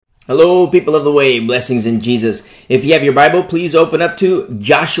Hello, people of the way, blessings in Jesus. If you have your Bible, please open up to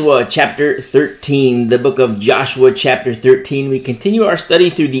Joshua chapter 13, the book of Joshua chapter 13. We continue our study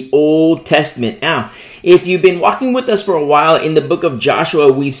through the Old Testament. Now, if you've been walking with us for a while in the book of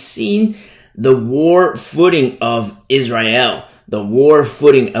Joshua, we've seen the war footing of Israel. The war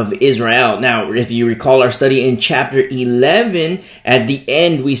footing of Israel. Now, if you recall our study in chapter 11, at the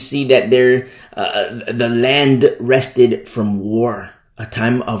end we see that the land rested from war. A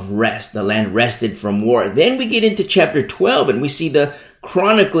time of rest. The land rested from war. Then we get into chapter 12 and we see the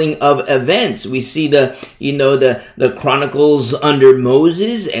chronicling of events. We see the chronicles under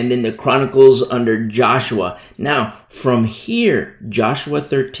Moses and then the chronicles under Joshua. Now, from here, Joshua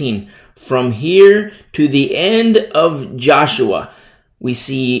 13, from here to the end of Joshua, we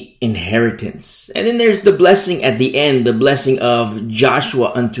see inheritance. And then there's the blessing at the end, the blessing of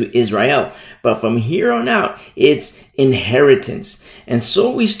Joshua unto Israel. But from here on out, it's inheritance. And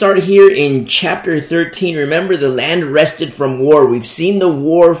so we start here in chapter 13. Remember, the land rested from war. We've seen the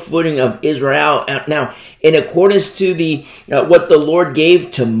war footing of Israel. Now, in accordance to what the Lord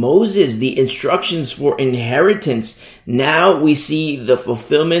gave to Moses, the instructions for inheritance, now we see the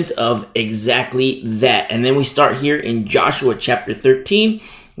fulfillment of exactly that. And then we start here in Joshua chapter 13,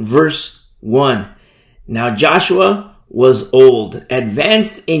 verse 1. Now Joshua was old,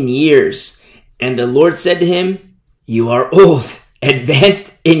 advanced in years, and the Lord said to him, "You are old,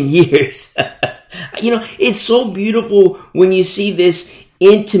 advanced in years." It's so beautiful when you see this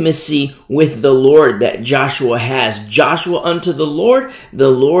intimacy with the Lord that Joshua has. Joshua unto the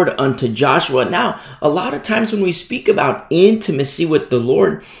Lord unto Joshua. Now, a lot of times when we speak about intimacy with the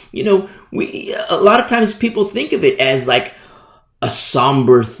Lord, a lot of times people think of it as like a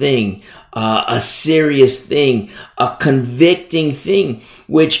somber thing, a serious thing, a convicting thing,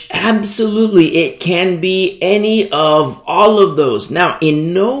 which absolutely it can be any of all of those. Now,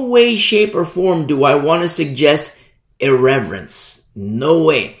 in no way, shape, or form do I want to suggest irreverence. No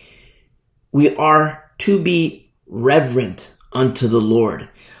way. We are to be reverent unto the Lord.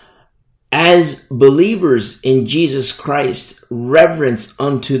 As believers in Jesus Christ, reverence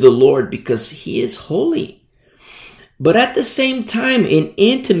unto the Lord because He is holy. But at the same time, in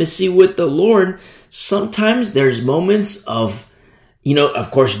intimacy with the Lord, sometimes there's moments of,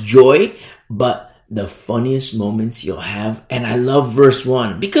 of course, joy, but the funniest moments you'll have. And I love verse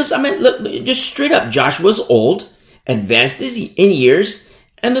 1 because, look, just straight up, Joshua's old, advanced in years,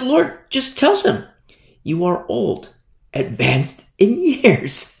 and the Lord just tells him, "You are old, advanced in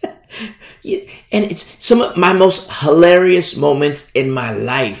years." And it's some of my most hilarious moments in my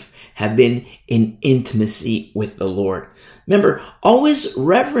life have been in intimacy with the Lord. Remember, always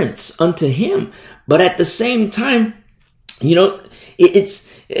reverence unto Him, but at the same time,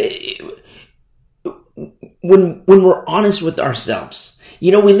 when we're honest with ourselves.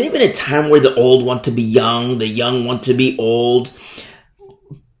 We live in a time where the old want to be young, the young want to be old.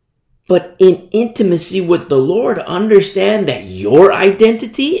 But in intimacy with the Lord, understand that your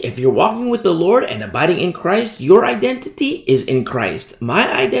identity, if you're walking with the Lord and abiding in Christ, your identity is in Christ.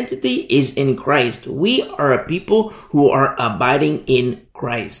 My identity is in Christ. We are a people who are abiding in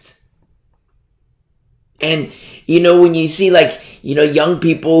Christ. And, when you see young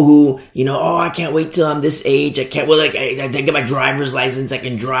people who, I can't wait till I'm this age. I can't wait, I get my driver's license. I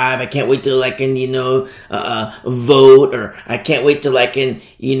can drive. I can't wait till I can, vote, or I can't wait till I can,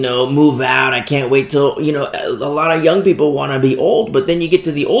 move out. I can't wait till, a lot of young people want to be old, but then you get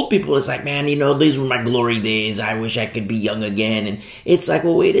to the old people. It's like, man, these were my glory days. I wish I could be young again. And it's like,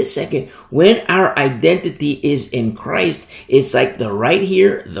 well, wait a second. When our identity is in Christ, it's like the right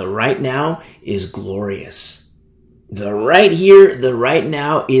here, the right now is glorious. The right here, the right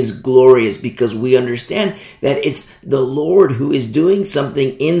now is glorious because we understand that it's the Lord who is doing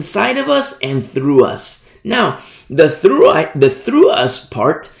something inside of us and through us. Now, the through us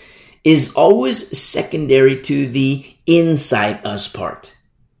part is always secondary to the inside us part.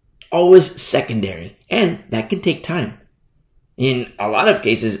 Always secondary. And that can take time. In a lot of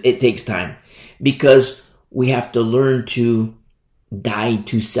cases, it takes time because we have to learn to die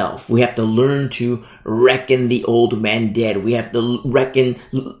to self. We have to learn to reckon the old man dead. We have to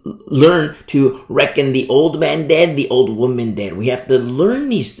learn to reckon the old man dead, the old woman dead. We have to learn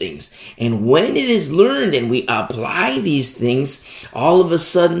these things. And when it is learned and we apply these things, all of a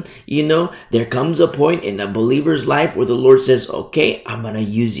sudden, there comes a point in a believer's life where the Lord says, okay, I'm going to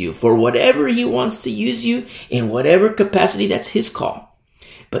use you for whatever He wants to use you in whatever capacity. That's His call.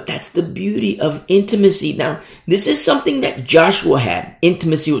 But that's the beauty of intimacy. Now, this is something that Joshua had,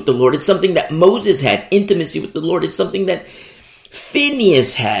 intimacy with the Lord. It's something that Moses had, intimacy with the Lord. It's something that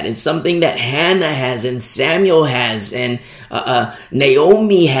Phineas had. It's something that Hannah has and Samuel has and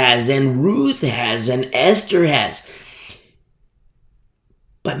Naomi has and Ruth has and Esther has.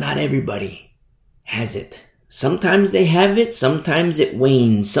 But not everybody has it. Sometimes they have it, sometimes it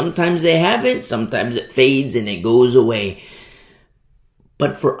wanes. Sometimes they have it, sometimes it fades and it goes away.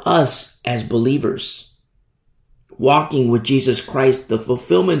 But for us as believers, walking with Jesus Christ, the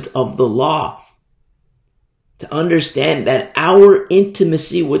fulfillment of the law, to understand that our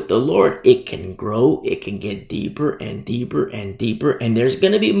intimacy with the Lord, it can grow, it can get deeper and deeper and deeper. And there's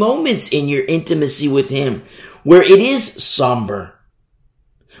going to be moments in your intimacy with Him where it is somber,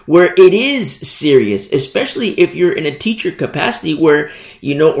 where it is serious, especially if you're in a teacher capacity where,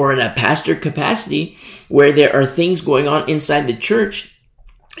 or in a pastor capacity where there are things going on inside the church.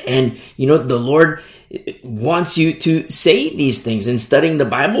 And, the Lord wants you to say these things in studying the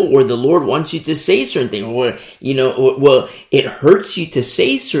Bible, or the Lord wants you to say certain things, or, it hurts you to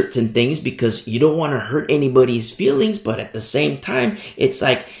say certain things because you don't want to hurt anybody's feelings. But at the same time, it's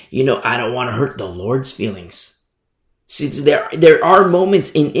like, I don't want to hurt the Lord's feelings. See, there are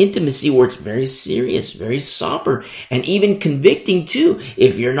moments in intimacy where it's very serious, very somber, and even convicting too.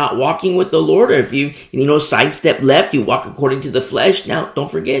 If you're not walking with the Lord, or if you sidestep left, you walk according to the flesh. Now,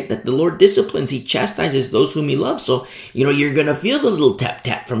 don't forget that the Lord disciplines. He chastises those whom He loves. So, you're going to feel the little tap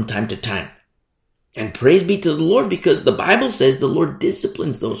tap from time to time. And praise be to the Lord, because the Bible says the Lord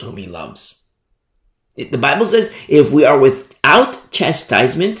disciplines those whom He loves. The Bible says if we are without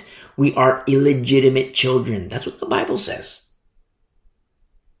chastisement, we are illegitimate children. That's what the Bible says.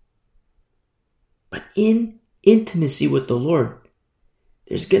 But in intimacy with the Lord,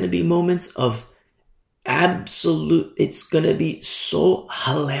 there's going to be moments of it's going to be so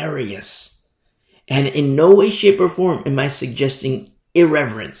hilarious. And in no way, shape, or form am I suggesting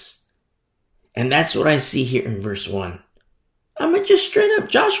irreverence. And that's what I see here in verse 1. I'm just straight up,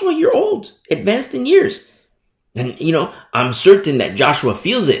 Joshua, you're old, advanced in years. And, I'm certain that Joshua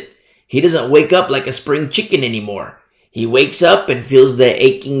feels it. He doesn't wake up like a spring chicken anymore. He wakes up and feels the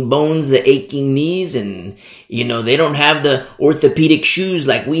aching bones, the aching knees, and, they don't have the orthopedic shoes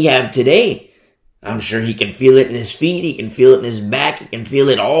like we have today. I'm sure he can feel it in his feet, he can feel it in his back, he can feel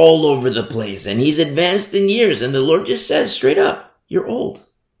it all over the place, and he's advanced in years, and the Lord just says straight up, you're old,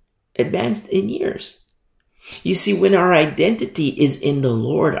 advanced in years. You see, when our identity is in the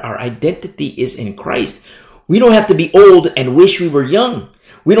Lord, our identity is in Christ, we don't have to be old and wish we were young.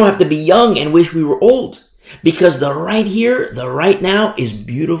 We don't have to be young and wish we were old, because the right here, the right now is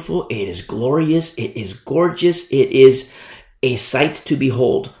beautiful. It is glorious. It is gorgeous. It is a sight to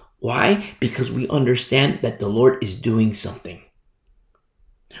behold. Why? Because we understand that the Lord is doing something.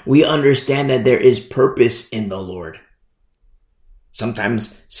 We understand that there is purpose in the Lord.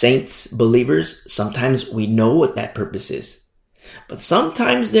 Sometimes saints, believers, sometimes we know what that purpose is. But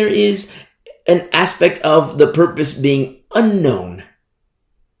sometimes there is an aspect of the purpose being unknown.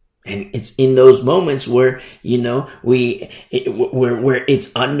 And it's in those moments where, where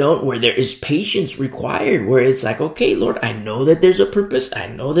it's unknown, where there is patience required, where it's like, okay, Lord, I know that there's a purpose. I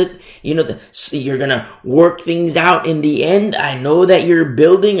know that, you're going to work things out in the end. I know that you're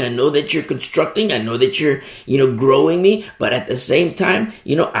building. I know that you're constructing. I know that you're, growing me. But at the same time,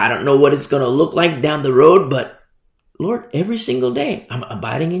 I don't know what it's going to look like down the road. But Lord, every single day, I'm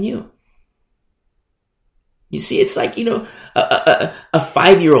abiding in you. You see, it's like, a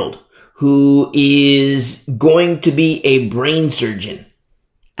 5-year-old who is going to be a brain surgeon.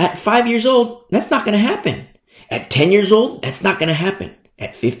 At 5 years old, that's not going to happen. At 10 years old, that's not going to happen.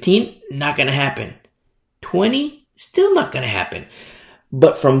 At 15, not going to happen. 20, still not going to happen.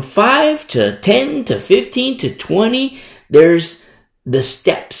 But from 5 to 10 to 15 to 20, there's the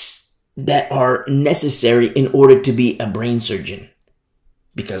steps that are necessary in order to be a brain surgeon.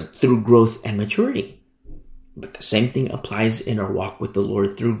 Because through growth and maturity. But the same thing applies in our walk with the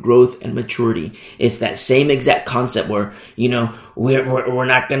Lord through growth and maturity. It's that same exact concept where, we're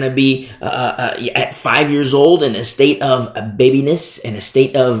not going to be at 5 years old in a state of babiness and a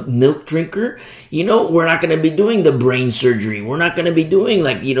state of milk drinker. We're not going to be doing the brain surgery. We're not going to be doing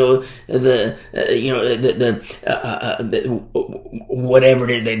like, whatever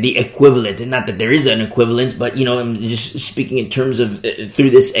the equivalent. And not that there is an equivalent, but, I'm just speaking in terms of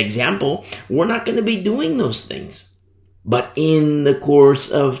through this example, we're not going to be doing those things. But in the course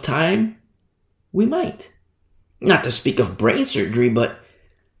of time, we might. Not to speak of brain surgery, but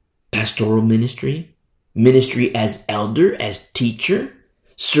pastoral ministry, ministry as elder, as teacher,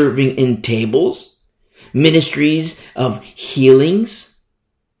 serving in tables, ministries of healings,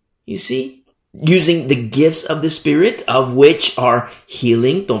 you see, using the gifts of the Spirit, of which are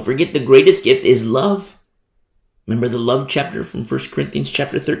healing. Don't forget the greatest gift is love. Remember the love chapter from 1 Corinthians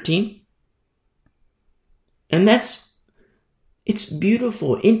chapter 13? And it's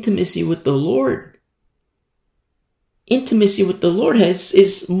beautiful. Intimacy with the Lord. Intimacy with the Lord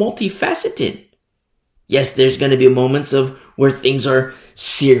is multifaceted. Yes, there's going to be moments of where things are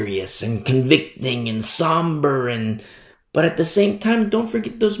serious and convicting and somber, but at the same time, don't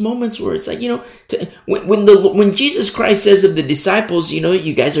forget those moments where it's like, when Jesus Christ says of the disciples,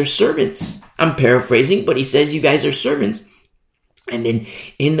 you guys are servants. I'm paraphrasing, but he says you guys are servants. And then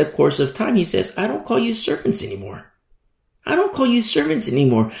in the course of time, he says, I don't call you servants anymore. I don't call you servants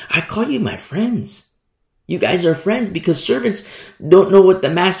anymore. I call you my friends. You guys are friends, because servants don't know what the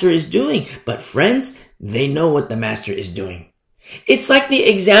master is doing, but friends, they know what the master is doing. It's like the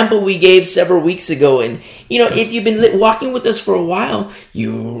example we gave several weeks ago. And, if you've been walking with us for a while,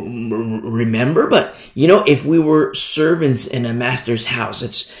 you remember, but, if we were servants in a master's house,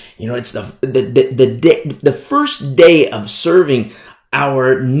 it's the first day of serving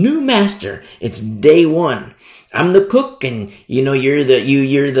our new master. It's day one. I'm the cook, and I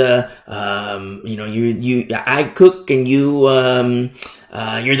cook, and you're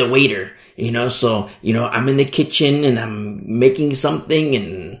the waiter. So I'm in the kitchen and I'm making something,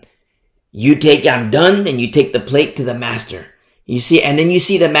 and I'm done, and you take the plate to the master. You see, and then you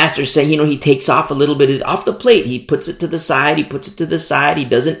see the master say, he takes off a little bit off the plate. He puts it to the side. He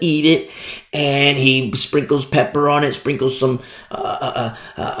doesn't eat it, and he sprinkles pepper on it, sprinkles some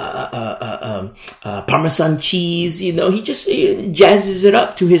Parmesan cheese. He just jazzes it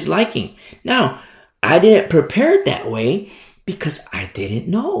up to his liking. Now, I didn't prepare it that way because I didn't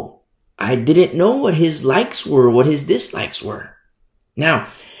know. I didn't know what his likes were, what his dislikes were. Now,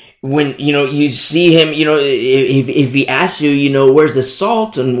 when, you see him, if he asks you, where's the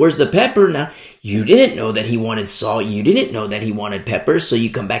salt and where's the pepper? Now, you didn't know that he wanted salt. You didn't know that he wanted pepper. So you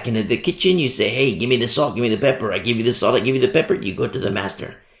come back into the kitchen. You say, hey, give me the salt, give me the pepper. I give you the salt, I give you the pepper. You go to the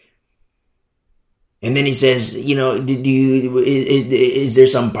master. And then he says, is there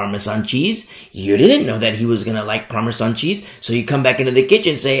some Parmesan cheese? You didn't know that he was going to like Parmesan cheese. So you come back into the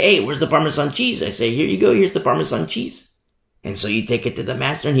kitchen and say, hey, where's the Parmesan cheese? I say, here you go. Here's the Parmesan cheese. And so you take it to the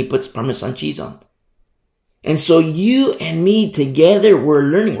master, and he puts Parmesan cheese on. And so you and me together, we're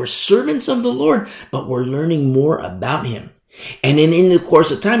learning. We're servants of the Lord, but we're learning more about him. And then in the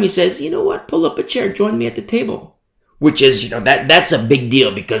course of time, he says, you know what? Pull up a chair. Join me at the table. Which is, that's a big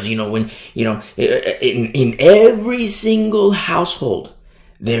deal, because, when, in every single household,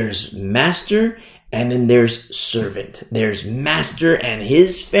 there's master and then there's servant. There's master and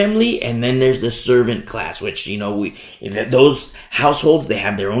his family, and then there's the servant class, which, those households, they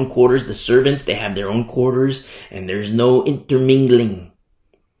have their own quarters. The servants, they have their own quarters, and there's no intermingling.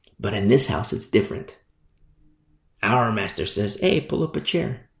 But in this house, it's different. Our master says, hey, pull up a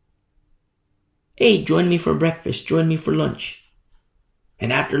chair. Hey, join me for breakfast. Join me for lunch.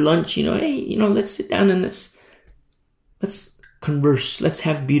 And after lunch, hey, let's sit down and let's converse. Let's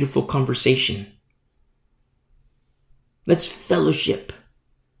have beautiful conversation. Let's fellowship.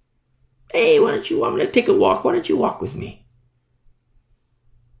 Hey, I'm going to take a walk. Why don't you walk with me?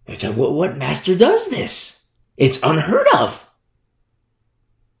 What master does this? It's unheard of.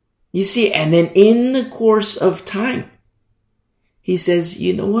 You see, and then in the course of time, he says,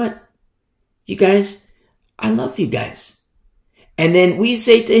 you know what? You guys, I love you guys. And then we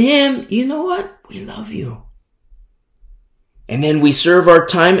say to him, you know what? We love you. And then we serve our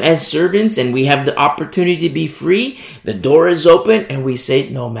time as servants, and we have the opportunity to be free. The door is open, and we say,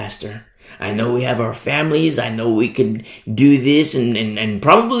 no, master. I know we have our families. I know we could do this and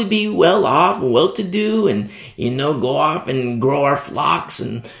probably be well off and well to do, and, go off and grow our flocks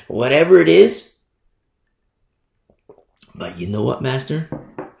and whatever it is. But you know what, master?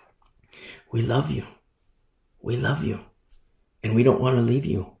 We love you. We love you. And we don't want to leave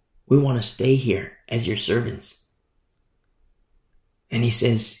you. We want to stay here as your servants. And he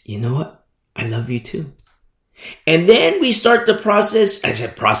says, you know what? I love you too. And then we start the process. I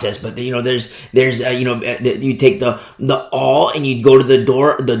said process, but there's you take the awl, and you go to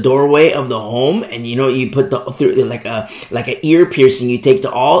the doorway of the home, and you put through like an ear piercing. You take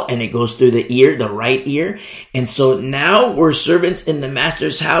the awl, and it goes through the ear, the right ear. And so now we're servants in the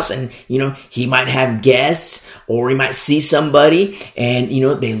master's house, and he might have guests, or he might see somebody, and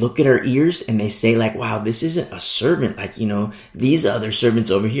they look at our ears and they say like, wow, this isn't a servant like these other servants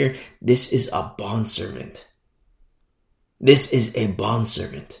over here. This is a bondservant. This is a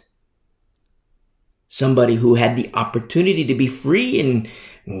bondservant. Somebody who had the opportunity to be free and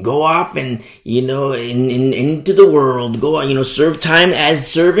go off and, into the world, go on, serve time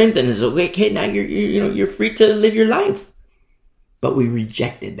as servant, and it's okay, now you're free to live your life. But we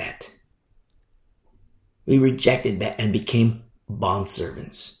rejected that. We rejected that and became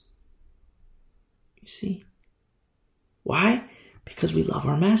bondservants. You see? Why? Because we love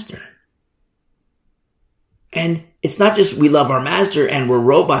our master. And it's not just we love our master and we're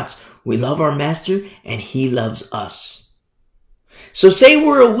robots. We love our master and he loves us. So say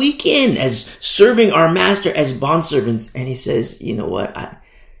we're a week in as serving our master as bondservants, and he says, you know what?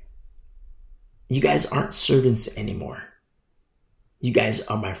 You guys aren't servants anymore. You guys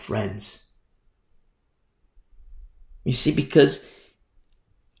are my friends. You see, because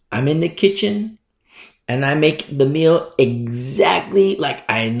I'm in the kitchen and I make the meal exactly like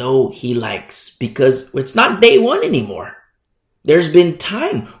I know he likes, because it's not day one anymore. There's been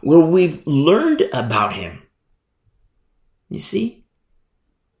time where we've learned about him. You see?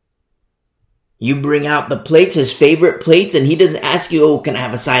 You bring out the plates, his favorite plates, and he doesn't ask you, oh, can I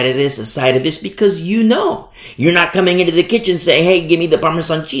have a side of this, because you know. You're not coming into the kitchen saying, hey, give me the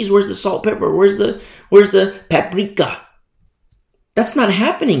Parmesan cheese. Where's the salt, pepper? Where's the paprika? That's not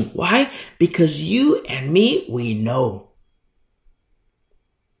happening. Why? Because you and me, we know.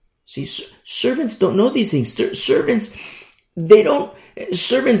 See, servants don't know these things. Servants,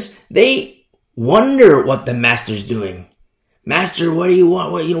 they wonder what the master's doing. Master, what do you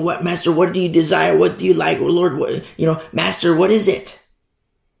want? Master, what do you desire? What do you like? Oh, Lord, Master, what is it?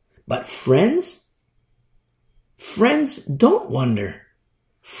 But friends don't wonder.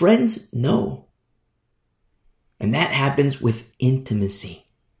 Friends know. And that happens with intimacy.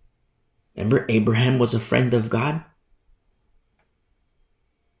 Remember, Abraham was a friend of God.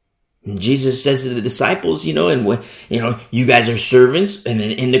 And Jesus says to the disciples, you guys are servants. And then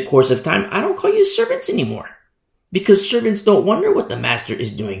in the course of time, I don't call you servants anymore. Because servants don't wonder what the master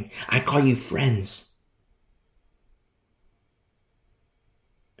is doing. I call you friends.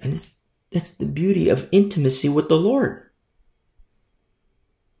 And that's the beauty of intimacy with the Lord.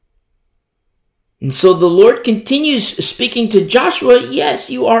 And so the Lord continues speaking to Joshua. Yes,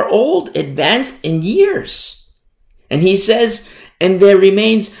 you are old, advanced in years. And he says, and there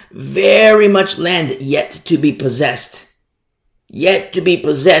remains very much land yet to be possessed. Yet to be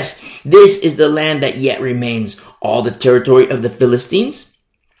possessed. This is the land that yet remains. All the territory of the Philistines.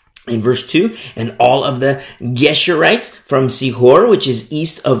 In verse 2, and all of the Geshurites from Sihor, which is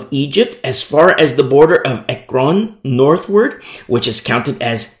east of Egypt, as far as the border of Ekron northward, which is counted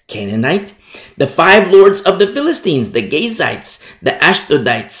as Canaanite. The 5 lords of the Philistines, the Gazites, the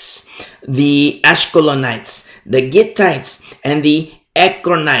Ashdodites, the Ashkelonites, the Gittites, and the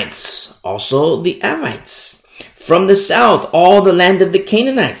Ekronites, also the Avites. From the south, all the land of the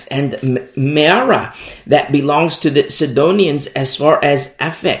Canaanites and Meara that belongs to the Sidonians as far as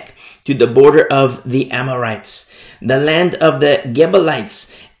Aphek, to the border of the Amorites. The land of the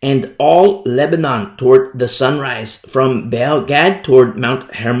Gebalites and all Lebanon toward the sunrise, from Baal Gad toward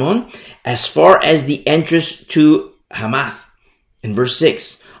Mount Hermon, as far as the entrance to Hamath. In verse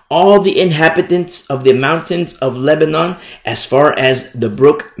 6, all the inhabitants of the mountains of Lebanon, as far as the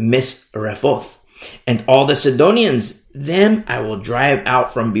brook Misrephoth. And all the Sidonians, them I will drive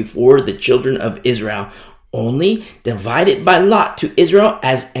out from before the children of Israel, only divided by lot to Israel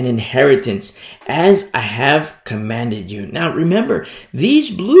as an inheritance, as I have commanded you. Now remember,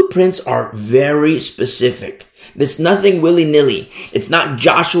 these blueprints are very specific. It's nothing willy-nilly. It's not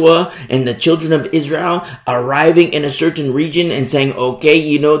Joshua and the children of Israel arriving in a certain region and saying,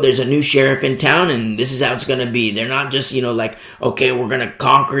 okay, there's a new sheriff in town and this is how it's going to be. They're not just, okay, we're going to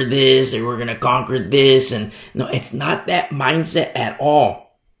conquer this or we're going to conquer this. And no, it's not that mindset at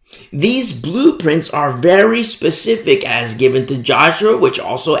all. These blueprints are very specific, as given to Joshua, which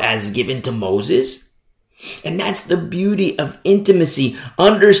also as given to Moses. And that's the beauty of intimacy,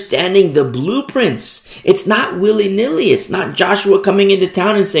 understanding the blueprints. It's not willy-nilly. It's not Joshua coming into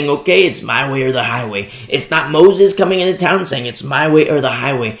town and saying, okay, it's my way or the highway. It's not Moses coming into town saying it's my way or the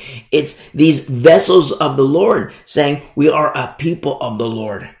highway. It's these vessels of the Lord saying we are a people of the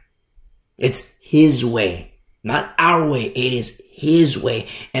Lord. It's his way, not our way. It is his way.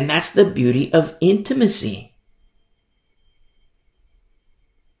 And that's the beauty of intimacy.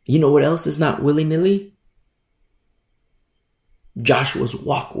 You know what else is not willy-nilly? Joshua's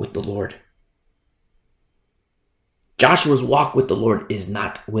walk with the Lord. Joshua's walk with the Lord is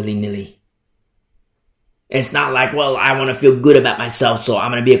not willy-nilly. It's not like, well, I want to feel good about myself, so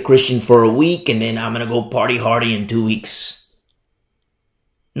I'm going to be a Christian for a week and then I'm going to go party hardy in 2 weeks.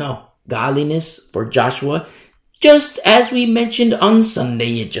 No, godliness for Joshua, just as we mentioned on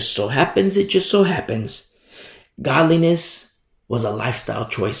Sunday, it just so happens. Godliness was a lifestyle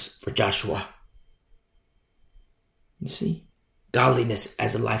choice for Joshua. You see? Godliness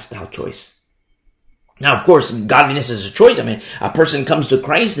as a lifestyle choice. Now, of course, godliness is a choice. I mean, a person comes to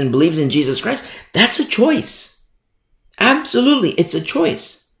Christ and believes in Jesus Christ. That's a choice. Absolutely, it's a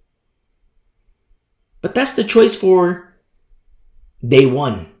choice. But that's the choice for day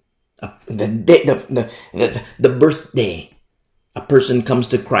one, the birthday. A person comes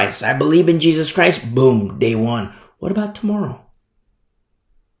to Christ. I believe in Jesus Christ. Boom, day one. What about tomorrow?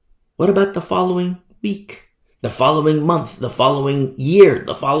 What about the following week, the following month, the following year,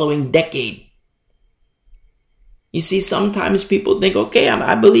 the following decade? You see, sometimes people think, okay,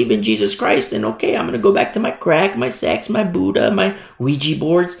 I believe in Jesus Christ, and okay, I'm going to go back to my crack, my sex, my Buddha, my Ouija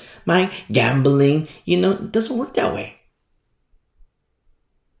boards, my gambling. It doesn't work that way.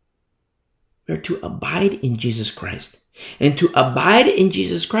 We're to abide in Jesus Christ. And to abide in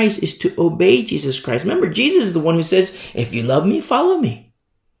Jesus Christ is to obey Jesus Christ. Remember, Jesus is the one who says, if you love me, follow me.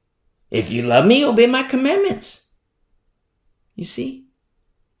 If you love me, obey my commandments. You see?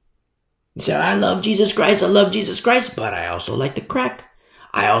 You say, I love Jesus Christ, but I also like the crack.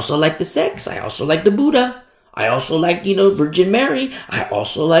 I also like the sex. I also like the Buddha. I also like, Virgin Mary. I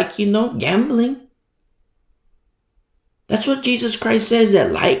also like, gambling. That's what Jesus Christ says,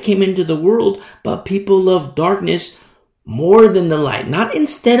 that light came into the world, but people love darkness more than the light. Not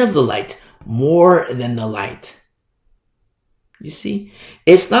instead of the light, more than the light. You see,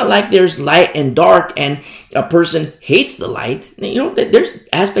 it's not like there's light and dark and a person hates the light. There's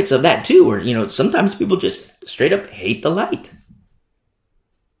aspects of that too, where, sometimes people just straight up hate the light.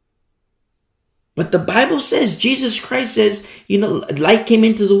 But the Bible says, Jesus Christ says, light came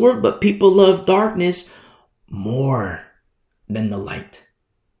into the world, but people love darkness more than the light.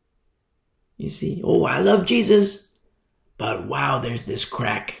 You see, oh, I love Jesus, but wow, there's this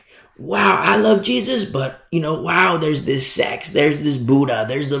crack. Wow, I love Jesus, but, wow, there's this sex, there's this Buddha,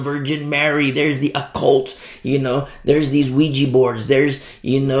 there's the Virgin Mary, there's the occult, there's these Ouija boards, there's,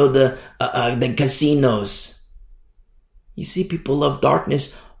 the casinos. You see, people love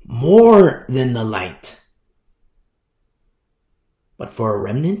darkness more than the light. But for a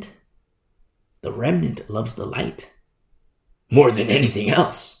remnant, the remnant loves the light more than anything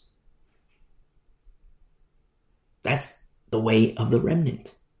else. That's the way of the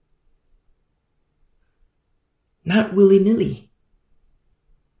remnant. Not willy-nilly.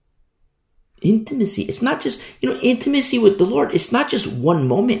 Intimacy. It's not just, intimacy with the Lord. It's not just one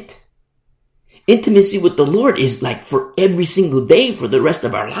moment. Intimacy with the Lord is like for every single day for the rest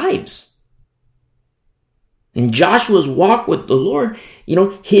of our lives. And Joshua's walk with the Lord,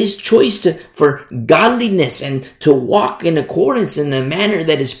 his choice for godliness and to walk in accordance in the manner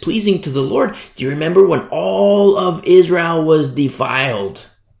that is pleasing to the Lord. Do you remember when all of Israel was defiled?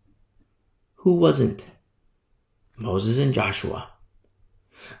 Who wasn't? Moses and Joshua.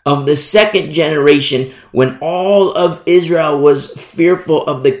 Of the second generation, when all of Israel was fearful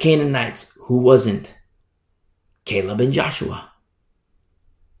of the Canaanites, who wasn't? Caleb and Joshua.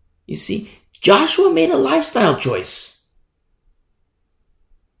 You see, Joshua made a lifestyle choice.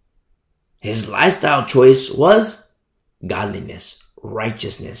 His lifestyle choice was godliness,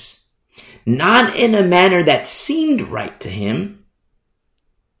 righteousness. Not in a manner that seemed right to him,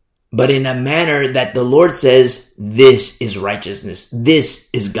 but in a manner that the Lord says, this is righteousness, this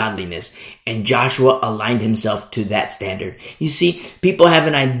is godliness. And Joshua aligned himself to that standard. You see, people have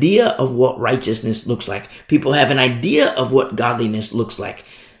an idea of what righteousness looks like. People have an idea of what godliness looks like.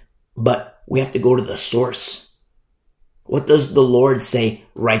 But we have to go to the source. What does the Lord say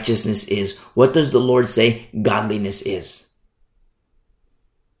righteousness is? What does the Lord say godliness is?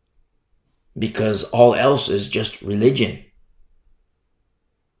 Because all else is just religion.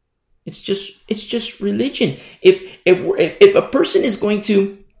 It's just religion. If a person is going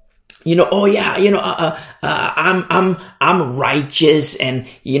to, I'm righteous and,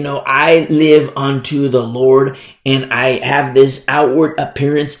 I live unto the Lord and I have this outward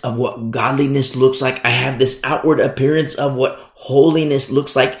appearance of what godliness looks like. I have this outward appearance of what holiness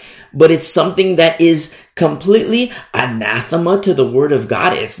looks like, but it's something that is completely anathema to the Word of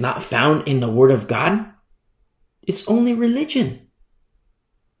God. It's not found in the Word of God. It's only religion.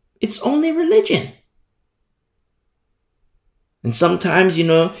 It's only religion. And sometimes,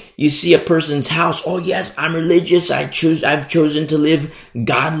 you see a person's house. Oh yes, I'm religious. I've chosen to live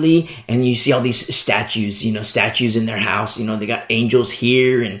godly. And you see all these statues, statues in their house. They got angels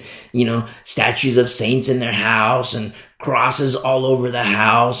here and, statues of saints in their house and crosses all over the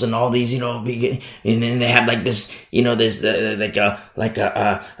house and all these, and then they have like this,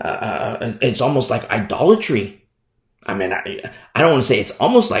 it's almost like idolatry. I mean, I don't want to say it's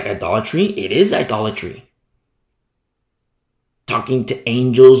almost like idolatry. It is idolatry. Talking to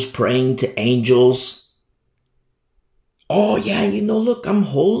angels, praying to angels. Oh yeah, look, I'm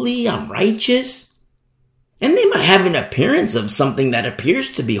holy, I'm righteous. And they might have an appearance of something that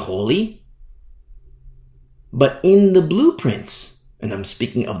appears to be holy. But in the blueprints, and I'm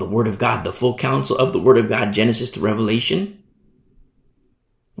speaking of the Word of God, the full counsel of the Word of God, Genesis to Revelation,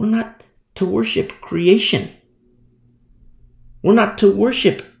 we're not to worship creation. We're not to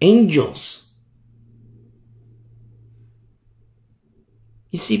worship angels.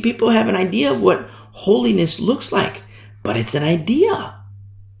 You see, people have an idea of what holiness looks like, but it's an idea.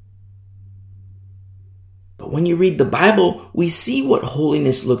 But when you read the Bible, we see what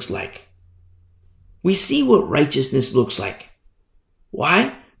holiness looks like. We see what righteousness looks like.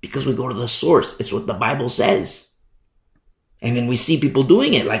 Why? Because we go to the source. It's what the Bible says. And then we see people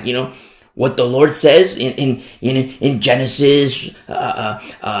doing it, like, what the Lord says in Genesis,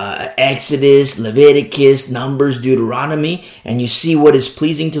 Exodus, Leviticus, Numbers, Deuteronomy, and you see what is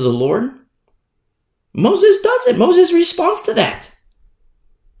pleasing to the Lord. Moses does it. Moses responds to that.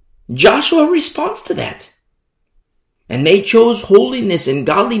 Joshua responds to that. And they chose holiness and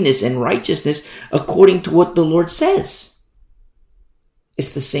godliness and righteousness according to what the Lord says.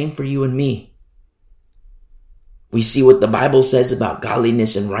 It's the same for you and me. We see what the Bible says about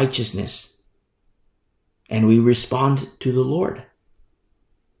godliness and righteousness, and we respond to the Lord.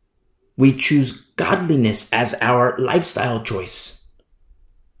 We choose godliness as our lifestyle choice.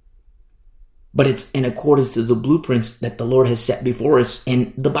 But it's in accordance to the blueprints that the Lord has set before us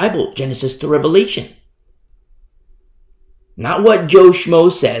in the Bible, Genesis to Revelation. Not what Joe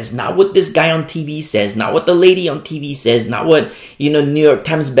Schmo says, not what this guy on TV says, not what the lady on TV says, not what, New York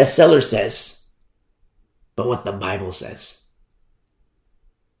Times bestseller says, but what the Bible says.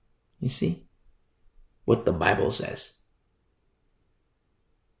 You see? What the Bible says.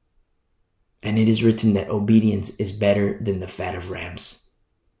 And it is written that obedience is better than the fat of rams.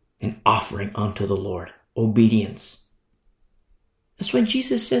 An offering unto the Lord. Obedience. That's when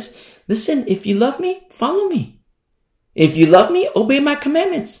Jesus says, listen, if you love me, follow me. If you love me, obey my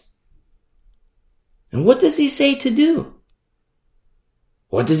commandments. And what does he say to do?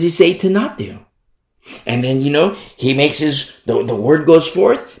 What does he say to not do? And then, he makes the word goes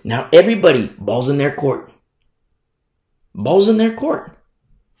forth. Now everybody, balls in their court. Balls in their court.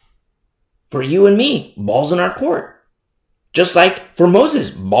 For you and me, balls in our court. Just like for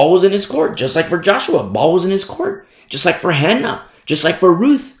Moses, ball was in his court. Just like for Joshua, ball was in his court. Just like for Hannah, just like for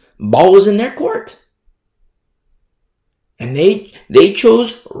Ruth, ball was in their court. And they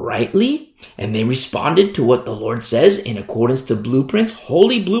chose rightly, and they responded to what the Lord says in accordance to blueprints,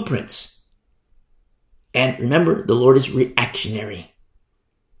 holy blueprints. And remember, the Lord is reactionary.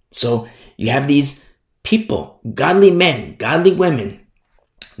 So you have these people, godly men, godly women.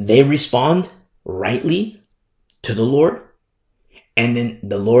 They respond rightly to the Lord, and then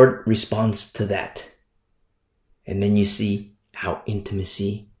the Lord responds to that. And then you see how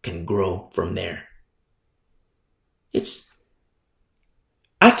intimacy can grow from there.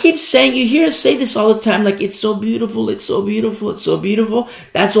 I keep saying, you hear us say this all the time, like, it's so beautiful, it's so beautiful, it's so beautiful.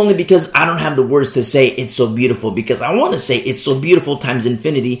 That's only because I don't have the words to say it's so beautiful, because I want to say it's so beautiful times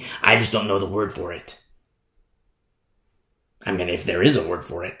infinity. I just don't know the word for it. I mean, if there is a word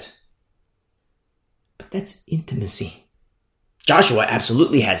for it. But that's intimacy. Joshua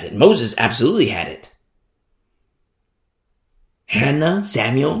absolutely has it. Moses absolutely had it. Hannah,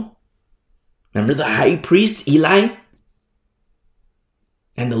 Samuel. Remember the high priest, Eli?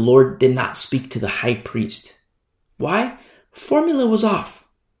 And the Lord did not speak to the high priest. Why? Formula was off.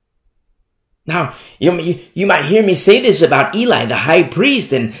 Now, you might hear me say this about Eli, the high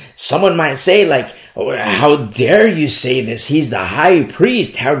priest, and someone might say, like, oh, how dare you say this? He's the high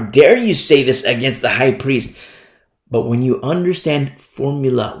priest. How dare you say this against the high priest? But when you understand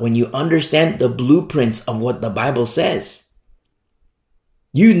formula, when you understand the blueprints of what the Bible says,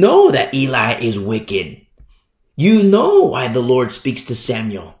 you know that Eli is wicked. You know why the Lord speaks to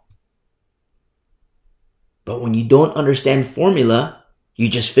Samuel. But when you don't understand formula, you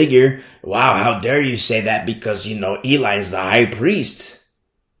just figure, wow, how dare you say that because, Eli is the high priest.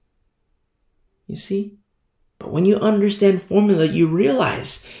 You see? But when you understand formula, you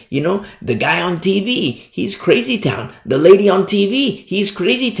realize, the guy on TV, he's crazy town. The lady on TV, he's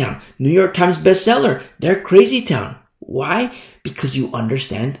crazy town. New York Times bestseller, they're crazy town. Why? Because you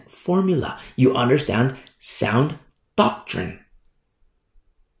understand formula. You understand sound doctrine.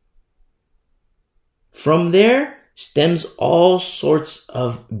 From there stems all sorts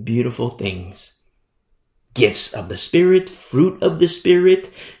of beautiful things. Gifts of the Spirit, fruit of the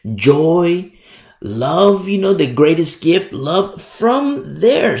Spirit, joy, love, the greatest gift, love. From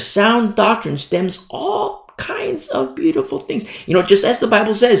there, sound doctrine stems all kinds of beautiful things. Just as the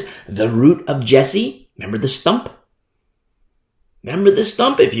Bible says, the root of Jesse, remember the stump? Remember the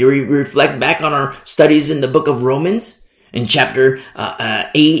stump? If you reflect back on our studies in the book of Romans, in chapter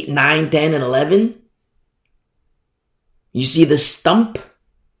 8, 9, 10, and 11, you see the stump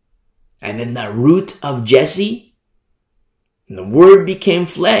and then the root of Jesse. And the word became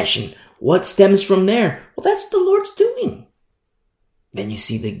flesh. And what stems from there? Well, that's the Lord's doing. Then you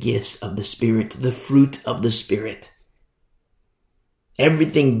see the gifts of the Spirit, the fruit of the Spirit.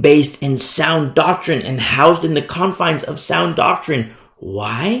 Everything based in sound doctrine and housed in the confines of sound doctrine.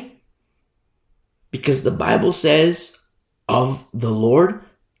 Why? Because the Bible says of the Lord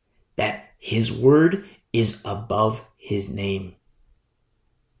that His word is above His name.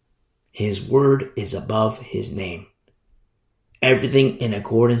 His word is above His name. Everything in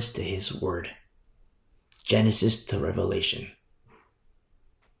accordance to His word. Genesis to Revelation.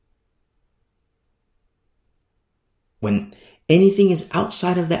 When anything is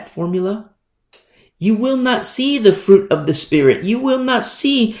outside of that formula, you will not see the fruit of the Spirit. You will not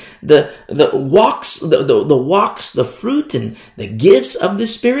see the walks, the fruit and the gifts of the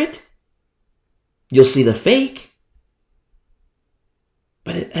Spirit. You'll see the fake.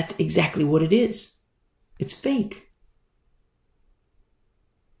 But that's exactly what it is. It's fake.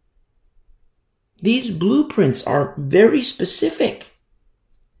 These blueprints are very specific.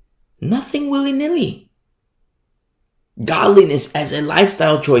 Nothing willy-nilly. Godliness as a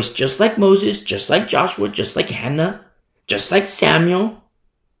lifestyle choice, just like Moses, just like Joshua, just like Hannah, just like Samuel,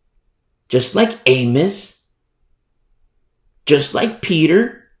 just like Amos, just like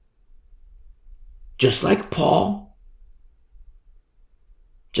Peter, just like Paul,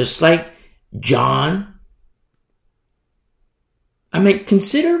 just like John. I mean,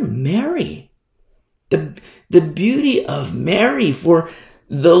 consider Mary. The beauty of Mary, for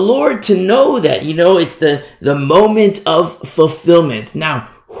the Lord to know that, it's the moment of fulfillment. Now,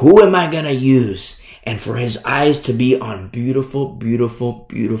 who am I going to use? And for His eyes to be on beautiful, beautiful,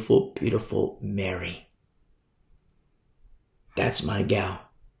 beautiful, beautiful Mary. That's my gal.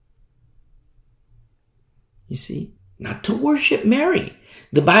 You see? Not to worship Mary.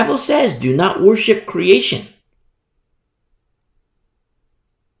 The Bible says, do not worship creation.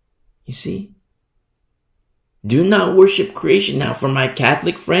 You see? Do not worship creation. Now, for my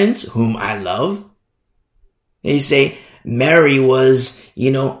Catholic friends, whom I love, they say Mary was,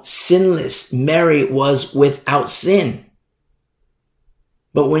 sinless. Mary was without sin.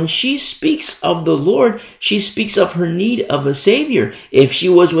 But when she speaks of the Lord, she speaks of her need of a Savior. If she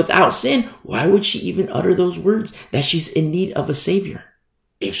was without sin, why would she even utter those words that she's in need of a Savior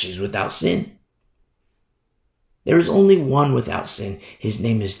if she's without sin? There is only one without sin. His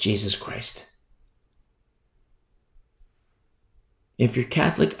name is Jesus Christ. If you're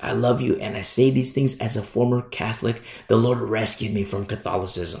Catholic, I love you, and I say these things as a former Catholic. The Lord rescued me from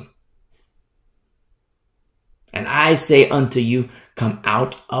Catholicism. And I say unto you, come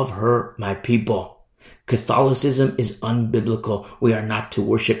out of her, my people. Catholicism is unbiblical. We are not to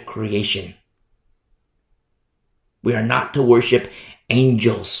worship creation. We are not to worship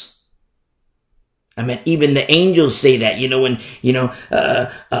angels. I mean, even the angels say that, when,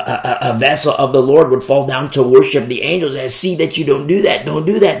 a vessel of the Lord would fall down to worship the angels. I see that you don't do that. Don't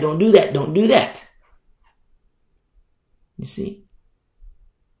do that. Don't do that. Don't do that. You see?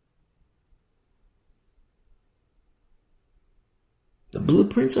 The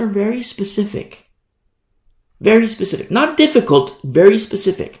blueprints are very specific. Very specific. Not difficult, very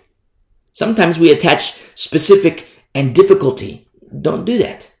specific. Sometimes we attach specific and difficulty. Don't do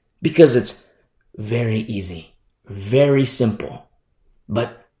that, because it's very easy, very simple,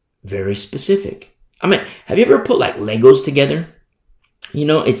 but very specific. I mean, have you ever put like Legos together?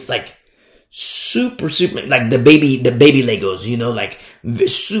 It's like super, like the baby Legos, like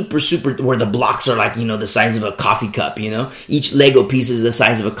super, where the blocks are like, the size of a coffee cup, each Lego piece is the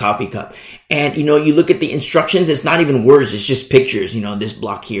size of a coffee cup. And, you look at the instructions, it's not even words, it's just pictures, this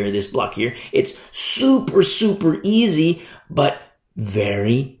block here, this block here. It's super, super easy, but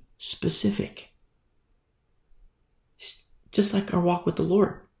very specific. Just like our walk with the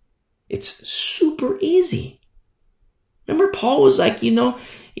Lord. It's super easy. Remember, Paul was like,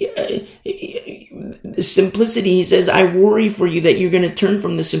 simplicity. He says, I worry for you that you're going to turn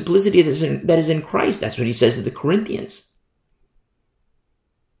from the simplicity that is in Christ. That's what he says to the Corinthians.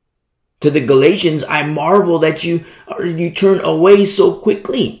 To the Galatians, I marvel that you turn away so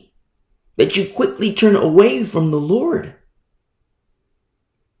quickly. That you quickly turn away from the Lord.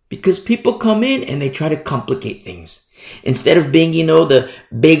 Because people come in and they try to complicate things. Instead of being, the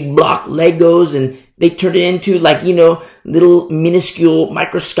big block Legos and They turn it into little minuscule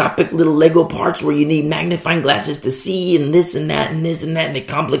microscopic little Lego parts where you need magnifying glasses to see and this and that and this and that. And they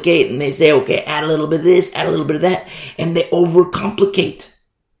complicate and they say, okay, add a little bit of this, add a little bit of that. And they overcomplicate.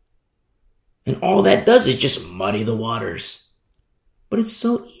 And all that does is just muddy the waters. But it's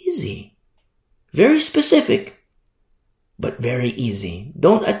so easy. Very specific, but very easy.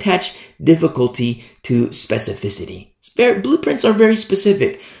 Don't attach difficulty to specificity. Blueprints are very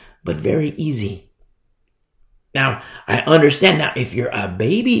specific, but very easy. Now, I understand now if you're a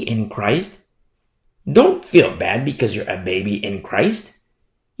baby in Christ, don't feel bad because you're a baby in Christ.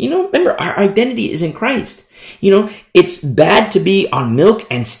 Remember, our identity is in Christ. It's bad to be on milk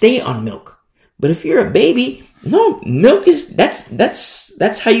and stay on milk. But if you're a baby, no, milk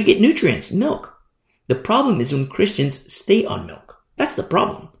that's how you get nutrients, milk. The problem is when Christians stay on milk. That's the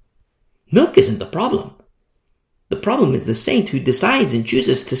problem. Milk isn't the problem. The problem is the saint who decides and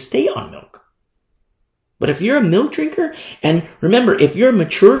chooses to stay on milk. But if you're a milk drinker, and remember, if you're a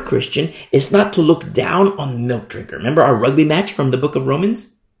mature Christian, it's not to look down on the milk drinker. Remember our rugby match from the book of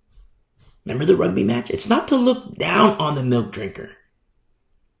Romans? Remember the rugby match? It's not to look down on the milk drinker.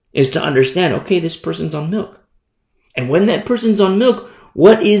 It's to understand, okay, this person's on milk. And when that person's on milk,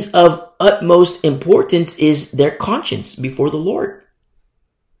 what is of utmost importance is their conscience before the Lord.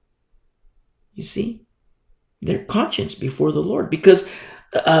 You see? Their conscience before the Lord. Because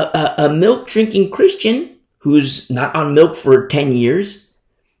a milk drinking Christian who's not on milk for 10 years,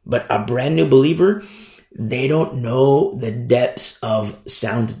 but a brand new believer, they don't know the depths of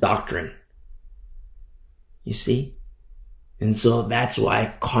sound doctrine. You see? And so that's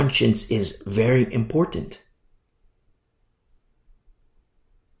why conscience is very important.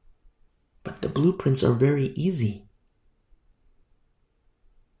 But the blueprints are very easy.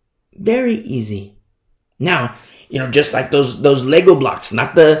 Very easy. Now, just like those Lego blocks,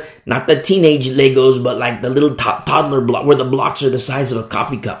 not the teenage Legos, but like the little toddler block where the blocks are the size of a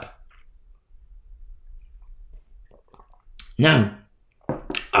coffee cup. Now,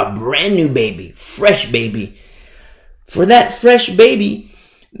 a brand new baby, fresh baby. For that fresh baby,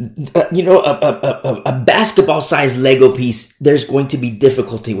 a basketball sized Lego piece, there's going to be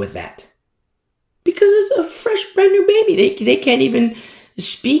difficulty with that. Because it's a fresh, brand new baby. They can't even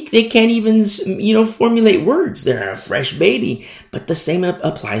speak. They can't even, formulate words. They're a fresh baby. But the same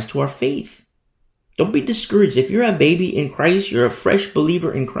applies to our faith. Don't be discouraged. If you're a baby in Christ, you're a fresh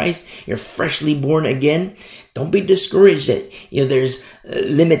believer in Christ, you're freshly born again, don't be discouraged that, there's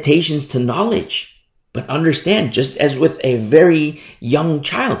limitations to knowledge. But understand, just as with a very young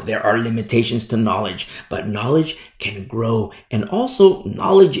child, there are limitations to knowledge, but knowledge can grow. And also,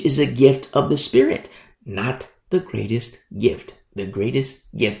 knowledge is a gift of the Spirit, not the greatest gift. The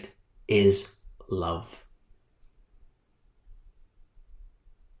greatest gift is love.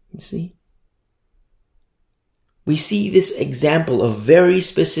 You see? We see this example of very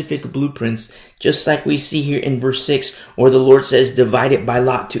specific blueprints, just like we see here in verse 6, where the Lord says, divide it by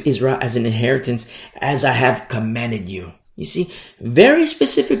lot to Israel as an inheritance, as I have commanded you. You see, very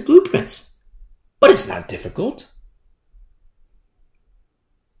specific blueprints, but it's not difficult.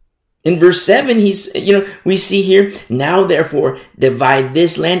 In verse 7, we see here, now therefore divide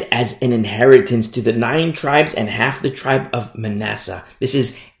this land as an inheritance to the 9 tribes and half the tribe of Manasseh. This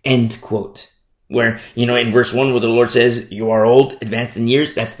is end quote. Where, in verse 1 where the Lord says, you are old, advanced in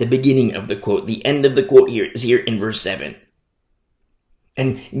years, that's the beginning of the quote. The end of the quote here is here in verse 7.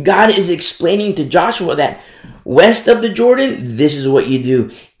 And God is explaining to Joshua that west of the Jordan, this is what you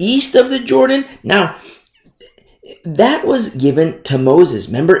do. East of the Jordan, now, that was given to Moses.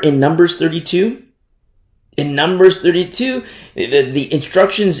 Remember in Numbers 32? In Numbers 32, the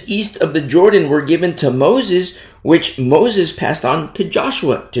instructions east of the Jordan were given to Moses, which Moses passed on to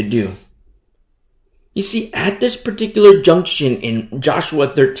Joshua to do. You see, at this particular junction in Joshua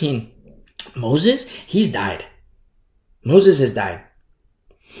 13, Moses, he's died. Moses has died.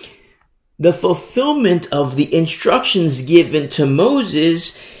 The fulfillment of the instructions given to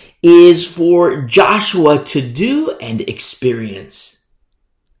Moses is for Joshua to do and experience,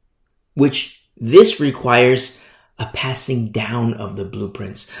 which this requires a passing down of the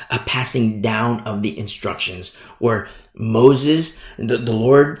blueprints, a passing down of the instructions, where Moses, the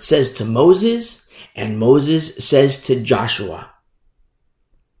Lord says to Moses, and Moses says to Joshua.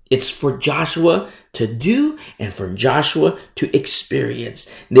 It's for Joshua to do and for Joshua to experience.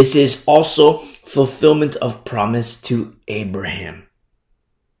 This is also fulfillment of promise to Abraham,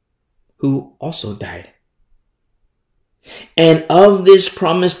 who also died. And of this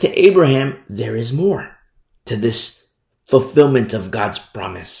promise to Abraham, there is more to this fulfillment of God's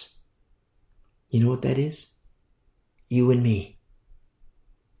promise. You know what that is? You and me.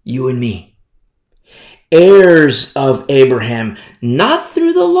 You and me. heirs of Abraham, not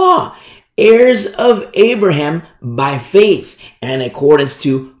through the law, heirs of Abraham by faith and accordance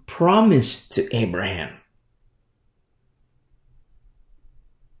to promise to Abraham.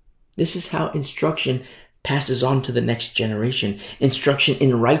 This is how instruction passes on to the next generation. Instruction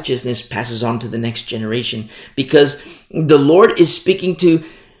in righteousness passes on to the next generation, because the Lord is speaking to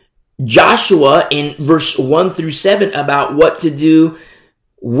Joshua in verse 1 through 7 about what to do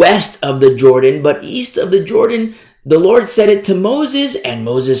west of the Jordan, but east of the Jordan, the Lord said it to Moses, and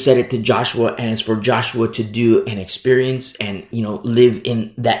Moses said it to Joshua, and it's for Joshua to do and experience and, live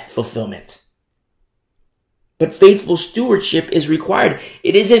in that fulfillment. But faithful stewardship is required.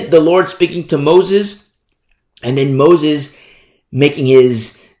 It isn't the Lord speaking to Moses and then Moses making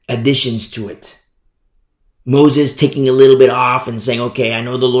his additions to it. Moses taking a little bit off and saying, okay, I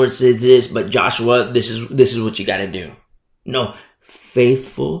know the Lord says this, but Joshua, this is what you got to do. No,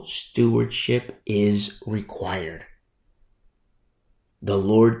 faithful stewardship is required. The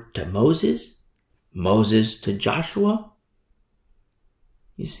Lord to Moses, Moses to Joshua,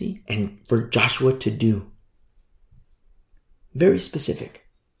 you see, and for Joshua to do. Very specific.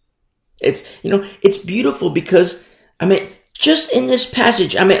 It's beautiful because, just in this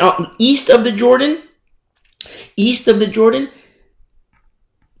passage, east of the Jordan,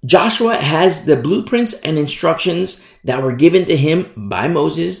 Joshua has the blueprints and instructions that were given to him by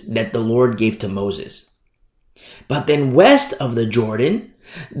Moses that the Lord gave to Moses. But then west of the Jordan,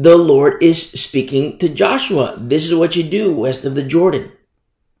 the Lord is speaking to Joshua. This is what you do west of the Jordan.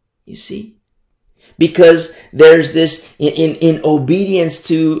 You see? Because there's this, in obedience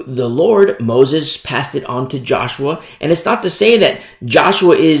to the Lord, Moses passed it on to Joshua. And it's not to say that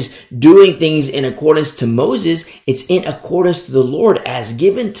Joshua is doing things in accordance to Moses. It's in accordance to the Lord as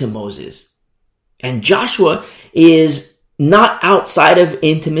given to Moses. And Joshua is not outside of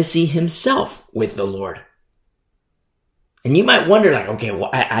intimacy himself with the Lord. And you might wonder, okay, well,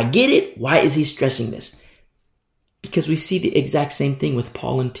 I get it. Why is he stressing this? Because we see the exact same thing with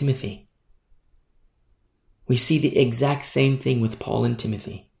Paul and Timothy. We see the exact same thing with Paul and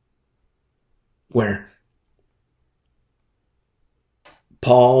Timothy, where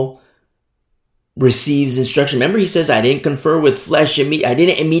Paul receives instruction. Remember, he says, I didn't confer with flesh. I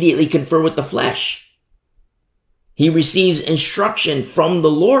didn't immediately confer with the flesh. He receives instruction from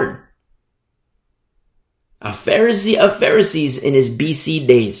the Lord. A Pharisee of Pharisees in his BC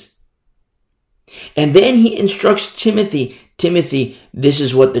days. And then he instructs Timothy, this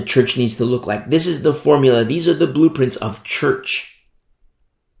is what the church needs to look like. This is the formula. These are the blueprints of church.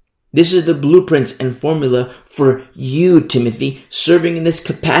 This is the blueprints and formula for you, Timothy, serving in this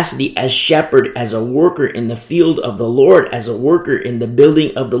capacity as shepherd, as a worker in the field of the Lord, as a worker in the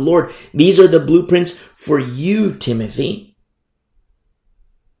building of the Lord. These are the blueprints for you, Timothy.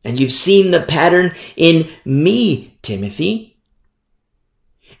 And you've seen the pattern in me, Timothy.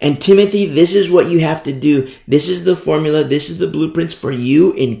 And Timothy, this is what you have to do. This is the formula. This is the blueprints for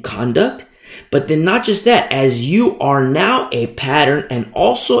you in conduct. But then not just that, as you are now a pattern and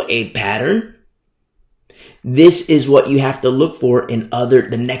also a pattern, this is what you have to look for in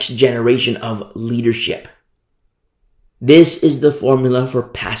the next generation of leadership. This is the formula for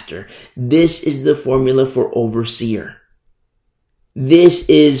pastor. This is the formula for overseer. This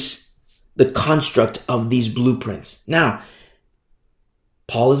is the construct of these blueprints. Now,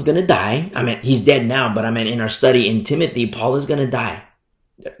 Paul is going to die. He's dead now, but in our study in Timothy, Paul is going to die.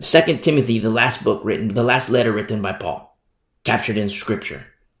 2 Timothy, the last letter written by Paul, captured in scripture.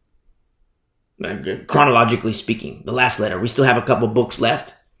 Chronologically speaking, the last letter. We still have a couple books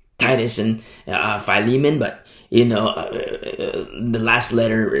left, Titus and Philemon, but the last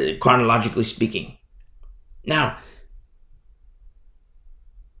letter, chronologically speaking. Now,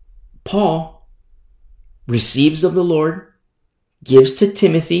 Paul receives of the Lord, gives to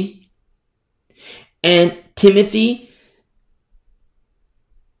Timothy, and Timothy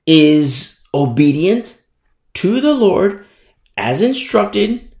is obedient to the Lord as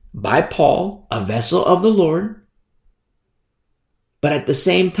instructed by Paul, a vessel of the Lord. But at the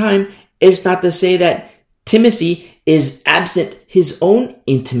same time, it's not to say that Timothy is absent his own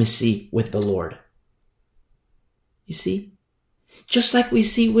intimacy with the Lord. You see? Just like we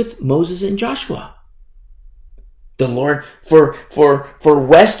see with Moses and Joshua. The Lord, for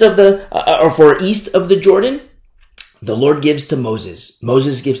west of for east of the Jordan, the Lord gives to Moses.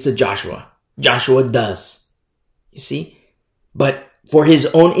 Moses gives to Joshua. Joshua does. You see? But for his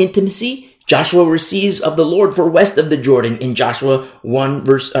own intimacy, Joshua receives of the Lord for west of the Jordan in Joshua 1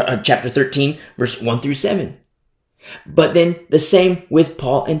 chapter 13, verse 1 through 7. But then the same with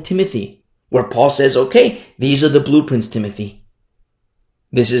Paul and Timothy, where Paul says, okay, these are the blueprints, Timothy.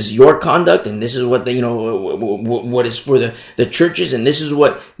 This is your conduct, and this is what what is for the churches, and this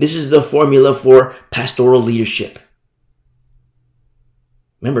is the formula for pastoral leadership.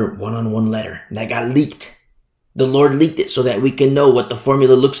 Remember, 1-on-1 letter that got leaked. The Lord leaked it so that we can know what the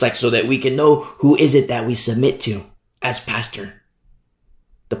formula looks like, so that we can know who is it that we submit to as pastor.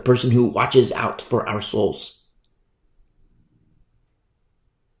 The person who watches out for our souls.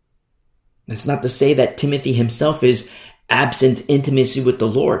 That's not to say that Timothy himself is absent intimacy with the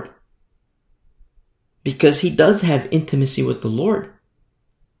Lord, because he does have intimacy with the Lord.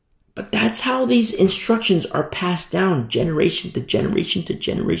 But that's how these instructions are passed down generation to generation to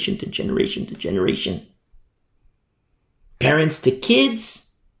generation to generation to generation. Parents to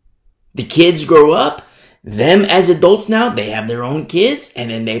kids. The kids grow up. Them as adults now, they have their own kids,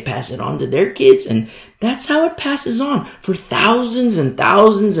 and then they pass it on to their kids. And that's how it passes on for thousands and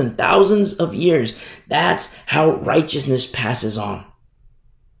thousands and thousands of years. That's how righteousness passes on.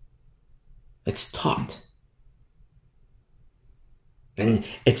 It's taught. And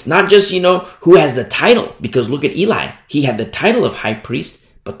it's not just, who has the title, because look at Eli. He had the title of high priest,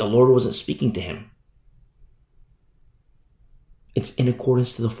 but the Lord wasn't speaking to him. It's in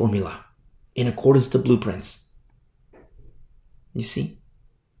accordance to the formula, in accordance to blueprints. You see?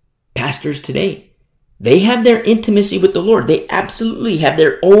 Pastors today, they have their intimacy with the Lord. They absolutely have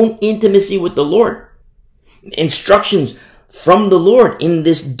their own intimacy with the Lord. Instructions from the Lord in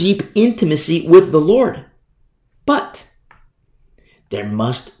this deep intimacy with the Lord. But there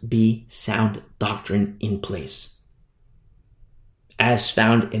must be sound doctrine in place, as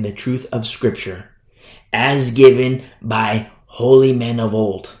found in the truth of Scripture, as given by holy men of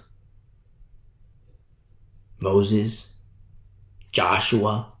old. Moses,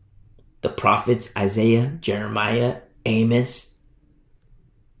 Joshua, the prophets Isaiah, Jeremiah, Amos,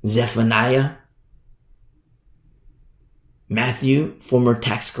 Zephaniah, Matthew, former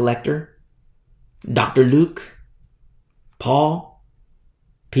tax collector, Dr. Luke, Paul,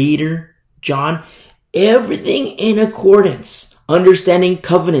 Peter, John, everything in accordance, understanding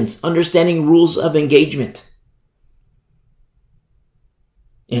covenants, understanding rules of engagement,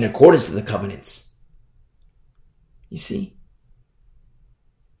 in accordance to the covenants. You see?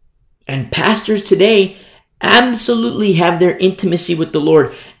 And pastors today absolutely have their intimacy with the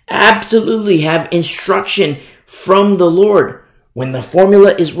Lord, absolutely have instruction from the Lord. When the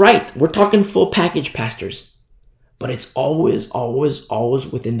formula is right, we're talking full package pastors. But it's always, always,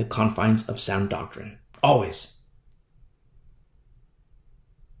 always within the confines of sound doctrine. Always.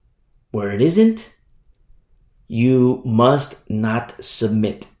 Where it isn't, you must not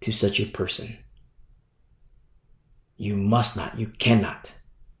submit to such a person. You must not. You cannot.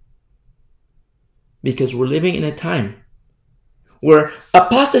 Because we're living in a time where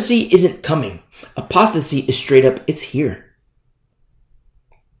apostasy isn't coming. Apostasy is straight up, it's here.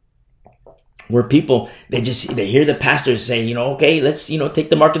 Where people, they hear the pastors say, okay, let's, take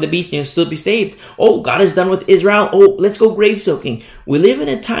the mark of the beast and still be saved. Oh, God is done with Israel. Oh, let's go grave soaking. We live in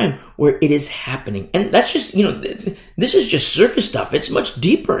a time where it is happening. And that's just, this is just surface stuff. It's much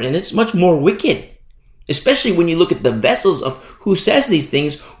deeper and it's much more wicked. Especially when you look at the vessels of who says these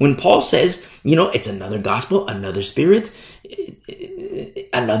things. When Paul says, it's another gospel, another spirit,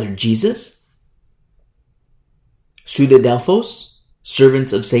 another Jesus. Pseudodelphos,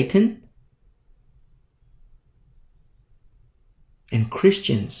 servants of Satan. And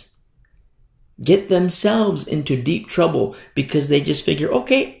Christians get themselves into deep trouble because they just figure,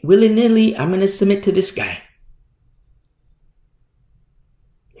 okay, willy-nilly, I'm going to submit to this guy.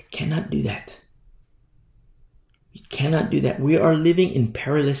 You cannot do that. You cannot do that. We are living in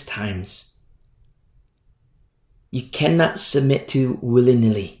perilous times. You cannot submit to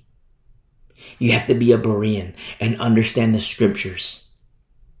willy-nilly. You have to be a Berean and understand the scriptures.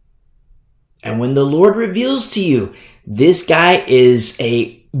 And when the Lord reveals to you, this guy is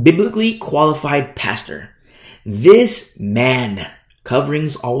a biblically qualified pastor. This man,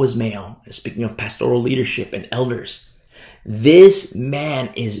 coverings always male, speaking of pastoral leadership and elders, this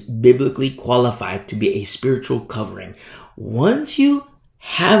man is biblically qualified to be a spiritual covering. Once you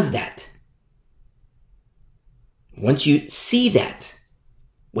have that, once you see that,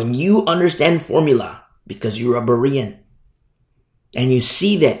 when you understand formula, because you're a Berean, and you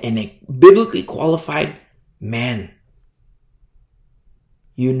see that in a biblically qualified man,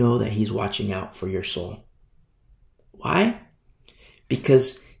 you know that he's watching out for your soul. Why?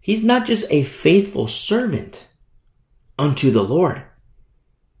 Because he's not just a faithful servant unto the Lord.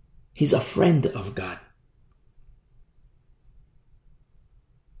 He's a friend of God.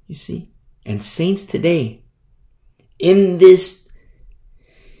 You see? And saints today, in this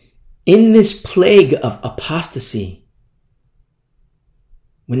plague of apostasy,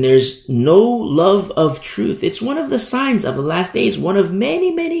 when there's no love of truth. It's one of the signs of the last days, one of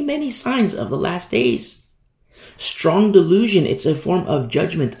many, many, many signs of the last days. Strong delusion, it's a form of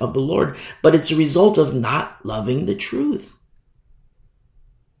judgment of the Lord, but it's a result of not loving the truth.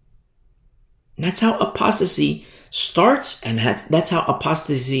 And that's how apostasy starts, and that's how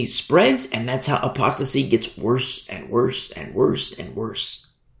apostasy spreads, and that's how apostasy gets worse and worse and worse and worse.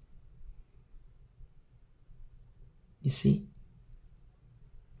 You see?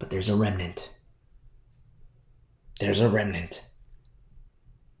 But there's a remnant. There's a remnant.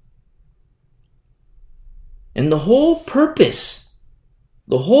 And the whole purpose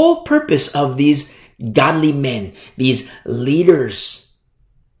of these godly men, these leaders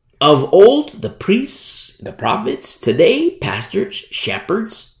of old, the priests, the prophets, today, pastors,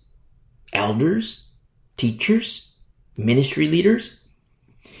 shepherds, elders, teachers, ministry leaders,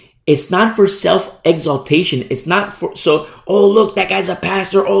 it's not for self-exaltation. It's not for, oh, look, that guy's a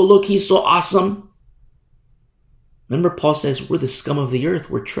pastor. Oh, look, he's so awesome. Remember, Paul says, we're the scum of the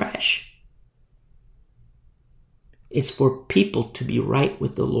earth. We're trash. It's for people to be right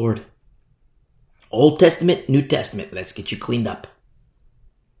with the Lord. Old Testament, New Testament. Let's get you cleaned up.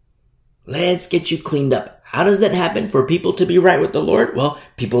 Let's get you cleaned up. How does that happen for people to be right with the Lord? Well,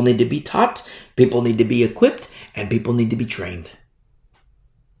 people need to be taught, people need to be equipped, and people need to be trained.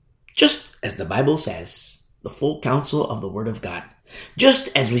 Just as the Bible says, the full counsel of the Word of God.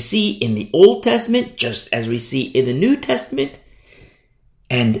 Just as we see in the Old Testament, just as we see in the New Testament,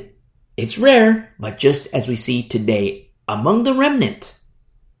 and it's rare, but just as we see today among the remnant.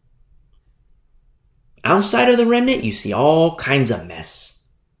 Outside of the remnant, you see all kinds of mess.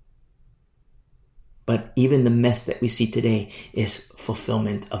 But even the mess that we see today is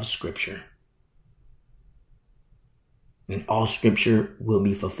fulfillment of Scripture. And all Scripture will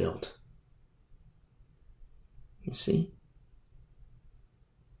be fulfilled. You see?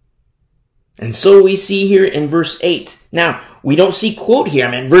 And so we see here in verse 8. Now, we don't see quote here.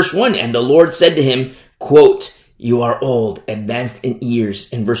 Verse 1, and the Lord said to him, quote, you are old, advanced in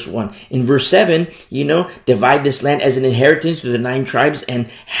years, in verse 1. In verse 7, divide this land as an inheritance to the 9 tribes and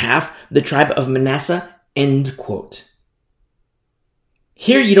half the tribe of Manasseh, end quote.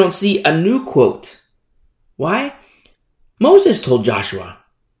 Here you don't see a new quote. Why? Moses told Joshua.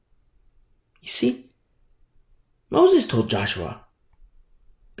 You see? Moses told Joshua.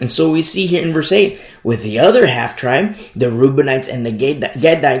 And so we see here in verse 8, with the other half tribe, the Reubenites and the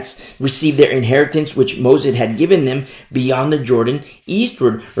Gadites received their inheritance, which Moses had given them beyond the Jordan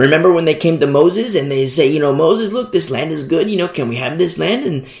eastward. Remember when they came to Moses and they say, Moses, look, this land is good. Can we have this land?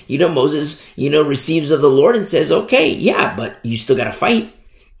 And, Moses, receives of the Lord and says, okay, yeah, but you still got to fight.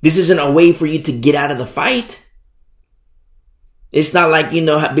 This isn't a way for you to get out of the fight. It's not like,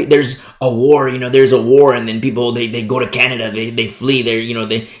 there's a war, there's a war and then people, they go to Canada, they flee there,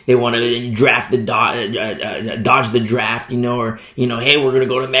 they want to draft dodge the draft, or, hey, we're going to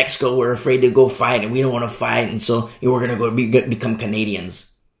go to Mexico. We're afraid to go fight and we don't want to fight. And so we're going to go become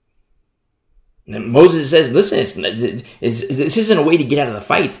Canadians. And Moses says, listen, this isn't a way to get out of the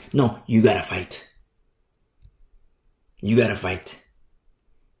fight. No, you got to fight. You got to fight.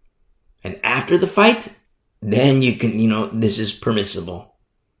 And after the fight, then you can, this is permissible.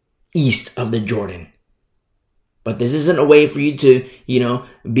 East of the Jordan. But this isn't a way for you to,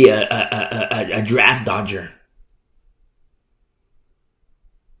 be a draft dodger.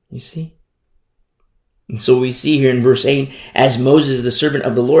 You see? And so we see here in verse 8, as Moses, the servant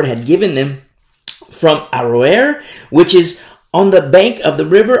of the Lord, had given them from Aroer, which is on the bank of the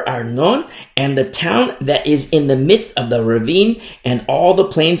river Arnon, and the town that is in the midst of the ravine, and all the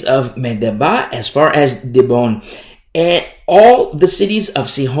plains of Medeba as far as Dibon, and all the cities of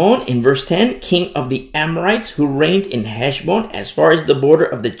Sihon, in verse 10, king of the Amorites, who reigned in Heshbon as far as the border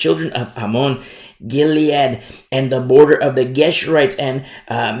of the children of Ammon, Gilead, and the border of the Geshurites and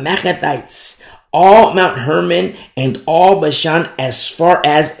Machathites, all Mount Hermon, and all Bashan as far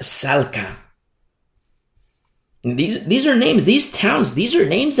as Salcah. These are names, these towns, these are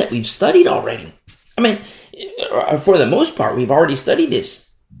names that we've studied already. For the most part, we've already studied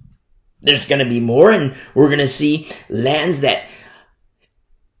this. There's going to be more, and we're going to see lands that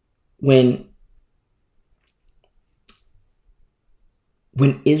when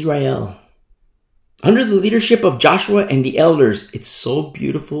Israel, under the leadership of Joshua and the elders, it's so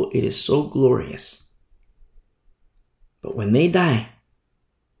beautiful, it is so glorious. But when they die,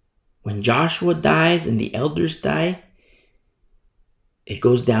 when Joshua dies and the elders die, it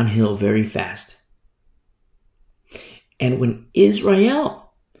goes downhill very fast. And when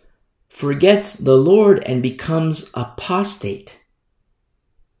Israel forgets the Lord and becomes apostate,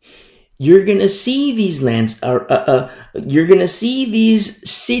 you're going to see these lands, you're going to see these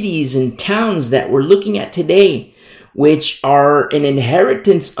cities and towns that we're looking at today, which are an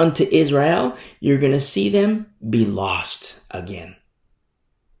inheritance unto Israel. You're going to see them be lost again.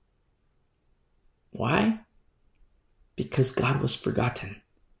 Why? Because God was forgotten.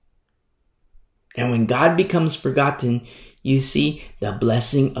 And when God becomes forgotten, you see the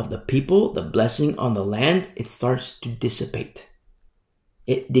blessing of the people, the blessing on the land, it starts to dissipate.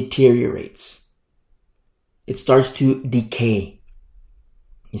 It deteriorates. It starts to decay.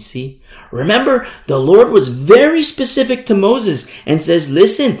 You see? Remember, the Lord was very specific to Moses and says,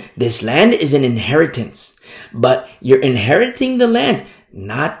 listen, this land is an inheritance, but you're inheriting the land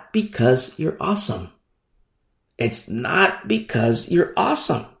not because you're awesome. It's not because you're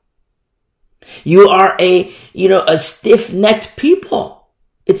awesome. You are a stiff-necked people.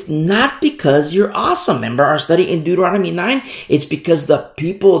 It's not because you're awesome. Remember our study in Deuteronomy 9? It's because the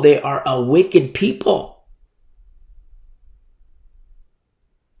people, they are a wicked people.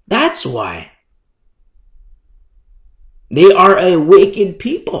 That's why. They are a wicked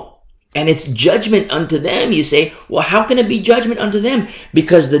people. And it's judgment unto them. You say, well, how can it be judgment unto them?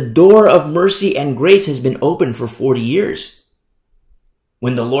 Because the door of mercy and grace has been open for 40 years.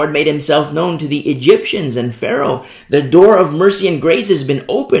 When the Lord made himself known to the Egyptians and Pharaoh, the door of mercy and grace has been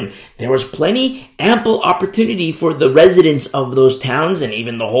open. There was ample opportunity for the residents of those towns and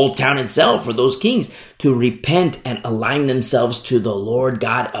even the whole town itself, for those kings, to repent and align themselves to the Lord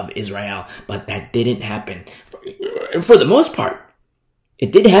God of Israel. But that didn't happen for the most part.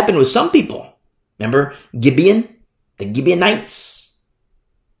 It did happen with some people. Remember Gibeon, the Gibeonites,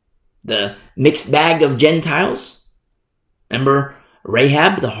 the mixed bag of Gentiles? Remember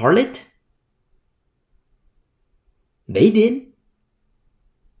Rahab the harlot? They did.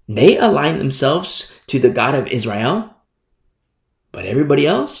 They aligned themselves to the God of Israel. But everybody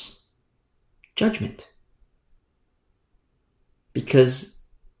else, judgment. Because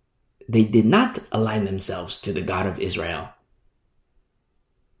they did not align themselves to the God of Israel.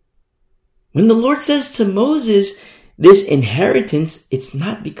 When the Lord says to Moses, this inheritance, it's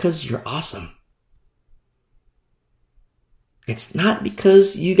not because you're awesome. It's not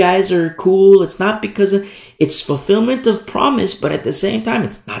because you guys are cool. It's not because it's fulfillment of promise, but at the same time,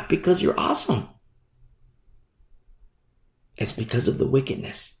 it's not because you're awesome. It's because of the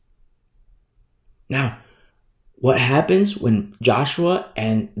wickedness. Now, what happens when Joshua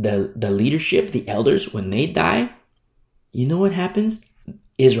and the leadership, the elders, when they die? You know what happens?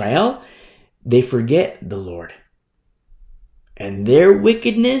 Israel, they forget the Lord. And their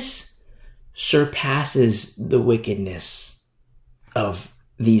wickedness surpasses the wickedness of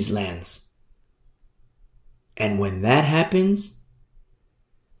these lands. And when that happens,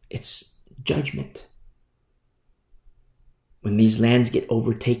 it's judgment. When these lands get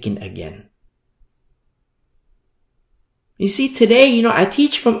overtaken again. You see, today, I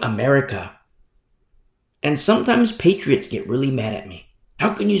teach from America. And sometimes patriots get really mad at me.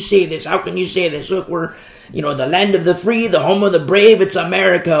 How can you say this? How can you say this? Look, we're, the land of the free, the home of the brave. It's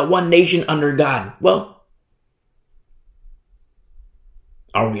America, one nation under God. Well,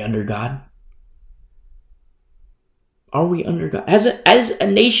 are we under God? Are we under God? As a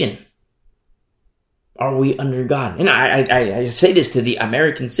nation, are we under God? And I say this to the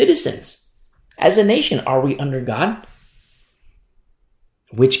American citizens. As a nation, are we under God?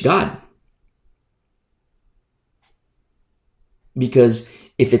 Which God? Because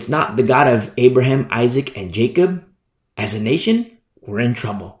if it's not the God of Abraham, Isaac, and Jacob, as a nation, we're in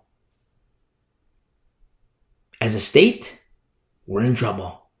trouble. As a state, we're in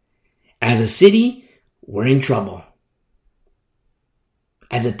trouble. As a city, we're in trouble.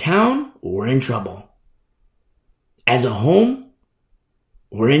 As a town, we're in trouble. As a home,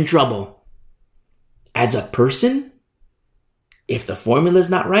 we're in trouble. As a person, if the formula's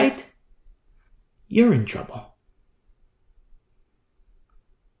not right, you're in trouble.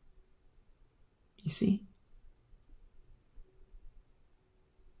 You see?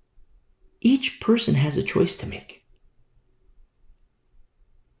 Each person has a choice to make.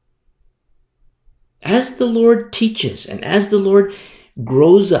 As the Lord teaches and as the Lord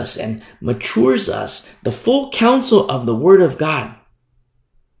grows us and matures us, the full counsel of the Word of God,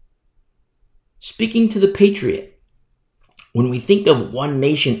 speaking to the patriot, when we think of one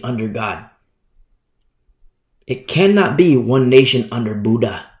nation under God, it cannot be one nation under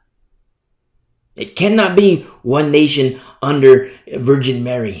Buddha. It cannot be one nation under Virgin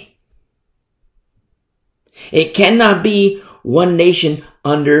Mary. It cannot be one nation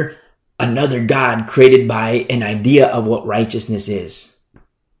under another God created by an idea of what righteousness is.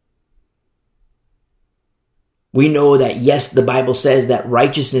 We know that, yes, the Bible says that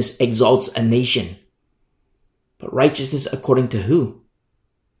righteousness exalts a nation. But righteousness according to who?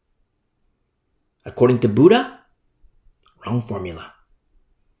 According to Buddha? Wrong formula.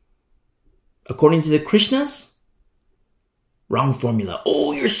 According to the Krishnas? Wrong formula.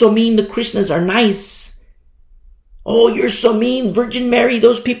 Oh, you're so mean. The Krishnas are nice. Oh, you're so mean. Virgin Mary,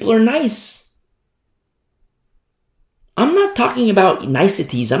 those people are nice. I'm not talking about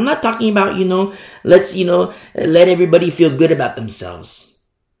niceties. I'm not talking about, let's, let everybody feel good about themselves.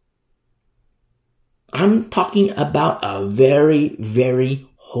 I'm talking about a very, very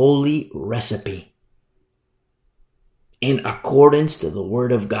holy recipe in accordance to the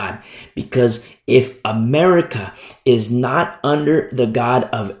Word of God. Because if America is not under the God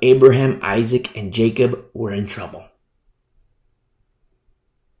of Abraham, Isaac, and Jacob, we're in trouble.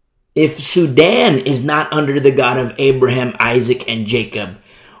 If Sudan is not under the God of Abraham, Isaac, and Jacob,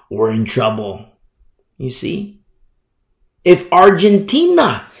 we're in trouble. You see? If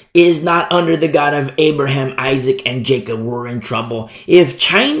Argentina is not under the God of Abraham, Isaac, and Jacob, we're in trouble. If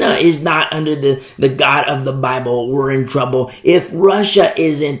China is not under the God of the Bible, we're in trouble. If Russia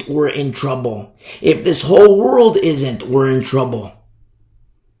isn't, we're in trouble. If this whole world isn't, we're in trouble.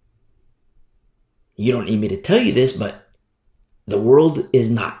 You don't need me to tell you this, but the world is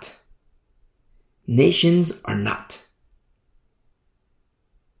not. Nations are not.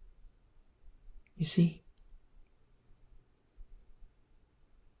 You see?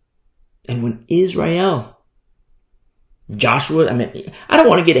 And when Joshua, I don't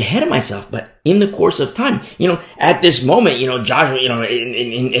want to get ahead of myself, but in the course of time, at this moment, Joshua,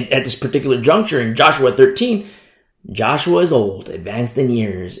 at this particular juncture in Joshua 13, Joshua is old, advanced in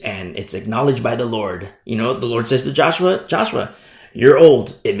years, and it's acknowledged by the Lord. The Lord says to Joshua, you're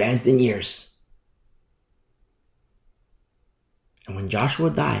old, advanced in years. And when Joshua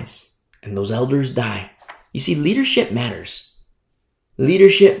dies, and those elders die, you see, leadership matters.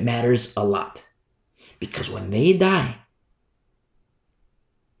 Leadership matters a lot. Because when they die,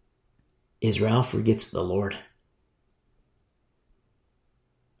 Israel forgets the Lord.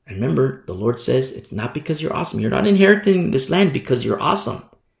 And remember, the Lord says, it's not because you're awesome. You're not inheriting this land because you're awesome.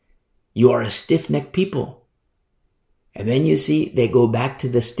 You are a stiff-necked people. And then you see, they go back to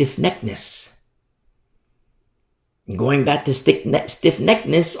the stiff-neckedness. Going back to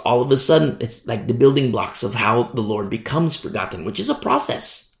stiff-neckedness, all of a sudden, it's like the building blocks of how the Lord becomes forgotten, which is a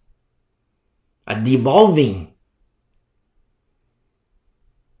process. A devolving.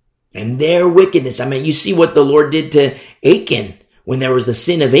 And their wickedness. You see what the Lord did to Achan when there was the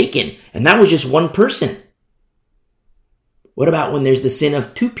sin of Achan. And that was just one person. What about when there's the sin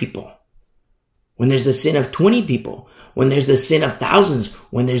of 2 people? When there's the sin of 20 people? When there's the sin of thousands?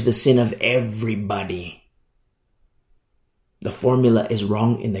 When there's the sin of everybody? The formula is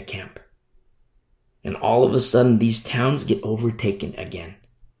wrong in the camp. And all of a sudden, these towns get overtaken again.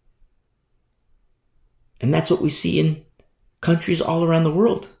 And that's what we see in countries all around the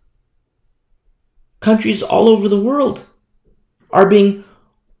world. Countries all over the world are being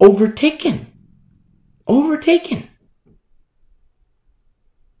overtaken. Overtaken.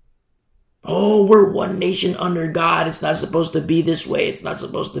 Oh, we're one nation under God. It's not supposed to be this way. It's not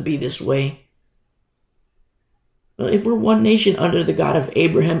supposed to be this way. Well, if we're one nation under the God of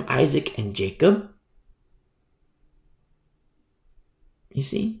Abraham, Isaac, and Jacob, you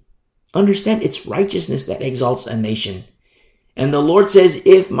see, understand it's righteousness that exalts a nation. And the Lord says,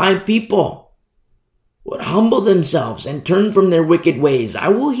 if my people would humble themselves and turn from their wicked ways, I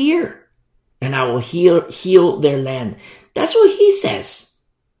will hear and I will heal their land. That's what he says.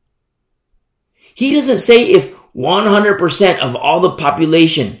 He doesn't say if 100% of all the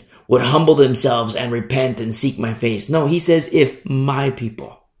population would humble themselves and repent and seek my face. No, he says, if my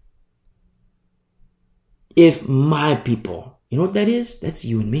people. If my people. You know what that is? That's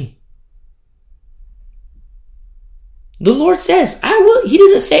you and me. The Lord says, I will. He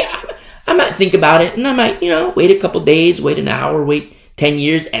doesn't say, I might think about it and I might, wait a couple days, wait an hour, wait 10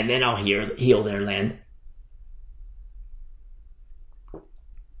 years, and then I'll heal their land.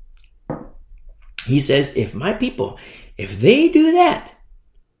 He says, if my people, if they do that,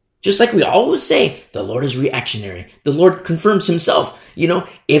 just like we always say, the Lord is reactionary. The Lord confirms himself.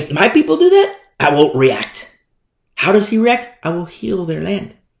 If my people do that, I will react. How does he react? I will heal their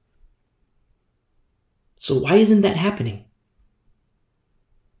land. So why isn't that happening?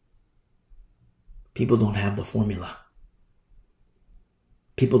 People don't have the formula.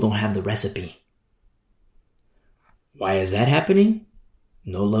 People don't have the recipe. Why is that happening?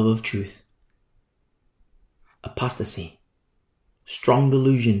 No love of truth. Apostasy. Strong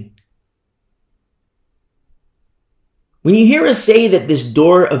delusion. When you hear us say that this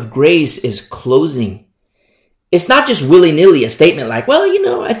door of grace is closing, It's not just willy-nilly a statement like, well,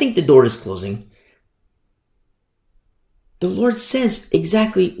 I think the door is closing. The Lord says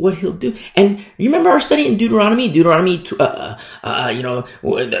exactly what he'll do. And you remember our study in Deuteronomy, where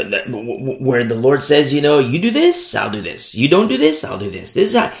the Lord says, you do this, I'll do this. You don't do this, I'll do this. This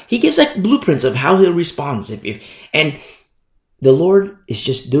is how he gives like blueprints of how he'll respond. And the Lord is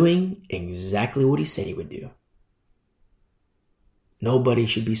just doing exactly what he said he would do. Nobody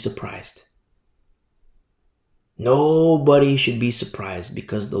should be surprised. Nobody should be surprised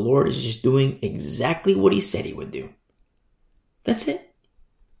because the Lord is just doing exactly what he said he would do. That's it.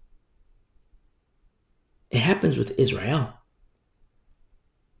 It happens with Israel.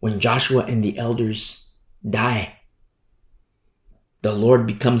 When Joshua and the elders die, the Lord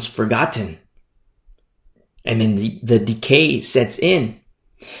becomes forgotten. And then the decay sets in.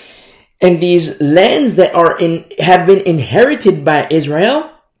 And these lands that have been inherited by Israel,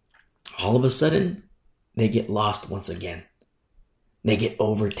 all of a sudden, they get lost once again. They get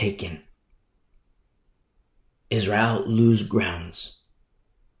overtaken. Israel lose grounds.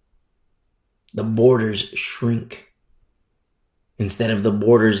 The borders shrink. Instead of the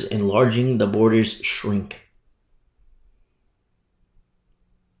borders enlarging, the borders shrink.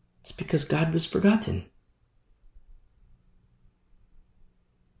 It's because God was forgotten.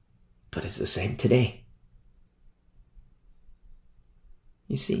 But it's the same today.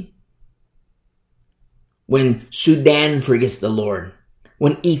 You see? When Sudan forgets the Lord,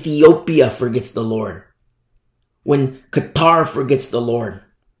 when Ethiopia forgets the Lord, when Qatar forgets the Lord,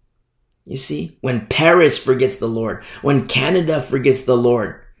 you see, when Paris forgets the Lord, when Canada forgets the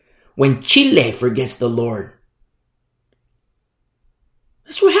Lord, when Chile forgets the Lord,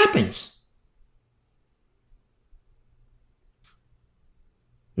 that's what happens.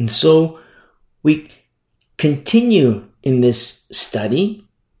 And so we continue in this study,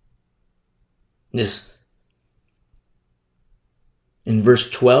 in verse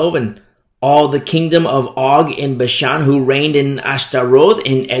 12, and all the kingdom of Og in Bashan, who reigned in Ashtaroth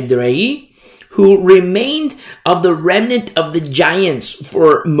in Edrei, who remained of the remnant of the giants,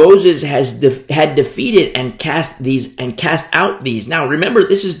 for Moses had defeated and cast out these. Now remember,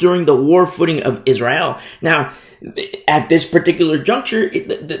 this is during the war footing of Israel. Now, at this particular juncture,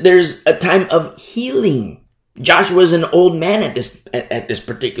 there's a time of healing. Joshua's an old man at this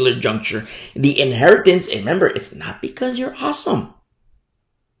particular juncture. The inheritance, and remember, it's not because you're awesome.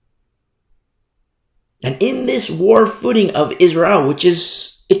 And in this war footing of Israel, which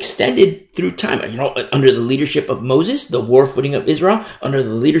is extended through time, under the leadership of Moses, the war footing of Israel, under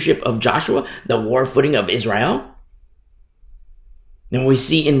the leadership of Joshua, the war footing of Israel. Then we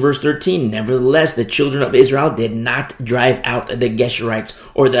see in verse 13, nevertheless, the children of Israel did not drive out the Geshurites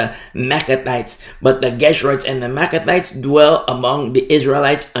or the Maccathites, but the Geshurites and the Maccathites dwell among the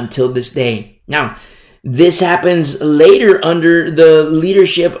Israelites until this day. Now, this happens later under the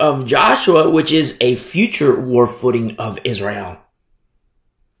leadership of Joshua, which is a future war footing of Israel,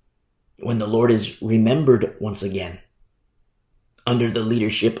 when the Lord is remembered once again under the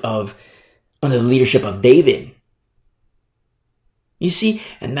leadership of David. You see,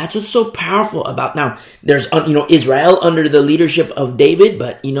 and that's what's so powerful about now. There's Israel under the leadership of David,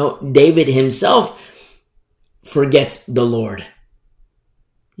 but David himself forgets the Lord.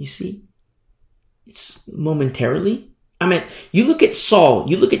 You see? It's momentarily. You look at Saul,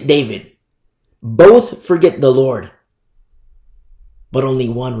 you look at David. Both forget the Lord. But only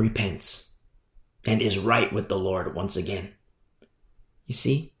one repents and is right with the Lord once again. You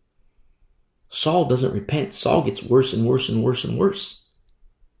see? Saul doesn't repent. Saul gets worse and worse and worse and worse.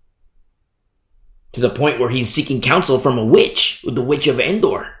 To the point where he's seeking counsel from a witch, the witch of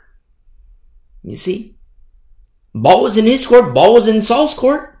Endor. You see? Baal was in his court. Baal was in Saul's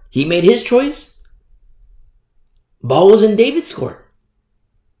court. He made his choice. Baal was in David's court.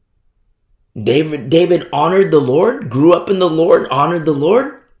 David honored the Lord, grew up in the Lord, honored the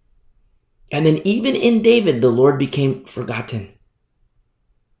Lord. And then even in David, the Lord became forgotten.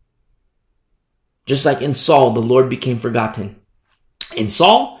 Just like in Saul, the Lord became forgotten. In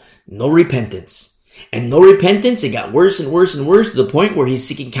Saul, no repentance. And no repentance, it got worse and worse and worse to the point where he's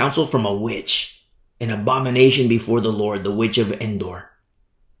seeking counsel from a witch, an abomination before the Lord, the witch of Endor.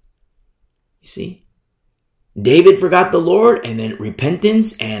 You see? David forgot the Lord, and then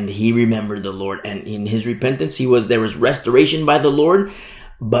repentance, and he remembered the Lord. And in his repentance, there was restoration by the Lord,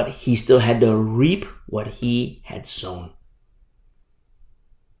 but he still had to reap what he had sown.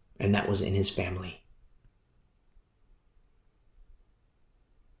 And that was in his family.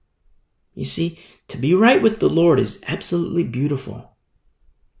 You see, to be right with the Lord is absolutely beautiful.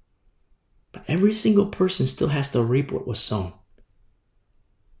 But every single person still has to reap what was sown.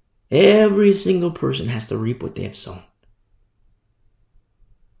 Every single person has to reap what they have sown.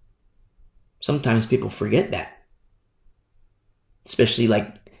 Sometimes people forget that. Especially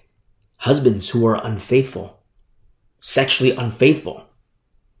like husbands who are unfaithful, sexually unfaithful.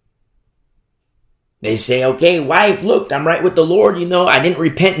 They say, okay, wife, look, I'm right with the Lord. I didn't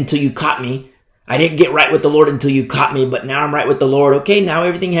repent until you caught me. I didn't get right with the Lord until you caught me, but now I'm right with the Lord. Okay, now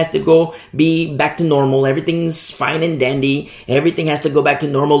everything has to be back to normal. Everything's fine and dandy. Everything has to go back to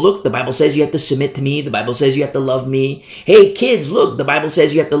normal. Look, the Bible says you have to submit to me. The Bible says you have to love me. Hey, kids, look, the Bible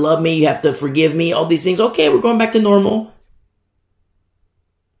says you have to love me. You have to forgive me. All these things. Okay, we're going back to normal.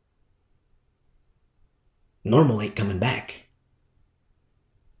 Normal ain't coming back.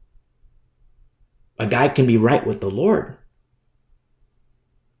 A guy can be right with the Lord,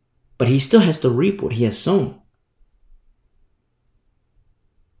 but he still has to reap what he has sown.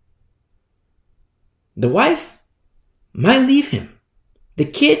 The wife might leave him. The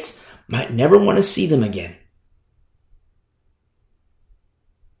kids might never want to see them again.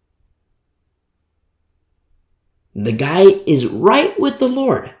 The guy is right with the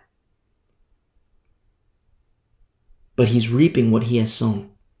Lord, but he's reaping what he has sown.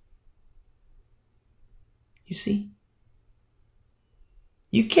 You see?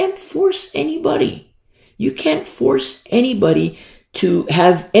 You can't force anybody. You can't force anybody to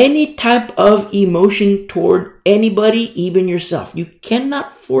have any type of emotion toward anybody, even yourself. You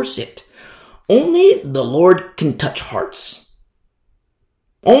cannot force it. Only the Lord can touch hearts.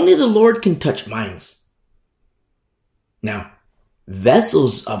 Only the Lord can touch minds. Now,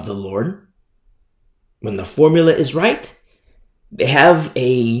 vessels of the Lord, when the formula is right, they have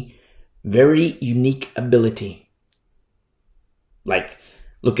a very unique ability. Like,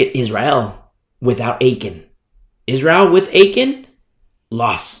 look at Israel without Achan. Israel with Achan,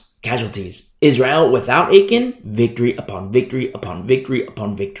 loss, casualties. Israel without Achan, victory upon victory upon victory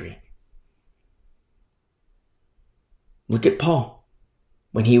upon victory. Look at Paul.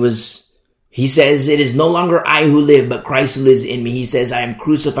 When he says, it is no longer I who live, but Christ who lives in me. He says, I am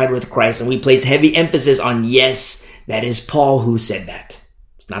crucified with Christ. And we place heavy emphasis on, yes, that is Paul who said that.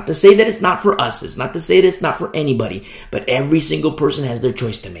 It's not to say that it's not for us. It's not to say that it's not for anybody. But every single person has their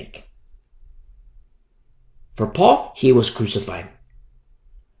choice to make. For Paul, he was crucified.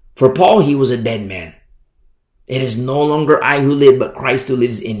 For Paul, he was a dead man. It is no longer I who live, but Christ who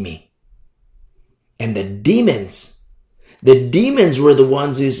lives in me. And the demons were the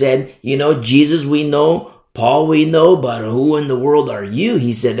ones who said, Jesus we know, Paul we know, but who in the world are you?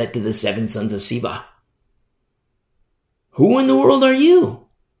 He said that to the 7 sons of Sceva. Who in the world are you?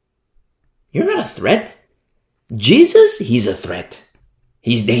 You're not a threat. Jesus, he's a threat.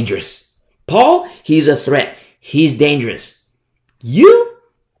 He's dangerous. Paul, he's a threat. He's dangerous. You,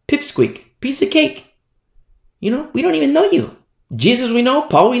 pipsqueak, piece of cake. We don't even know you. Jesus we know,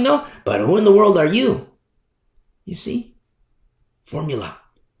 Paul we know, but who in the world are you? You see? Formula.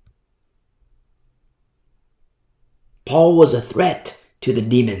 Paul was a threat to the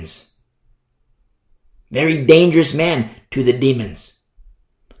demons. Very dangerous man to the demons.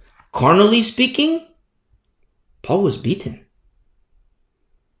 Carnally speaking, Paul was beaten.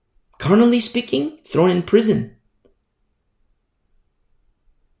 Carnally speaking, thrown in prison.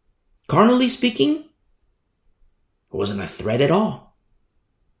 Carnally speaking, it wasn't a threat at all.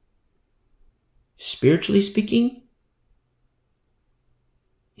 Spiritually speaking,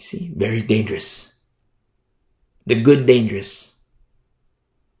 you see, very dangerous. The good dangerous.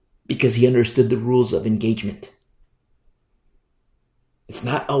 Because he understood the rules of engagement. It's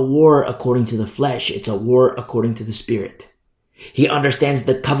not a war according to the flesh. It's a war according to the Spirit. He understands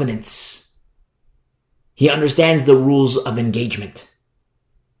the covenants. He understands the rules of engagement.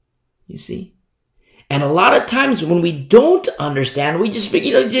 You see? And a lot of times when we don't understand, we just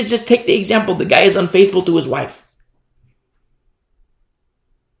take the example. The guy is unfaithful to his wife.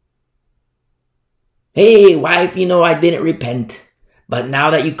 Hey, wife, I didn't repent. But now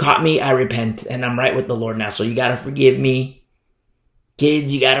that you caught me, I repent. And I'm right with the Lord now. So you got to forgive me.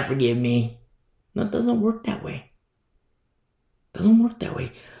 Kids, you got to forgive me. No, it doesn't work that way. It doesn't work that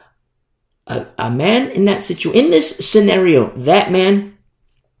way. A man in that situation, in this scenario, that man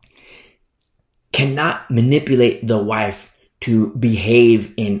cannot manipulate the wife to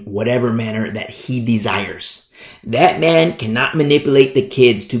behave in whatever manner that he desires. That man cannot manipulate the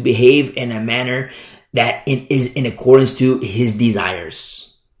kids to behave in a manner that is in accordance to his desires.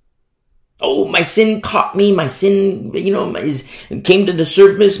 Oh, my sin caught me. My sin, came to the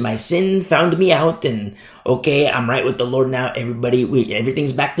surface. My sin found me out. And okay, I'm right with the Lord now.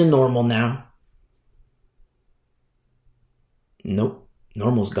 Everything's back to normal now. Nope.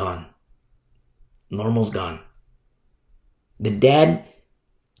 Normal's gone. Normal's gone. The dad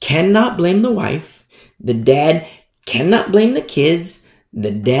cannot blame the wife. The dad cannot blame the kids.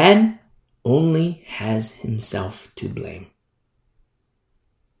 The dad only has himself to blame.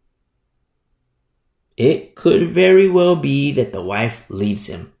 It could very well be that the wife leaves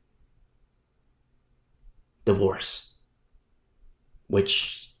him. Divorce,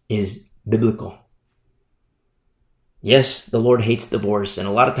 which is biblical. Yes, the Lord hates divorce. And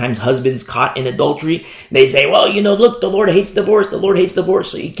a lot of times husbands caught in adultery, they say, well, look, the Lord hates divorce. The Lord hates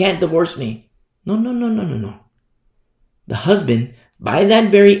divorce, so you can't divorce me. No. The husband, by that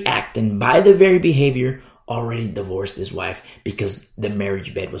very act and by the very behavior, already divorced his wife because the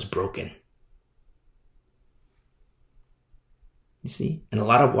marriage bed was broken. You see? And a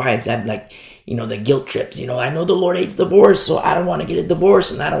lot of wives have the guilt trips. I know the Lord hates divorce, so I don't want to get a divorce,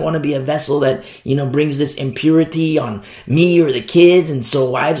 and I don't want to be a vessel that, brings this impurity on me or the kids. And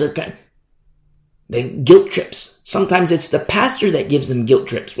so wives are they guilt trips. Sometimes it's the pastor that gives them guilt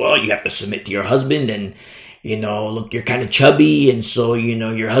trips. Well, you have to submit to your husband, and, look, you're kind of chubby, and so,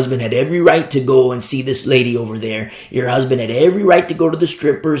 your husband had every right to go and see this lady over there. Your husband had every right to go to the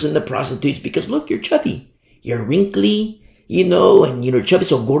strippers and the prostitutes because, look, you're chubby. You're wrinkly. And chubby,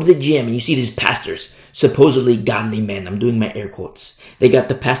 so go to the gym. And you see these pastors, supposedly godly men. I'm doing my air quotes. They got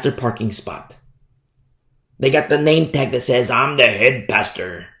the pastor parking spot. They got the name tag that says, I'm the head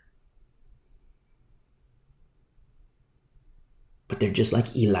pastor. But they're just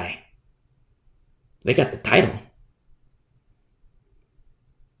like Eli. They got the title.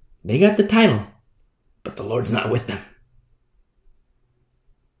 But the Lord's not with them.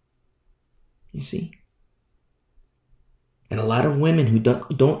 You see? And a lot of women who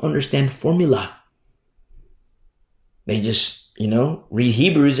don't understand formula. They just, read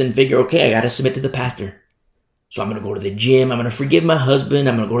Hebrews and figure, okay, I got to submit to the pastor. So I'm going to go to the gym. I'm going to forgive my husband.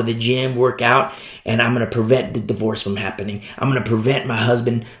 I'm going to go to the gym, work out, and I'm going to prevent the divorce from happening. I'm going to prevent my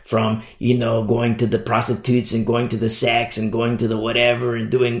husband from, going to the prostitutes and going to the sex and going to the whatever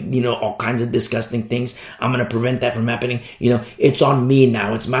and doing, all kinds of disgusting things. I'm going to prevent that from happening. It's on me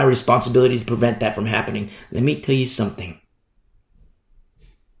now. It's my responsibility to prevent that from happening. Let me tell you something.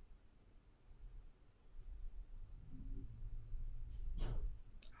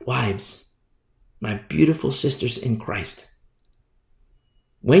 Wives, my beautiful sisters in Christ,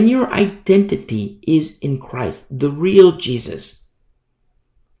 when your identity is in Christ, the real Jesus,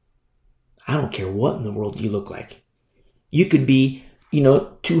 I don't care what in the world you look like. You could be,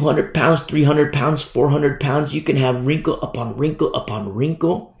 200 pounds, 300 pounds, 400 pounds. You can have wrinkle upon wrinkle upon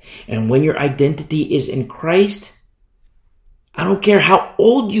wrinkle. And when your identity is in Christ, I don't care how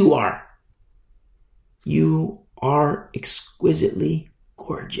old you are. You are exquisitely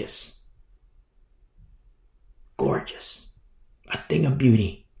gorgeous. Gorgeous. A thing of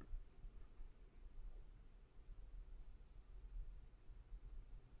beauty.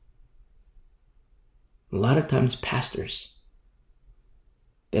 A lot of times pastors,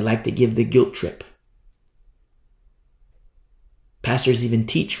 they like to give the guilt trip. Pastors even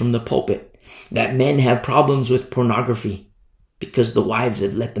teach from the pulpit that men have problems with pornography because the wives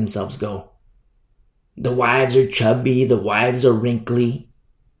have let themselves go. The wives are chubby. The wives are wrinkly.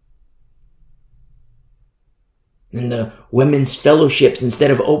 And the women's fellowships,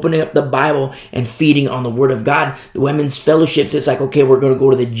 instead of opening up the Bible and feeding on the Word of God, the women's fellowships, it's like, okay, we're going to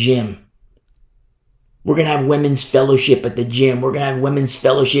go to the gym. We're going to have women's fellowship at the gym. We're going to have women's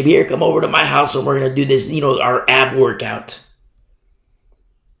fellowship here. Come over to my house and we're going to do this, our ab workout.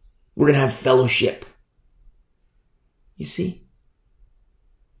 We're going to have fellowship. You see?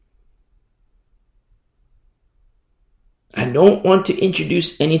 I don't want to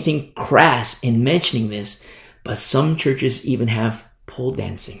introduce anything crass in mentioning this, but some churches even have pole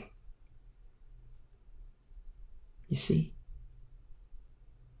dancing. You see?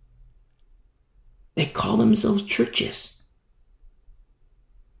 They call themselves churches.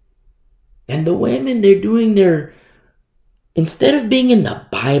 And the women, they're doing instead of being in the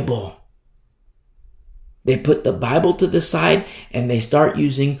Bible, they put the Bible to the side and they start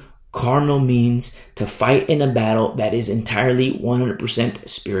using carnal means to fight in a battle that is entirely 100%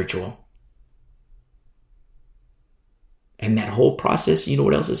 spiritual. And that whole process, you know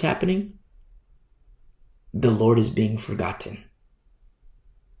what else is happening? The Lord is being forgotten.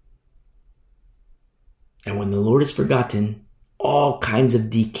 And when the Lord is forgotten, all kinds of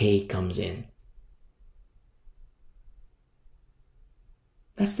decay comes in.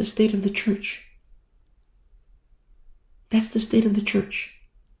 That's the state of the church. That's the state of the church.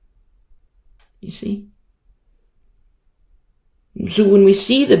 You see? So when we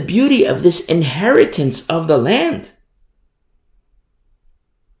see the beauty of this inheritance of the land,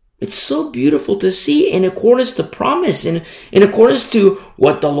 It's so beautiful to see in accordance to promise, in accordance to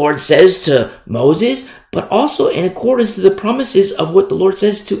what the Lord says to Moses, but also in accordance to the promises of what the Lord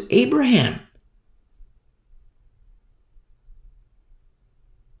says to Abraham.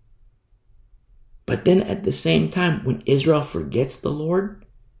 But then at the same time, when Israel forgets the Lord,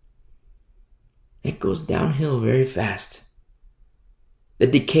 it goes downhill very fast. The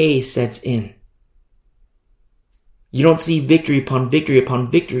decay sets in. You don't see victory upon victory upon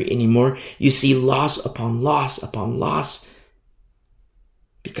victory anymore. You see loss upon loss upon loss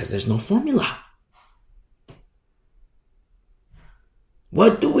because there's no formula.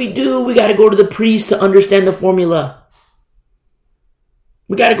 What do? We got to go to the priest to understand the formula.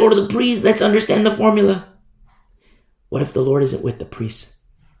 We got to go to the priest. Let's understand the formula. What if the Lord isn't with the priests?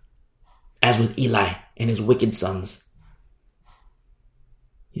 As with Eli and his wicked sons.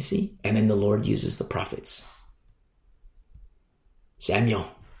 You see? And then the Lord uses the prophets. Samuel,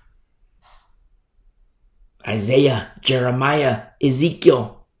 Isaiah, Jeremiah,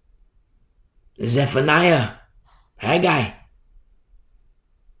 Ezekiel, Zephaniah, Haggai.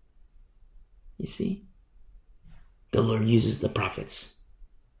 You see? The Lord uses the prophets.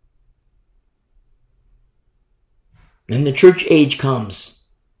 Then the church age comes.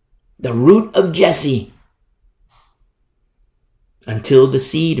 The root of Jesse. Until the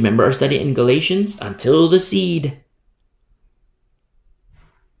seed. Remember our study in Galatians? Until the seed.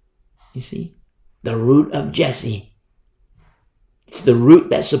 You see? The root of Jesse. It's the root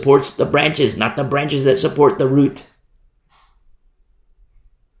that supports the branches, not the branches that support the root.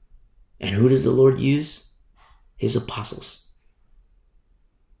 And who does the Lord use? His apostles.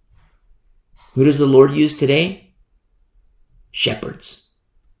 Who does the Lord use today? Shepherds,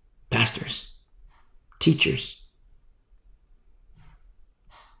 pastors, teachers.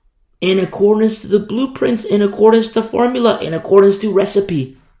 In accordance to the blueprints, in accordance to formula, in accordance to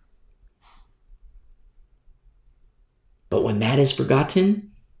recipe. But when that is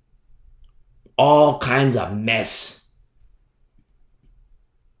forgotten, all kinds of mess.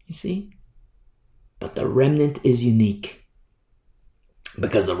 You see? But the remnant is unique.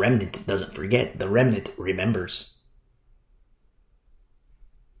 Because the remnant doesn't forget. The remnant remembers.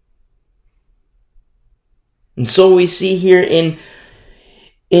 And so we see here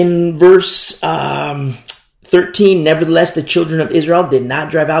in verse 13, nevertheless, the children of Israel did not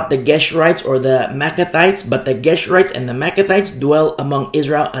drive out the Geshurites or the Maccathites, but the Geshurites and the Maccathites dwell among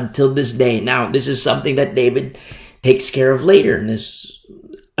Israel until this day. Now, this is something that David takes care of later in this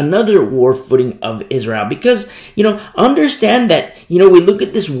another war footing of Israel. Because, understand that, we look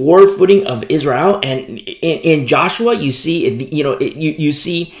at this war footing of Israel, and in Joshua, you see, you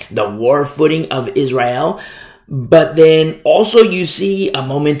see the war footing of Israel, but then also you see a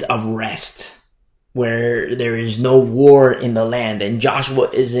moment of rest, where there is no war in the land, and Joshua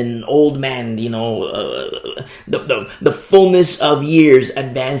is an old man, the fullness of years,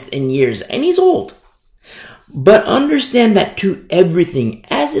 advanced in years, and he's old. But understand that to everything,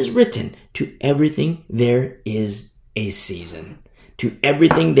 as is written, to everything there is a season. To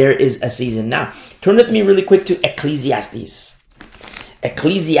everything there is a season. Now, turn with me really quick to Ecclesiastes.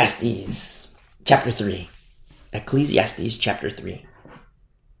 Ecclesiastes chapter 3. Ecclesiastes chapter 3.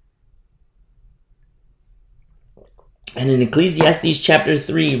 And in Ecclesiastes chapter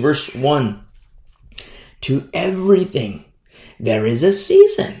 3, verse 1, to everything there is a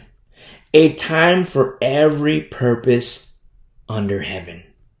season, a time for every purpose under heaven.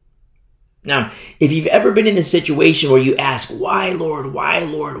 Now, if you've ever been in a situation where you ask, why Lord, why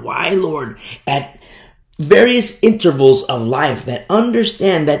Lord, why Lord, at various intervals of life, that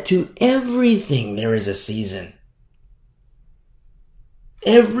understand that to everything there is a season.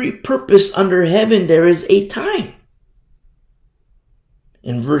 Every purpose under heaven there is a time.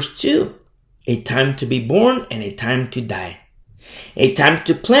 In verse 2, a time to be born and a time to die. A time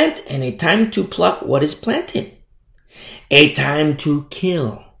to plant and a time to pluck what is planted. A time to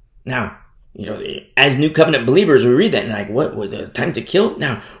kill. Now, as New Covenant believers, we read that and what was the time to kill?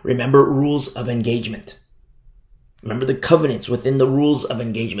 Now, remember rules of engagement. Remember the covenants within the rules of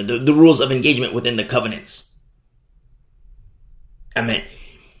engagement. The rules of engagement within the covenants. I mean,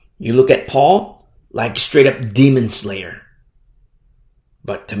 you look at Paul, like straight up demon slayer.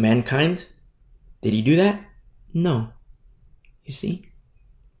 But to mankind, did he do that? No. You see?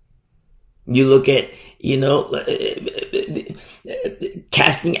 You look at,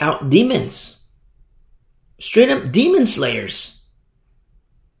 casting out demons. Straight up demon slayers.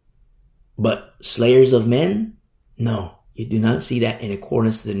 But slayers of men? No. You do not see that in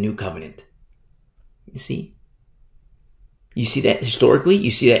accordance to the new covenant. You see? You see that historically.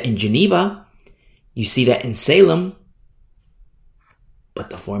 You see that in Geneva. You see that in Salem. But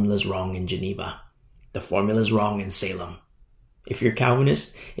the formula is wrong in Geneva. The formula is wrong in Salem. If you're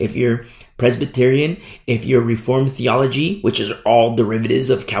Calvinist, if you're Presbyterian, if you're Reformed theology, which is all derivatives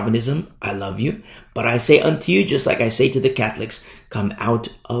of Calvinism, I love you. But I say unto you, just like I say to the Catholics, come out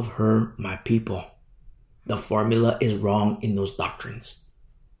of her, my people. The formula is wrong in those doctrines.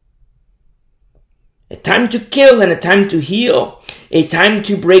 A time to kill and a time to heal. A time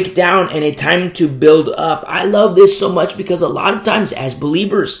to break down and a time to build up. I love this so much because a lot of times as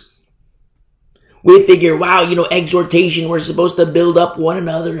believers, we figure, wow, exhortation, we're supposed to build up one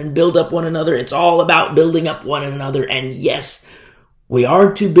another and build up one another. It's all about building up one another. And yes, we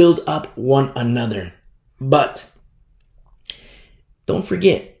are to build up one another. But don't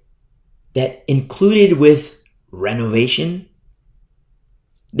forget that included with renovation,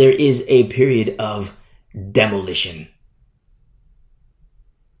 there is a period of demolition.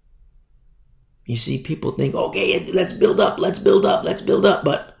 You see, people think, okay, let's build up.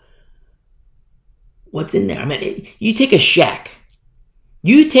 But what's in there? I mean, you take a shack.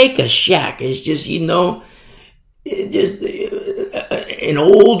 It's just, just an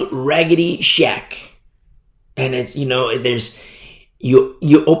old raggedy shack. And it's, you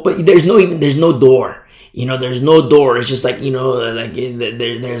open, there's no door. There's no door. It's just like,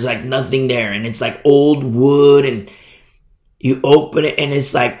 there's like nothing there. And it's like old wood, and you open it and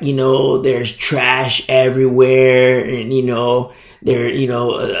it's like, there's trash everywhere, and,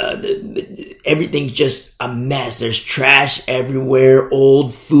 everything's just a mess. There's trash everywhere,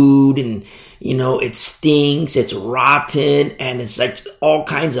 old food, and, it stinks, it's rotten, and it's like all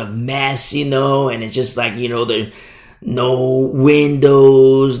kinds of mess, and it's just like, there's no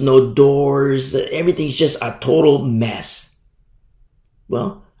windows, no doors, everything's just a total mess.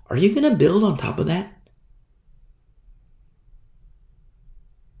 Well, are you going to build on top of that?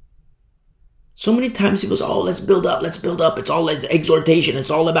 So many times people say, let's build up. It's all exhortation.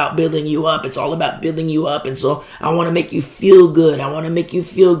 It's all about building you up. And so I want to make you feel good.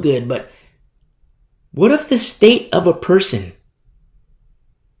 But what if the state of a person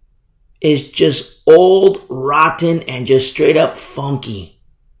is just old, rotten, and just straight up funky?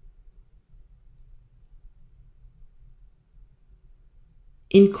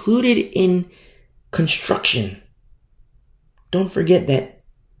 Included in construction, don't forget that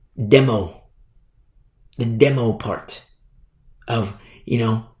the demo part of,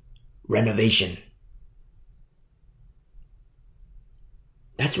 renovation.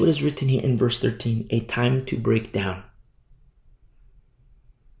 That's what is written here in verse 13, a time to break down.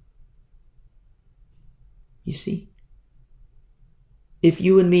 You see, if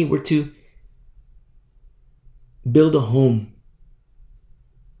you and me were to build a home,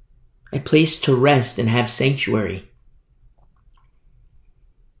 a place to rest and have sanctuary,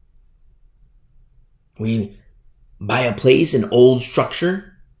 we buy a place, an old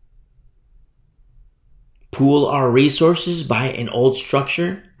structure, pool our resources, buy an old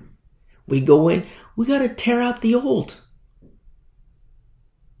structure. We go in, we got to tear out the old.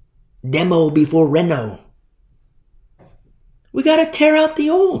 Demo before reno. We got to tear out the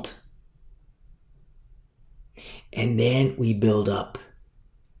old. And then we build up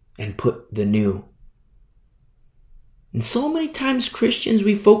and put the new. And so many times Christians,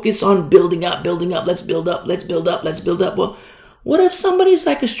 we focus on building up, let's build up. Well, what if somebody's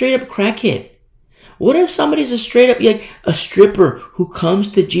like a straight up crackhead? What if somebody's a straight up like a stripper who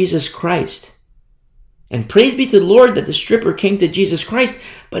comes to Jesus Christ? And praise be to the Lord that the stripper came to Jesus Christ,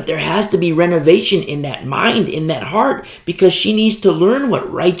 but there has to be renovation in that mind, in that heart, because she needs to learn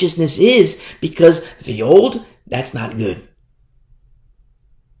what righteousness is, because the old, that's not good.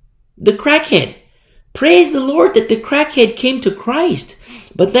 The crackhead, praise the Lord that the crackhead came to Christ,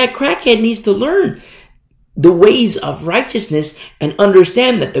 but that crackhead needs to learn the ways of righteousness and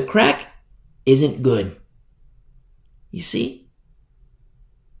understand that the crack isn't good. You see?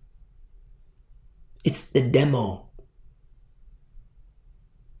 It's the demo.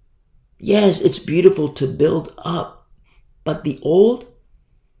 Yes, it's beautiful to build up, but the old,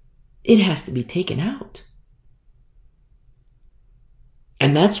 it has to be taken out.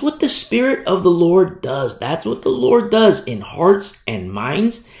 And that's what the Spirit of the Lord does. That's what the Lord does in hearts and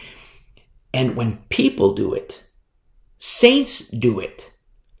minds. And when people do it, saints do it,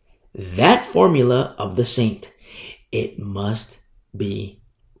 that formula of the saint, it must be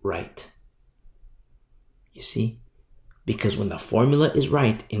right. You see? Because when the formula is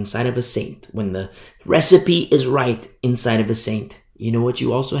right inside of a saint, when the recipe is right inside of a saint, you know what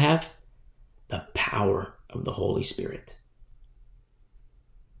you also have? The power of the Holy Spirit.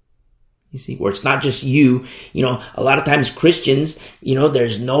 You see, where it's not just you, a lot of times Christians,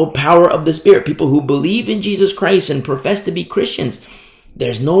 there's no power of the Spirit. People who believe in Jesus Christ and profess to be Christians,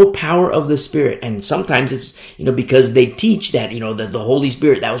 There's no power of the Spirit. And sometimes it's, because they teach that, that the Holy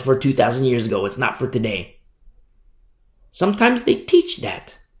Spirit, that was for 2,000 years ago. It's not for today. Sometimes they teach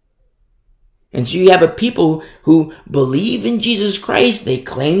that. And so you have a people who believe in Jesus Christ. They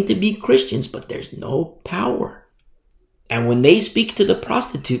claim to be Christians, but there's no power. And when they speak to the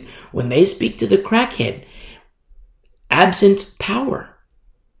prostitute, when they speak to the crackhead, absent power,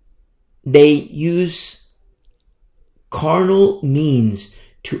 they use carnal means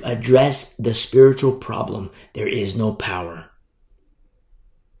to address the spiritual problem. There is no power.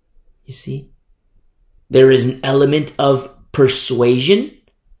 You see? There is an element of persuasion,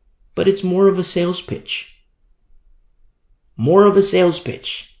 but it's more of a sales pitch. More of a sales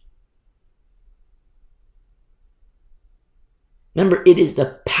pitch. Remember, it is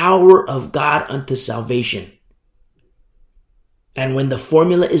the power of God unto salvation. And when the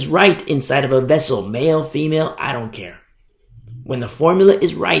formula is right inside of a vessel, male, female, I don't care. When the formula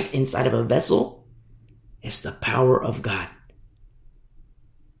is right inside of a vessel, it's the power of God.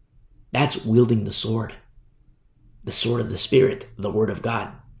 That's wielding the sword of the Spirit, the Word of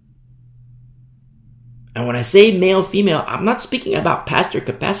God. And when I say male, female, I'm not speaking about pastor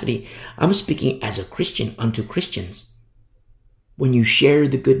capacity. I'm speaking as a Christian unto Christians. When you share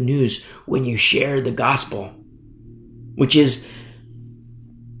the good news, when you share the gospel, which is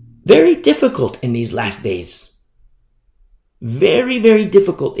very difficult in these last days. Very, very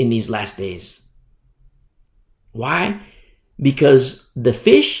difficult in these last days. Why? Because the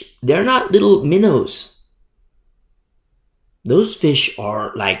fish, they're not little minnows. Those fish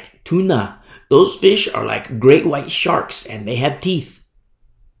are like tuna. Those fish are like great white sharks, and they have teeth.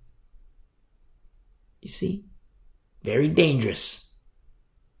 You see? Very dangerous.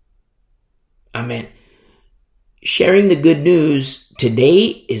 I mean, sharing the good news today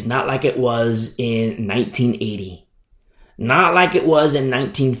is not like it was in 1980. Not like it was in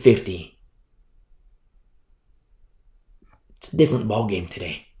 1950. It's a different ballgame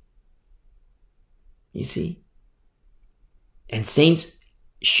today. You see? And saints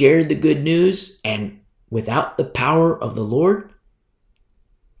shared the good news, and without the power of the Lord,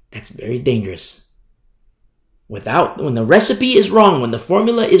 that's very dangerous. When the recipe is wrong, when the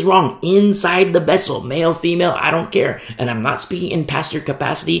formula is wrong inside the vessel, male, female, I don't care. And I'm not speaking in pastor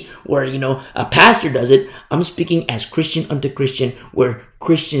capacity where, a pastor does it. I'm speaking as Christian unto Christian, where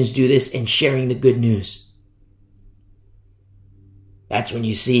Christians do this in sharing the good news. That's when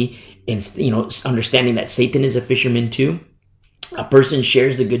you see, understanding that Satan is a fisherman too. A person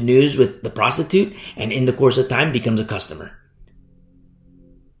shares the good news with the prostitute, and in the course of time becomes a customer.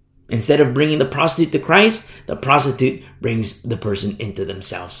 Instead of bringing the prostitute to Christ, the prostitute brings the person into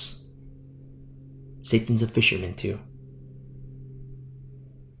themselves. Satan's a fisherman too.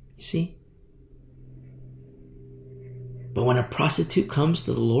 You see? But when a prostitute comes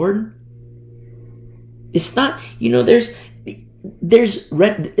to the Lord, it's not, there's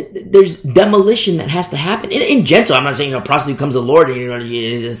demolition that has to happen. In gentle, I'm not saying, a prostitute comes to the Lord and,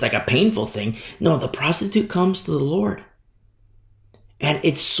 it's like a painful thing. No, the prostitute comes to the Lord. And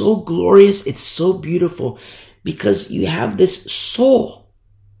it's so glorious, it's so beautiful, because you have this soul,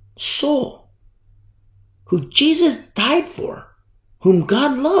 who Jesus died for, whom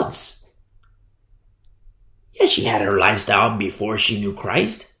God loves. Yes, she had her lifestyle before she knew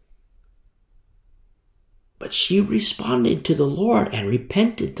Christ, but she responded to the Lord and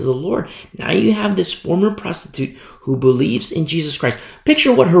repented to the Lord. Now you have this former prostitute who believes in Jesus Christ.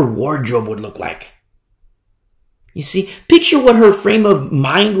 Picture what her wardrobe would look like. You see, picture what her frame of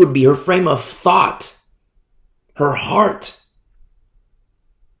mind would be, her frame of thought, her heart.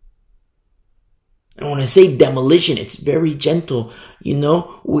 And when I say demolition, it's very gentle.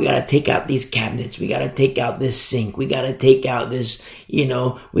 We gotta take out these cabinets. We gotta take out this sink. We gotta take out this, we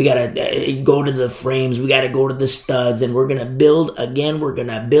gotta go to the frames. We gotta go to the studs, and we're gonna build again. We're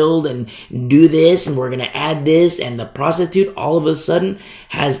gonna build and do this, and we're gonna add this. And the prostitute all of a sudden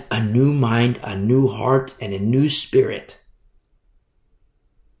has a new mind, a new heart, and a new spirit.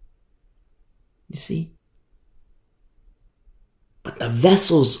 You see? But the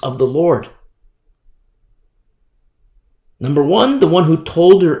vessels of the Lord. Number one, the one who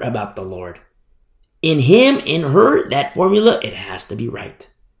told her about the Lord. In him, in her, that formula, it has to be right.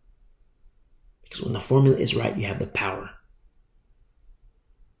 Because when the formula is right, you have the power.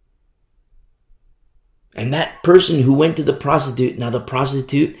 And that person who went to the prostitute, now the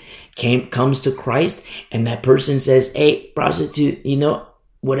prostitute comes to Christ, and that person says, hey, prostitute,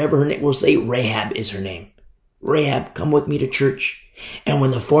 whatever her name, we'll say Rahab is her name. Rahab, come with me to church. And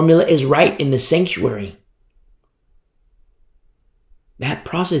when the formula is right in the sanctuary, that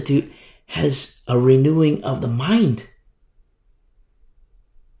prostitute has a renewing of the mind.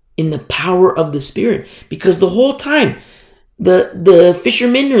 in the power of the Spirit. Because the whole time, the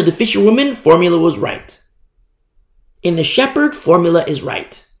fisherman or the fisherwoman formula was right. In the shepherd, formula is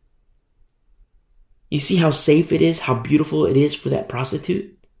right. You see how safe it is, how beautiful it is for that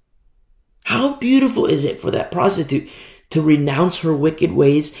prostitute? How beautiful is it for that prostitute to renounce her wicked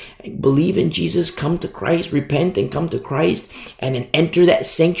ways, believe in Jesus, come to Christ, repent and come to Christ, and then enter that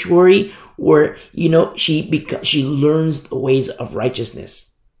sanctuary where, she learns the ways of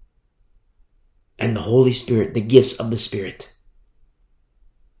righteousness and the Holy Spirit, the gifts of the Spirit.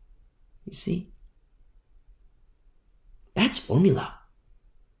 You see? That's formula.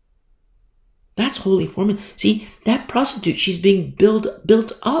 That's holy formula. See, that prostitute, she's being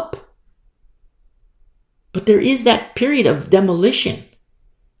built up. But there is that period of demolition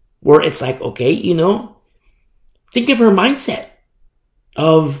where it's like, okay, think of her mindset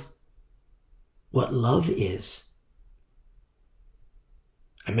of what love is.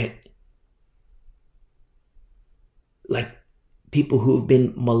 I mean, like people who've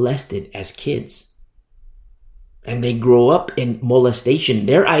been molested as kids and they grow up in molestation,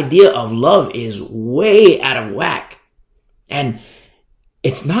 their idea of love is way out of whack. And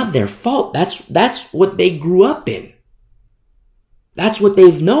it's not their fault. That's what they grew up in. That's what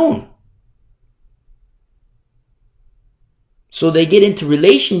they've known. So they get into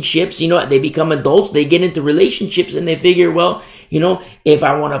relationships, they become adults, they get into relationships and they figure, well, if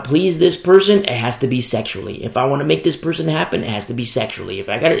I want to please this person, it has to be sexually. If I want to make this person happen, it has to be sexually. If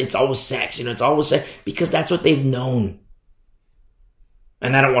I got it, it's always sex, it's always sex, because that's what they've known.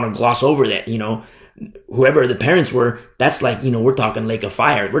 And I don't want to gloss over that, whoever the parents were, that's like, we're talking lake of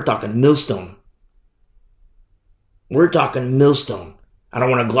fire. We're talking millstone. We're talking millstone. I don't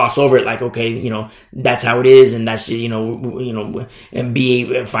want to gloss over it like, okay, that's how it is and that's, and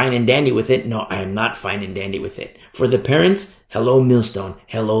be fine and dandy with it. No, I am not fine and dandy with it. For the parents, hello millstone,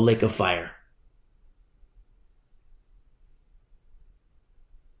 hello lake of fire.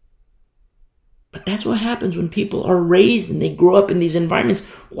 But that's what happens when people are raised and they grow up in these environments.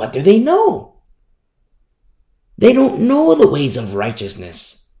 What do they know? They don't know the ways of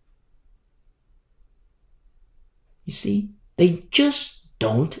righteousness. You see, they just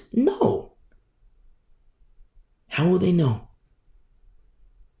don't know. How will they know?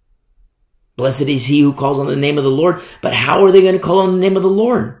 Blessed is he who calls on the name of the Lord. But how are they going to call on the name of the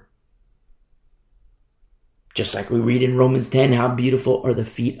Lord? Just like we read in Romans 10, how beautiful are the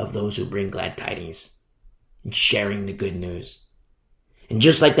feet of those who bring glad tidings and sharing the good news. And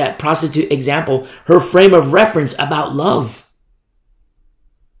just like that prostitute example, her frame of reference about love,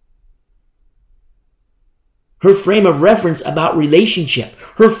 her frame of reference about relationship,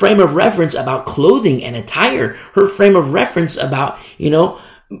 her frame of reference about clothing and attire, her frame of reference about,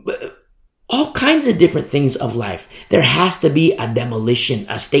 all kinds of different things of life. There has to be a demolition,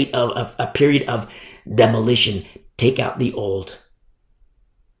 a state of a period of demolition. Take out the old.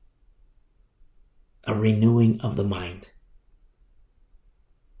 A renewing of the mind.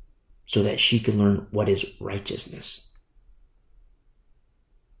 So that she can learn what is righteousness.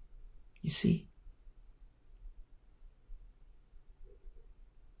 You see?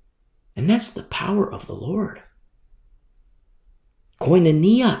 And that's the power of the Lord.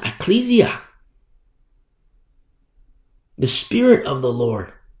 Koinonia, ecclesia. The Spirit of the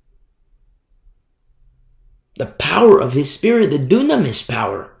Lord. The power of His Spirit, the dunamis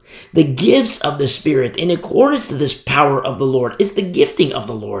power. The gifts of the Spirit in accordance to this power of the Lord. It's the gifting of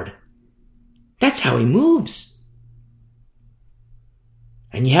the Lord. That's how He moves.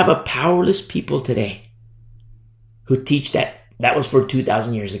 And you have a powerless people today who teach that was for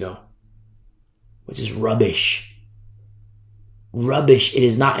 2,000 years ago, which is rubbish. Rubbish. It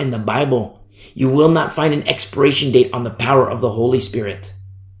is not in the Bible. You will not find an expiration date on the power of the Holy Spirit.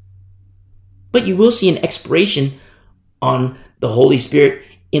 But you will see an expiration on the Holy Spirit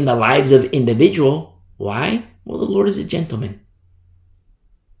in the lives of individual. Why? Well, the Lord is a gentleman.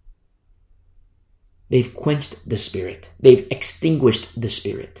 They've quenched the Spirit. They've extinguished the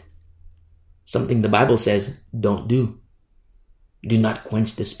Spirit. Something the Bible says, don't do. Do not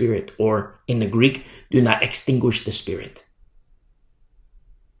quench the Spirit. Or in the Greek, do not extinguish the Spirit.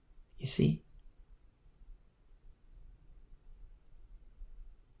 You see?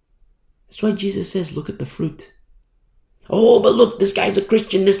 That's why Jesus says, look at the fruit. Oh, but look, this guy's a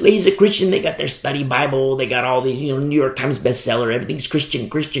Christian, this lady's a Christian, they got their study Bible, they got all these, New York Times bestseller, everything's Christian.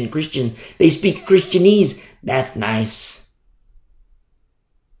 They speak Christianese. That's nice.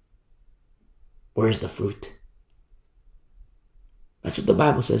 Where's the fruit? That's what the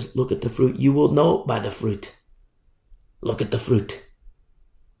Bible says. Look at the fruit. You will know by the fruit. Look at the fruit.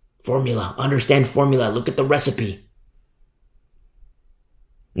 Formula. Understand formula. Look at the recipe.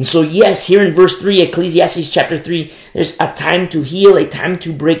 And so yes, here in verse 3, Ecclesiastes chapter 3, there's a time to heal, a time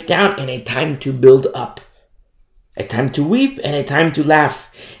to break down, and a time to build up. A time to weep and a time to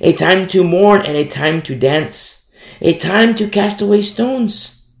laugh. A time to mourn and a time to dance. A time to cast away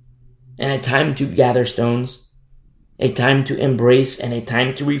stones and a time to gather stones. A time to embrace and a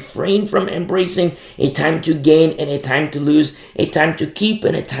time to refrain from embracing. A time to gain and a time to lose. A time to keep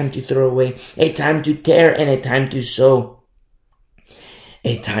and a time to throw away. A time to tear and a time to sow.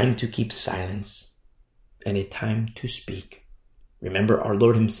 A time to keep silence and a time to speak. Remember our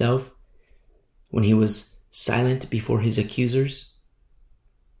Lord himself when he was silent before his accusers?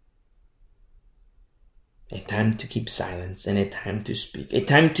 A time to keep silence and a time to speak. A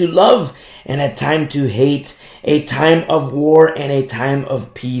time to love and a time to hate. A time of war and a time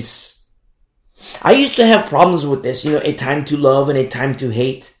of peace. I used to have problems with this, a time to love and a time to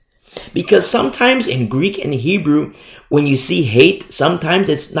hate. Because sometimes in Greek and Hebrew, when you see hate, sometimes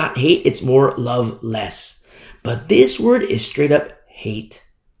it's not hate, it's more love less. But this word is straight up hate.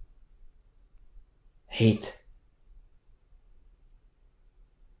 Hate.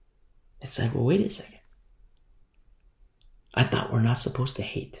 It's like, well, wait a second. I thought we're not supposed to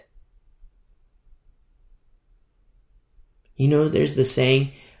hate. There's the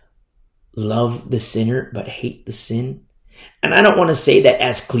saying, love the sinner, but hate the sin. And I don't want to say that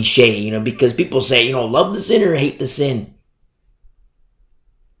as cliche, because people say, love the sinner, hate the sin.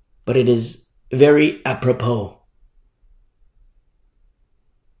 But it is very apropos.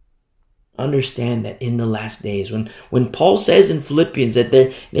 Understand that in the last days, when Paul says in Philippians that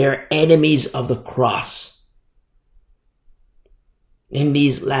they are enemies of the cross. In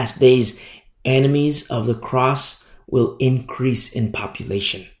these last days, enemies of the cross will increase in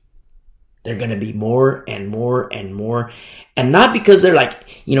population. They're going to be more and more and more. And not because they're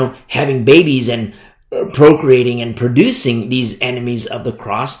having babies and procreating and producing these enemies of the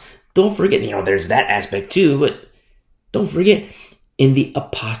cross. Don't forget, there's that aspect too. But don't forget, in the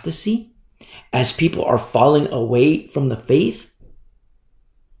apostasy, as people are falling away from the faith,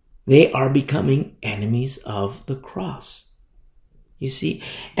 they are becoming enemies of the cross. You see?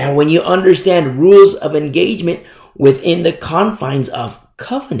 And when you understand rules of engagement within the confines of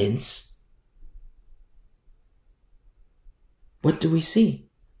covenants, what do we see?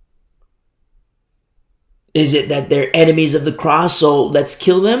 Is it that they're enemies of the cross, so let's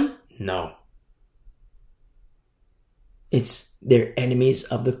kill them? No. It's they're enemies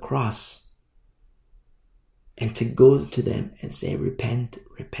of the cross. And to go to them and say, repent,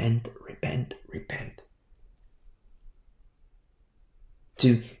 repent, repent, repent.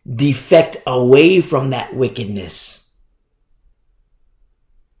 To defect away from that wickedness.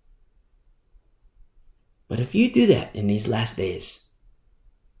 But if you do that in these last days,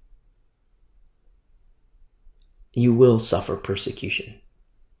 you will suffer persecution.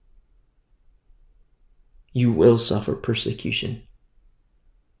 You will suffer persecution.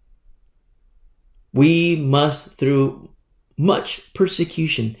 We must, through much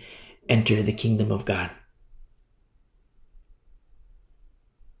persecution, enter the kingdom of God.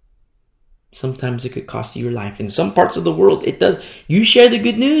 Sometimes it could cost you your life. In some parts of the world, it does. You share the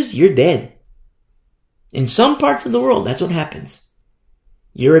good news, you're dead. In some parts of the world, that's what happens.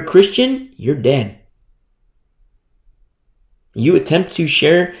 You're a Christian, you're dead. You attempt to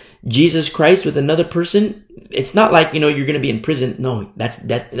share Jesus Christ with another person, it's not like, you're going to be in prison. No, that's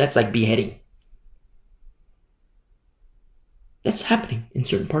like beheading. That's happening in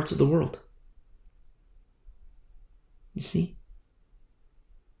certain parts of the world. You see?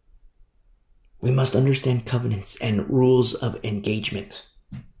 We must understand covenants and rules of engagement.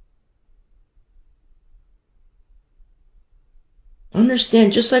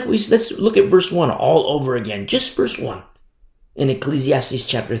 Understand, just like let's look at verse 1 all over again. Just verse 1 in Ecclesiastes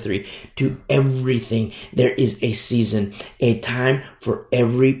chapter 3. To everything there is a season, a time for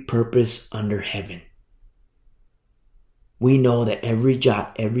every purpose under heaven. We know that every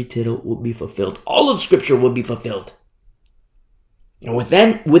jot, every tittle will be fulfilled. All of Scripture will be fulfilled. And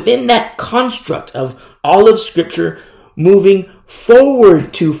within that construct of all of Scripture moving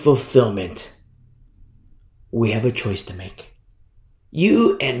forward to fulfillment, we have a choice to make.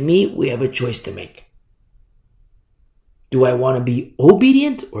 You and me, we have a choice to make. Do I want to be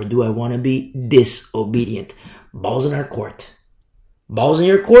obedient or do I want to be disobedient? Ball's in our court. Ball's in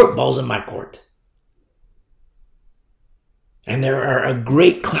your court, ball's in my court. And there are a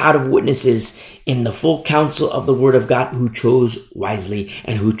great cloud of witnesses in the full counsel of the Word of God who chose wisely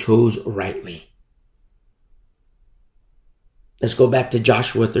and who chose rightly. Let's go back to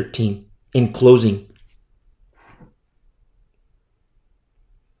Joshua 13 in closing.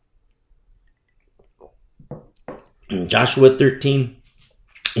 Joshua 13,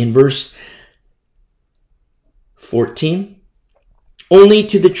 In verse 14, only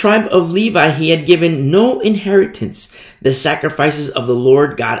to the tribe of Levi he had given no inheritance. The sacrifices of the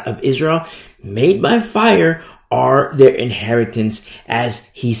Lord God of Israel, made by fire, are their inheritance, as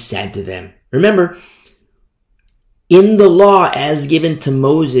he said to them. Remember, in the law as given to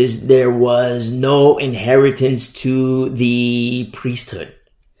Moses, there was no inheritance to the priesthood,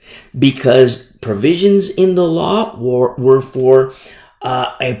 because provisions in the law were for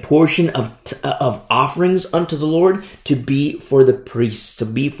a portion of offerings unto the Lord to be for the priests, to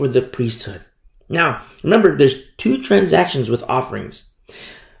be for the priesthood. Now, remember, there's two transactions with offerings.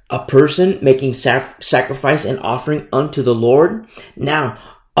 A person making sacrifice and offering unto the Lord. Now,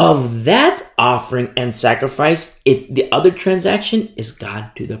 of that offering and sacrifice, it's the other transaction is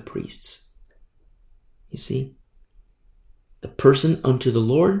God to the priests. You see? The person unto the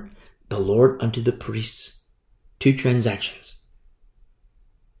Lord unto the priests. Two transactions.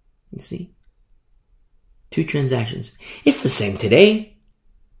 You see? Two transactions. It's the same today.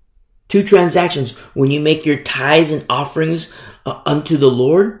 Two transactions. When you make your tithes and offerings unto the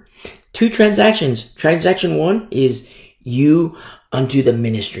Lord, two transactions. Transaction one is you unto the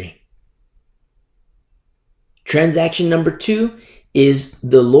ministry. Transaction number two is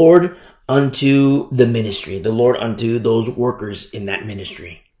the Lord unto the ministry. The Lord unto those workers in that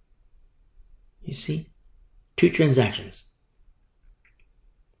ministry. You see? Two transactions.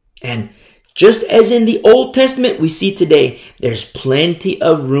 And just as in the Old Testament we see today, there's plenty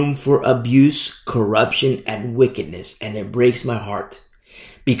of room for abuse, corruption, and wickedness. And it breaks my heart.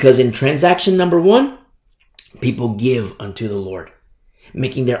 Because in transaction number one, people give unto the Lord,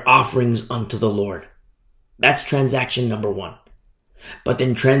 making their offerings unto the Lord. That's transaction number one. But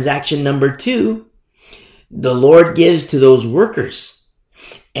then transaction number two, the Lord gives to those workers.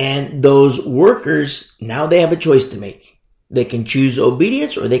 And those workers, now they have a choice to make. They can choose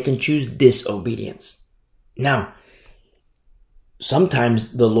obedience or they can choose disobedience. Now,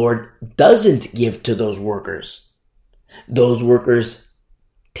 sometimes the Lord doesn't give to those workers. Those workers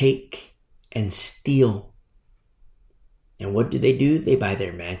take and steal. And what do? They buy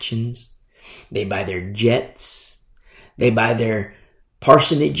their mansions. They buy their jets. They buy their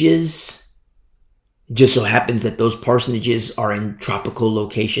parsonages. It just so happens that those parsonages are in tropical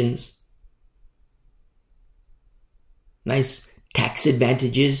locations. Nice tax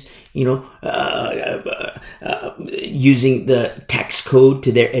advantages, using the tax code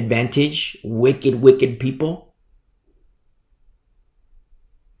to their advantage. Wicked people.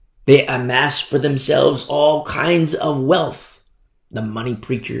 They amass for themselves all kinds of wealth. The money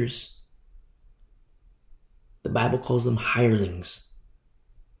preachers. The Bible calls them hirelings.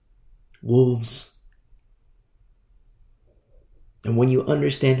 Wolves. And when you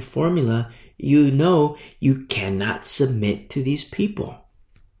understand formula, you know you cannot submit to these people.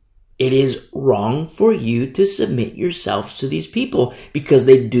 It is wrong for you to submit yourself to these people because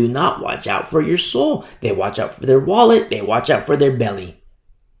they do not watch out for your soul. They watch out for their wallet. They watch out for their belly.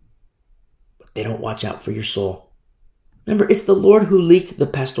 But they don't watch out for your soul. Remember, it's the Lord who leaked the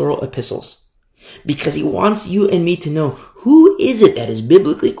pastoral epistles because he wants you and me to know who is it that is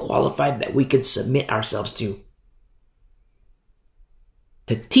biblically qualified that we can submit ourselves to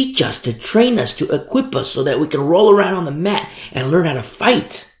teach us, to train us, to equip us so that we can roll around on the mat and learn how to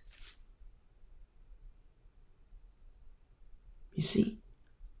fight. You see?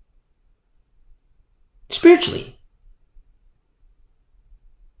 Spiritually.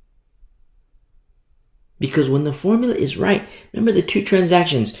 Because when the formula is right, remember the two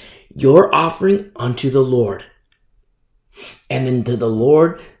transactions, your offering unto the Lord, and then to the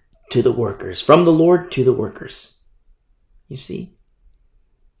Lord, to the workers, from the Lord to the workers. You see?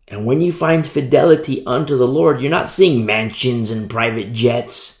 And when you find fidelity unto the Lord, you're not seeing mansions and private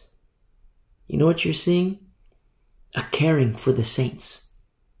jets. You know what you're seeing? A caring for the saints.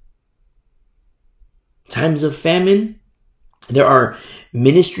 Times of famine, there are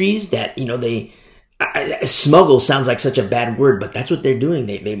ministries that, smuggle sounds like such a bad word, but that's what they're doing.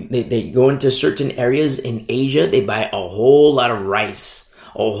 They go into certain areas in Asia, they buy a whole lot of rice.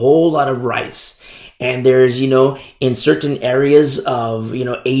 And there's, in certain areas of,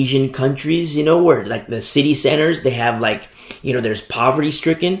 Asian countries, where like the city centers, they have there's poverty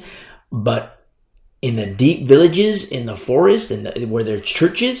stricken, but in the deep villages, in the forest, where there's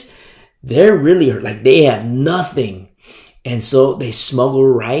churches, they're really they have nothing. And so they smuggle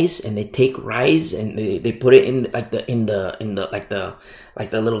rice and they take rice and they put it in the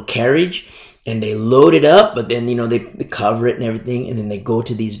little carriage and they load it up, but then, they cover it and everything. And then they go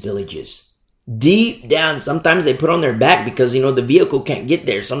to these villages. Deep down, sometimes they put on their back because, the vehicle can't get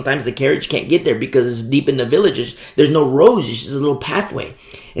there. Sometimes the carriage can't get there because it's deep in the village. There's no roads. It's just a little pathway.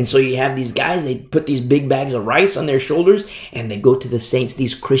 And so you have these guys, they put these big bags of rice on their shoulders and they go to the saints,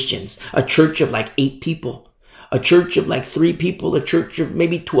 these Christians, a church of like 8 people, a church of like 3 people, a church of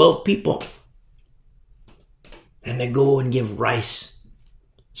maybe 12 people. And they go and give rice,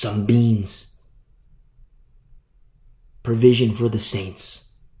 some beans, provision for the saints.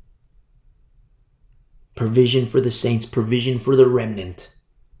 Provision for the saints, provision for the remnant.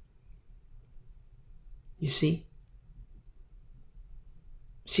 You see?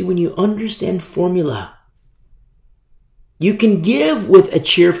 See, when you understand formula, you can give with a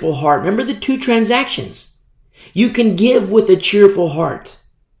cheerful heart. Remember the 2 transactions. You can give with a cheerful heart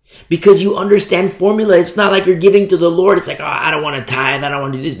because you understand formula. It's not like you're giving to the Lord. It's like, I don't want to tithe. I don't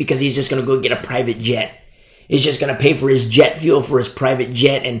want to do this because he's just going to go get a private jet. He's just going to pay for his jet fuel for his private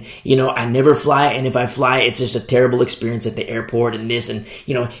jet. And, I never fly. And if I fly, it's just a terrible experience at the airport and this. And,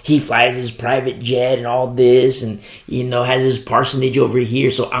 he flies his private jet and all this and, has his parsonage over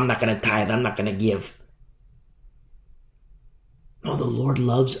here. So I'm not going to tithe. I'm not going to give. No, the Lord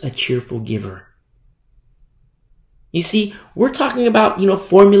loves a cheerful giver. You see, we're talking about,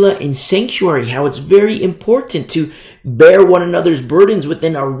 formula in sanctuary, how it's very important to bear one another's burdens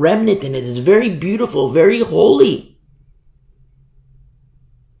within a remnant, and it is very beautiful, very holy.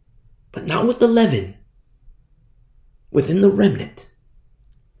 But not with the leaven, within the remnant.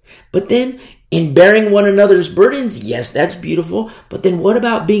 But then, in bearing one another's burdens, yes, that's beautiful, but then what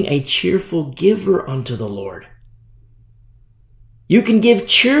about being a cheerful giver unto the Lord? You can give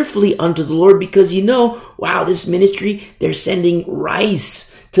cheerfully unto the Lord because wow, this ministry, they're sending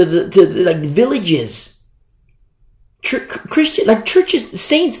rice to the villages. Christian, like churches,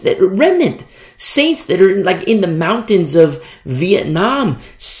 saints that are remnant, saints that are in the mountains of Vietnam,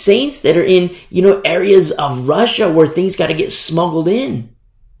 saints that are in, areas of Russia where things got to get smuggled in.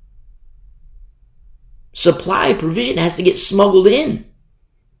 Supply, provision has to get smuggled in.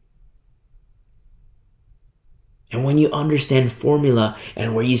 And when you understand formula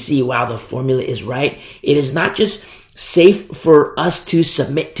and where you see, wow, the formula is right, it is not just safe for us to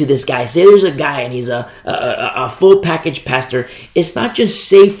submit to this guy. Say there's a guy and he's a full package pastor. It's not just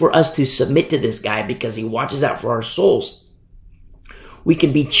safe for us to submit to this guy because he watches out for our souls. We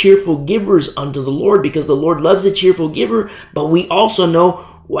can be cheerful givers unto the Lord because the Lord loves a cheerful giver, but we also know,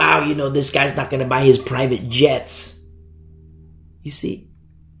 wow, this guy's not going to buy his private jets. You see?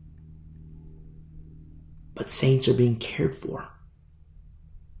 But saints are being cared for.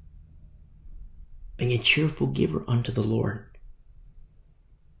 Being a cheerful giver unto the Lord.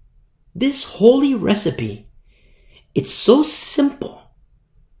 This holy recipe, it's so simple,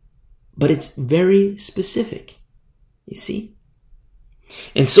 but it's very specific. You see?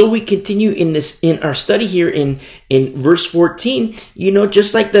 And so we continue in our study here in verse 14,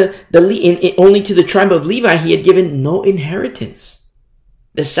 just like only to the tribe of Levi, he had given no inheritance.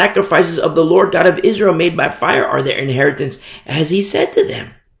 The sacrifices of the Lord God of Israel made by fire are their inheritance, as he said to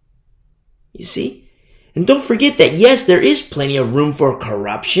them. You see? And don't forget that, yes, there is plenty of room for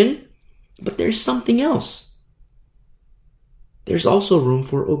corruption, but there's something else. There's also room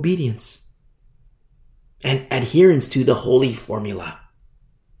for obedience and adherence to the holy formula.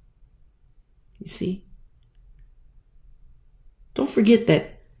 You see? Don't forget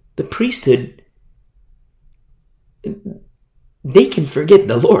that the priesthood, they can forget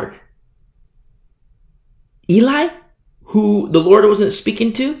the Lord. Eli, who the Lord wasn't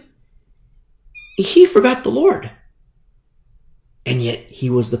speaking to, he forgot the Lord. And yet he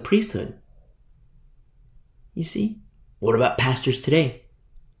was the priesthood. You see? What about pastors today?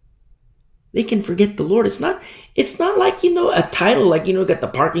 They can forget the Lord. It's not like, a title, like, got the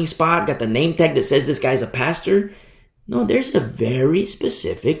parking spot, got the name tag that says this guy's a pastor. No, there's a very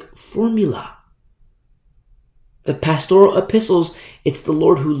specific formula. The pastoral epistles, it's the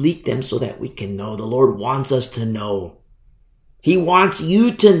Lord who leaked them so that we can know. The Lord wants us to know. He wants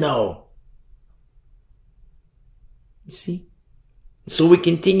you to know. You see? So we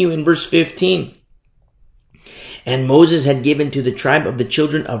continue in verse 15. And Moses had given to the tribe of the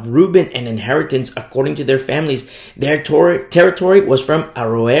children of Reuben an inheritance according to their families. Their territory was from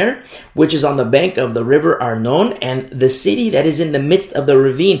Aroer, which is on the bank of the river Arnon, and the city that is in the midst of the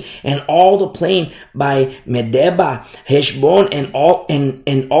ravine, and all the plain by Medeba, Heshbon, and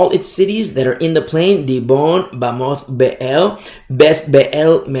all its cities that are in the plain, Dibon, Bamoth, Beel, Beth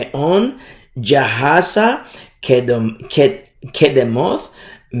Beel, Meon, Jahasa, Kedemoth,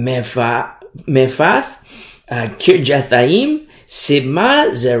 Mephath, Kirjathaim,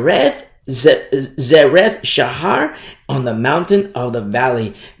 Sibma, Zereth, Zereth Shahar on the mountain of the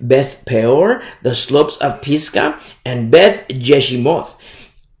valley, Beth Peor, the slopes of Pisgah, and Beth Jeshimoth.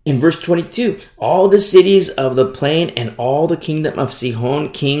 In verse 22, all the cities of the plain and all the kingdom of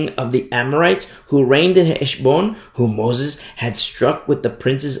Sihon, king of the Amorites, who reigned in Heshbon, whom Moses had struck with the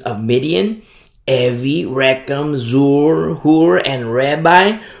princes of Midian, Evi, Rechem, Zur, Hur, and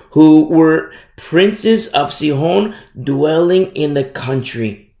Rebai, who were princes of Sihon, dwelling in the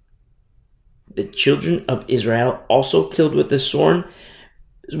country. The children of Israel also killed with the sword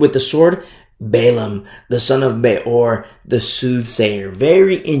Balaam, the son of Beor, the soothsayer.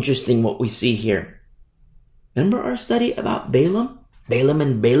 Very interesting what we see here. Remember our study about Balaam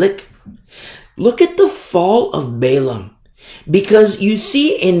and Balak? Look at the fall of Balaam. Because you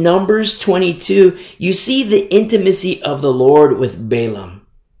see in Numbers 22, you see the intimacy of the Lord with Balaam.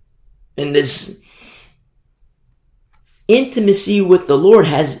 And this intimacy with the Lord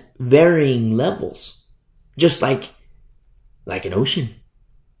has varying levels. Just like an ocean.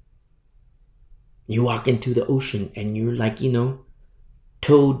 You walk into the ocean and you're like,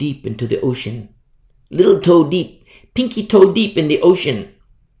 toe deep into the ocean. Little toe deep, pinky toe deep in the ocean.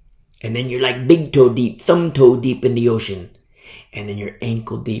 And then you're like big toe deep, thumb toe deep in the ocean. And then you're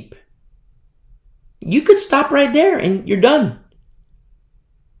ankle deep. You could stop right there and you're done.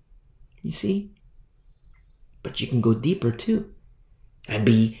 You see? But you can go deeper too. And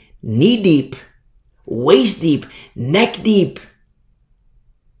be knee deep, waist deep, neck deep.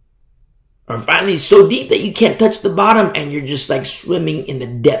 Or finally so deep that you can't touch the bottom and you're just like swimming in the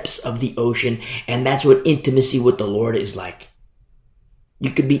depths of the ocean. And that's what intimacy with the Lord is like. You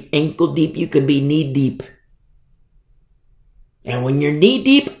could be ankle deep, you could be knee deep. And when you're knee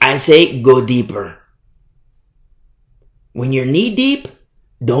deep, I say go deeper. When you're knee deep,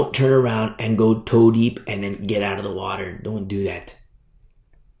 don't turn around and go toe deep and then get out of the water. Don't do that.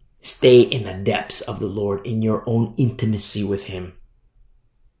 Stay in the depths of the Lord in your own intimacy with Him.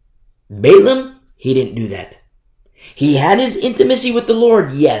 Balaam, he didn't do that. He had his intimacy with the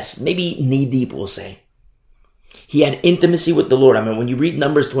Lord, yes, maybe knee deep we'll say. He had intimacy with the Lord. I mean, when you read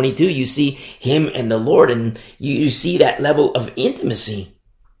Numbers 22, you see him and the Lord, and you see that level of intimacy.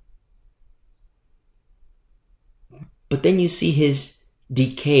 But then you see his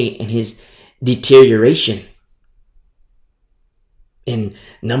decay and his deterioration. In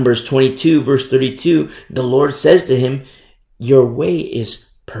Numbers 22, verse 32, the Lord says to him, your way is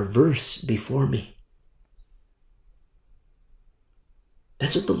perverse before me.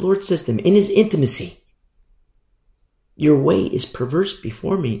 That's what the Lord says to him in his intimacy. Your way is perverse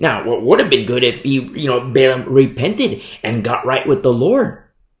before me. Now, what would have been good if Balaam repented and got right with the Lord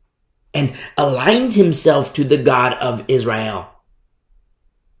and aligned himself to the God of Israel.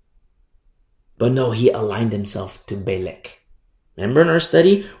 But no, he aligned himself to Balak. Remember in our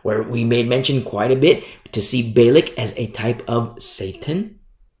study where we made mention quite a bit to see Balak as a type of Satan?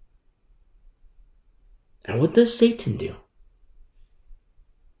 And what does Satan do?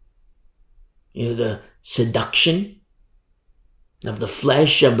 The seduction of the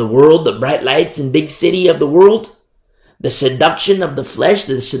flesh of the world, the bright lights and big city of the world, the seduction of the flesh,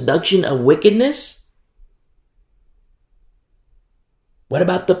 the seduction of wickedness. What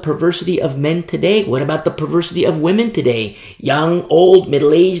about the perversity of men today? What about the perversity of women today? Young, old,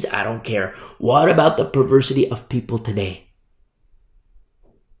 middle-aged, I don't care. What about the perversity of people today?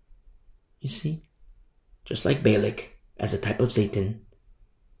 You see? Just like Balak as a type of Satan,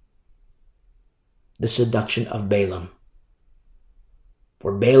 the seduction of Balaam.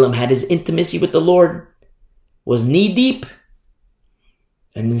 For Balaam had his intimacy with the Lord, was knee deep,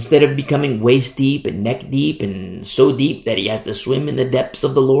 and instead of becoming waist deep and neck deep and so deep that he has to swim in the depths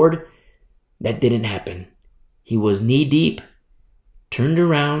of the Lord, that didn't happen. He was knee deep, turned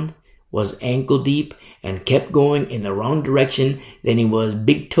around, was ankle deep, and kept going in the wrong direction. Then he was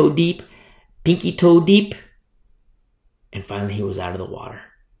big toe deep, pinky toe deep, and finally he was out of the water.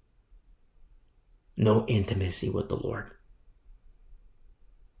 No intimacy with the Lord.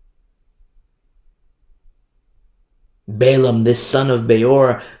 Balaam, this son of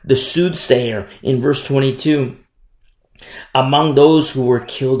Beor, the soothsayer, in verse 22, among those who were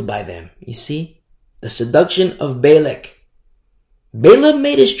killed by them. You see, the seduction of Balak. Balaam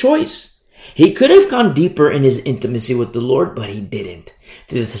made his choice. He could have gone deeper in his intimacy with the Lord, but he didn't.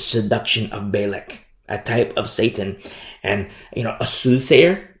 Through the seduction of Balak, a type of Satan. And, a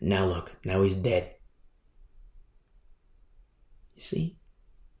soothsayer, now look, now he's dead. You see?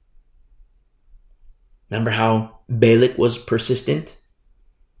 Remember how Balak was persistent?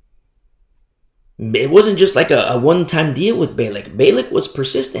 It wasn't just like a one-time deal with Balak. Balak was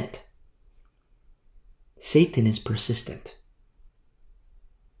persistent. Satan is persistent.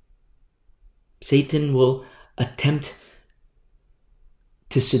 Satan will attempt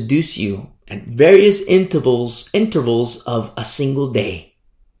to seduce you at various intervals of a single day.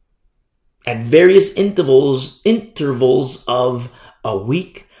 At various intervals of a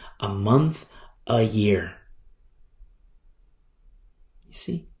week, a month, a year. You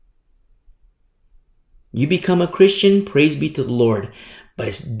see? You become a Christian, praise be to the Lord, but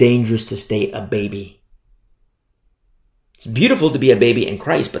it's dangerous to stay a baby. It's beautiful to be a baby in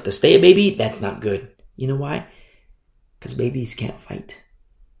Christ, but to stay a baby, that's not good. You know why? Because babies can't fight.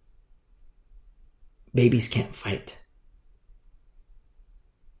 Babies can't fight.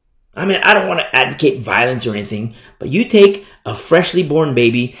 I mean, I don't want to advocate violence or anything, but you take a freshly born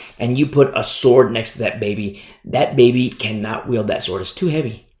baby and you put a sword next to that baby cannot wield that sword. It's too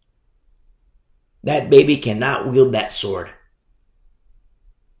heavy. That baby cannot wield that sword.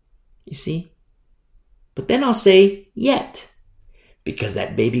 You see? But then I'll say, yet. Because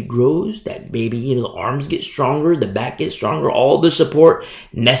that baby grows, that baby, the arms get stronger, the back gets stronger, all the support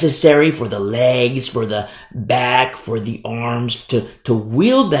necessary for the legs, for the back, for the arms to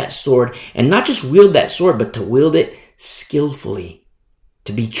wield that sword. And not just wield that sword, but to wield it skillfully.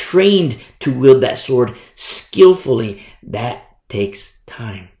 To be trained to wield that sword skillfully. That takes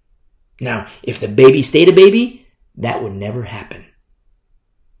time. Now, if the baby stayed a baby, that would never happen.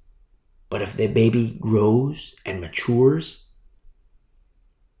 But if the baby grows and matures,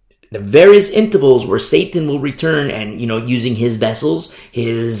 the various intervals where Satan will return and, using his vessels,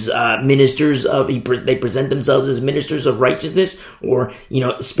 his ministers they present themselves as ministers of righteousness, or,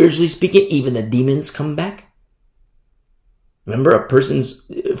 spiritually speaking, even the demons come back. Remember, a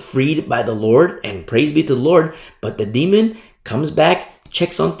person's freed by the Lord, and praise be to the Lord, but the demon comes back,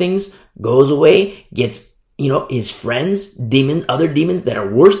 checks on things, goes away, gets, his friends, other demons that are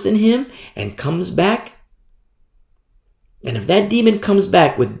worse than him, and comes back. And if that demon comes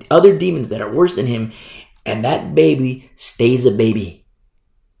back with other demons that are worse than him, and that baby stays a baby,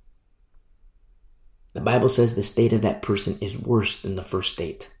 the Bible says the state of that person is worse than the first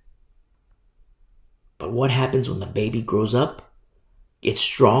state. But what happens when the baby grows up, gets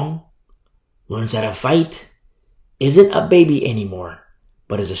strong, learns how to fight, isn't a baby anymore,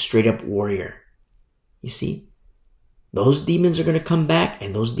 but is a straight up warrior? You see, those demons are going to come back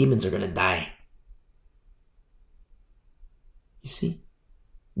and those demons are going to die. You see,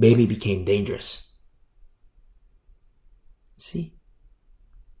 baby became dangerous. See?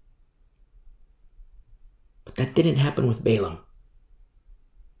 But that didn't happen with Balaam.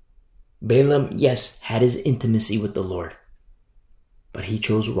 Balaam, yes, had his intimacy with the Lord, but he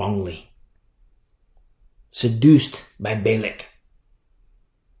chose wrongly. Seduced by Balak.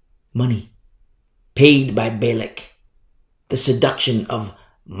 Money. Paid by Balak. The seduction of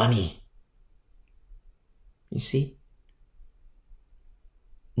money. You see?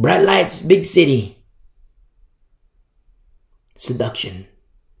 Bright lights, big city. Seduction.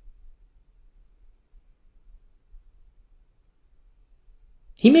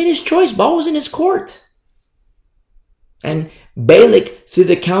 He made his choice. Ball was in his court. And Balak, through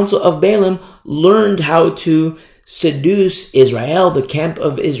the counsel of Balaam, learned how to seduce Israel, the camp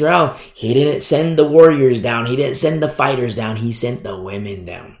of Israel. He didn't send the warriors down. He didn't send the fighters down. He sent the women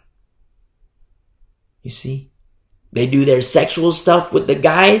down. You see? They do their sexual stuff with the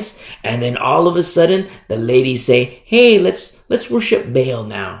guys, and then all of a sudden, the ladies say, hey, let's worship Baal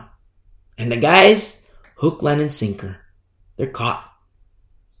now. And the guys, hook, line, and sinker. They're caught.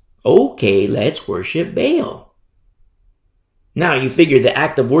 Okay, let's worship Baal. Now, you figure the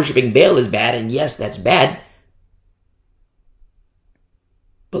act of worshiping Baal is bad, and yes, that's bad.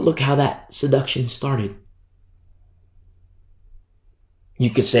 But look how that seduction started. You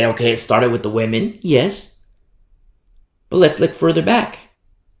could say, okay, it started with the women. Yes. But let's look further back.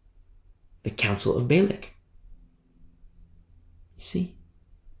 The counsel of Balak. You see?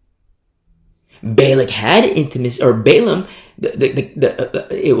 Balak had intimacy, or Balaam,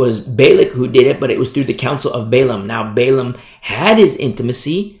 it was Balak who did it, but it was through the counsel of Balaam. Now Balaam had his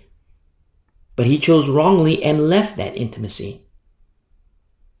intimacy, but he chose wrongly and left that intimacy.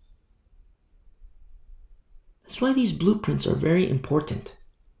 That's why these blueprints are very important.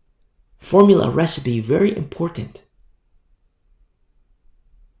 Formula, recipe, very important.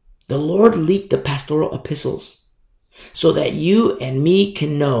 The Lord leaked the pastoral epistles so that you and me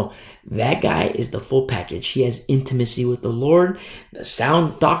can know that guy is the full package. He has intimacy with the Lord, the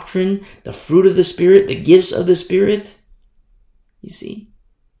sound doctrine, the fruit of the Spirit, the gifts of the Spirit. You see?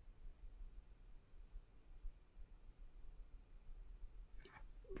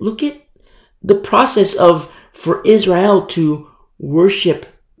 Look at the process for Israel to worship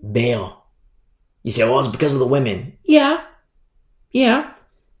Baal. You say, well, it's because of the women. Yeah.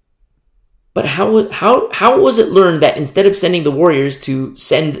 But how was it learned that instead of sending the warriors to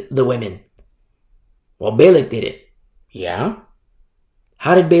send the women? Well, Balak did it. Yeah?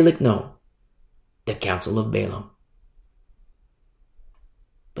 How did Balak know? The counsel of Balaam.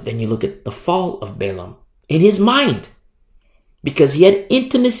 But then you look at the fall of Balaam in his mind, because he had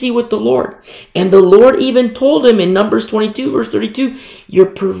intimacy with the Lord. And the Lord even told him in Numbers 22, verse 32,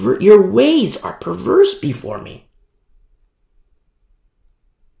 your ways are perverse before me.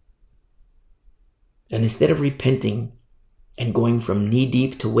 And instead of repenting and going from knee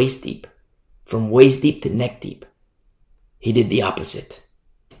deep to waist deep, from waist deep to neck deep, he did the opposite.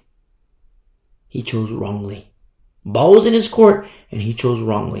 He chose wrongly. Ball was in his court, and he chose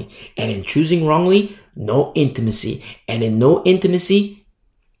wrongly. And in choosing wrongly, no intimacy. And in no intimacy,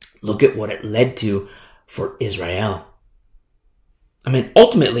 look at what it led to for Israel. I mean,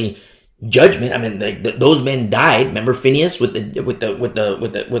 ultimately, judgment. I mean, those men died. Remember Phinehas with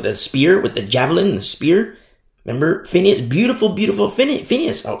the spear, with the javelin and the spear. Remember Phinehas, beautiful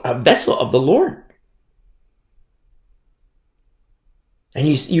Phinehas, a vessel of the Lord. And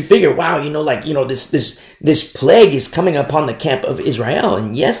you figure, wow, this plague is coming upon the camp of Israel.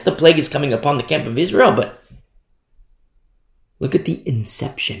 And yes, the plague is coming upon the camp of Israel, but look at the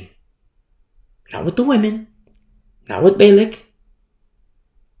inception. Not with the women, not with Balak,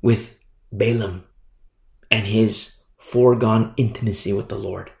 with Balaam and his foregone intimacy with the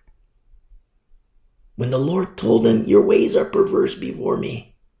Lord. When the Lord told him, your ways are perverse before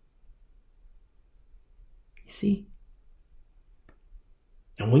me. You see?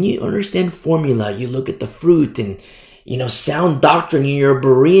 And when you understand formula, you look at the fruit and, sound doctrine, and you're a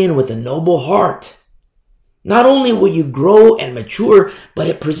Berean with a noble heart. Not only will you grow and mature, but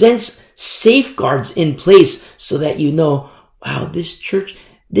it presents safeguards in place so that you know, wow, this church,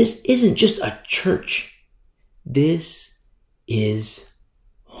 this isn't just a church. This is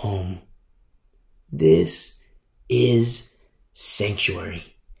home. This is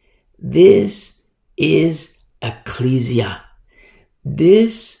sanctuary. This is ecclesia.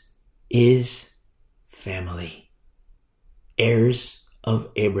 This is family. Heirs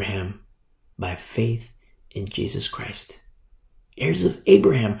of Abraham by faith in Jesus Christ. Heirs of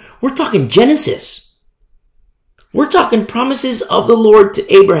Abraham. We're talking Genesis. We're talking promises of the Lord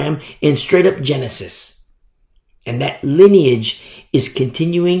to Abraham in straight up Genesis. And that lineage is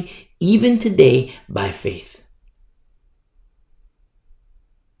continuing even today by faith.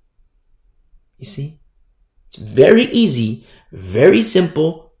 You see? It's very easy, very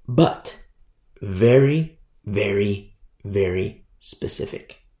simple, but very, very, very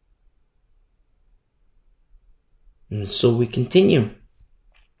specific. And so we continue.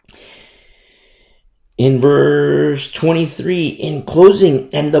 In verse 23, in closing,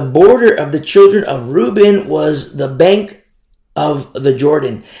 and the border of the children of Reuben was the bank of the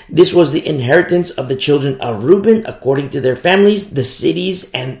Jordan. This was the inheritance of the children of Reuben according to their families, the cities,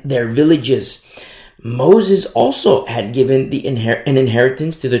 and their villages. Moses also had given an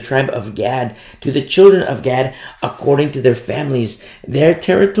inheritance to the tribe of Gad, to the children of Gad according to their families. Their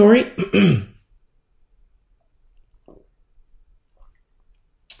territory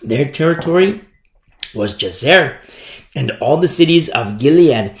was Jazer, and all the cities of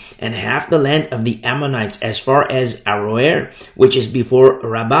Gilead, and half the land of the Ammonites, as far as Aroer, which is before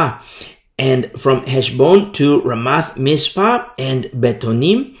Rabbah, and from Heshbon to Ramath Mizpah and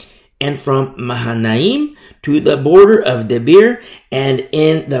Betonim, and from Mahanaim to the border of Debir, and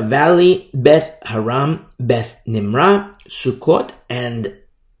in the valley Beth Haram, Beth Nimrah, Sukkot, and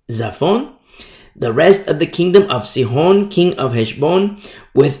Zaphon, the rest of the kingdom of Sihon, king of Heshbon,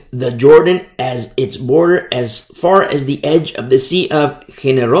 with the Jordan as its border as far as the edge of the sea of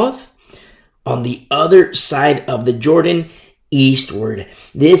Chinneroth, on the other side of the Jordan, eastward.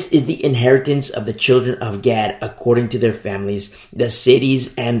 This is the inheritance of the children of Gad according to their families, the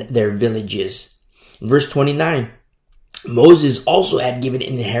cities and their villages. Verse 29. Moses also had given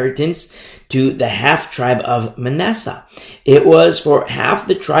inheritance to the half tribe of Manasseh. It was for half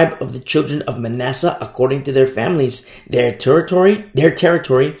the tribe of the children of Manasseh according to their families. Their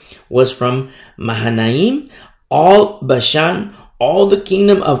territory was from Mahanaim, all Bashan, all the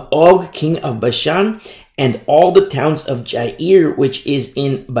kingdom of Og, king of Bashan, and all the towns of Jair, which is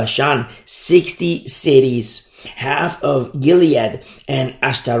in Bashan, 60 cities. Half of Gilead and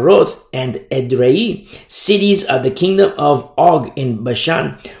Ashtaroth and Edrei, cities of the kingdom of Og in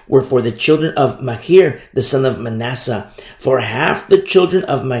Bashan, were for the children of Machir, the son of Manasseh, for half the children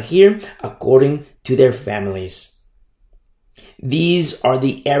of Machir according to their families. These are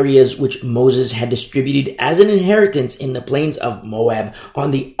the areas which Moses had distributed as an inheritance in the plains of Moab,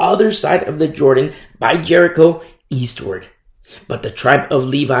 on the other side of the Jordan by Jericho eastward. But the tribe of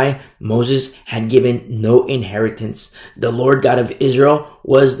Levi, Moses had given no inheritance. The Lord God of Israel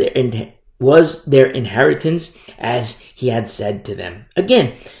was their inheritance, as he had said to them.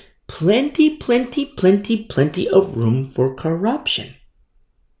 Again, plenty of room for corruption,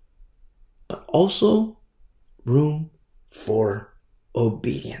 but also room for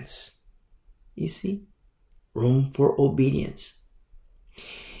obedience. You see? Room for obedience.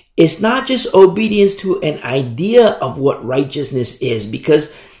 It's not just obedience to an idea of what righteousness is,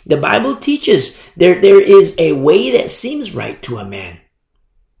 because the Bible teaches there is a way that seems right to a man,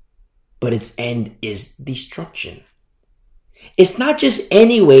 but its end is destruction. It's not just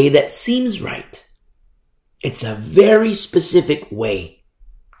any way that seems right. It's a very specific way,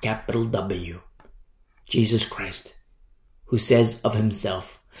 capital W, Jesus Christ, who says of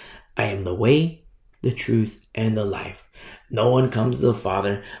himself, I am the way, the truth, and the life. No one comes to the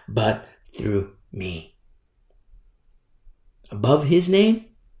Father but through me. Above his name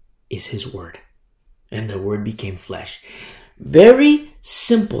is his word, and the word became flesh. Very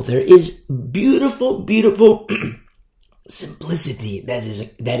simple. There is beautiful simplicity that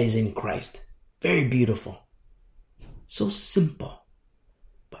is in Christ. Very beautiful. So simple,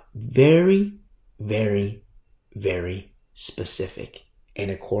 but very specific in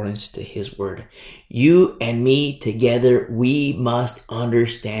accordance to his word. You and me together, we must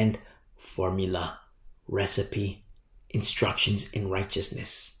understand formula, recipe, instructions in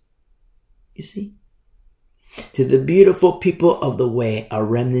righteousness. You see? To the beautiful people of the way, a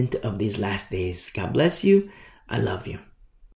remnant of these last days, God bless you. I love you.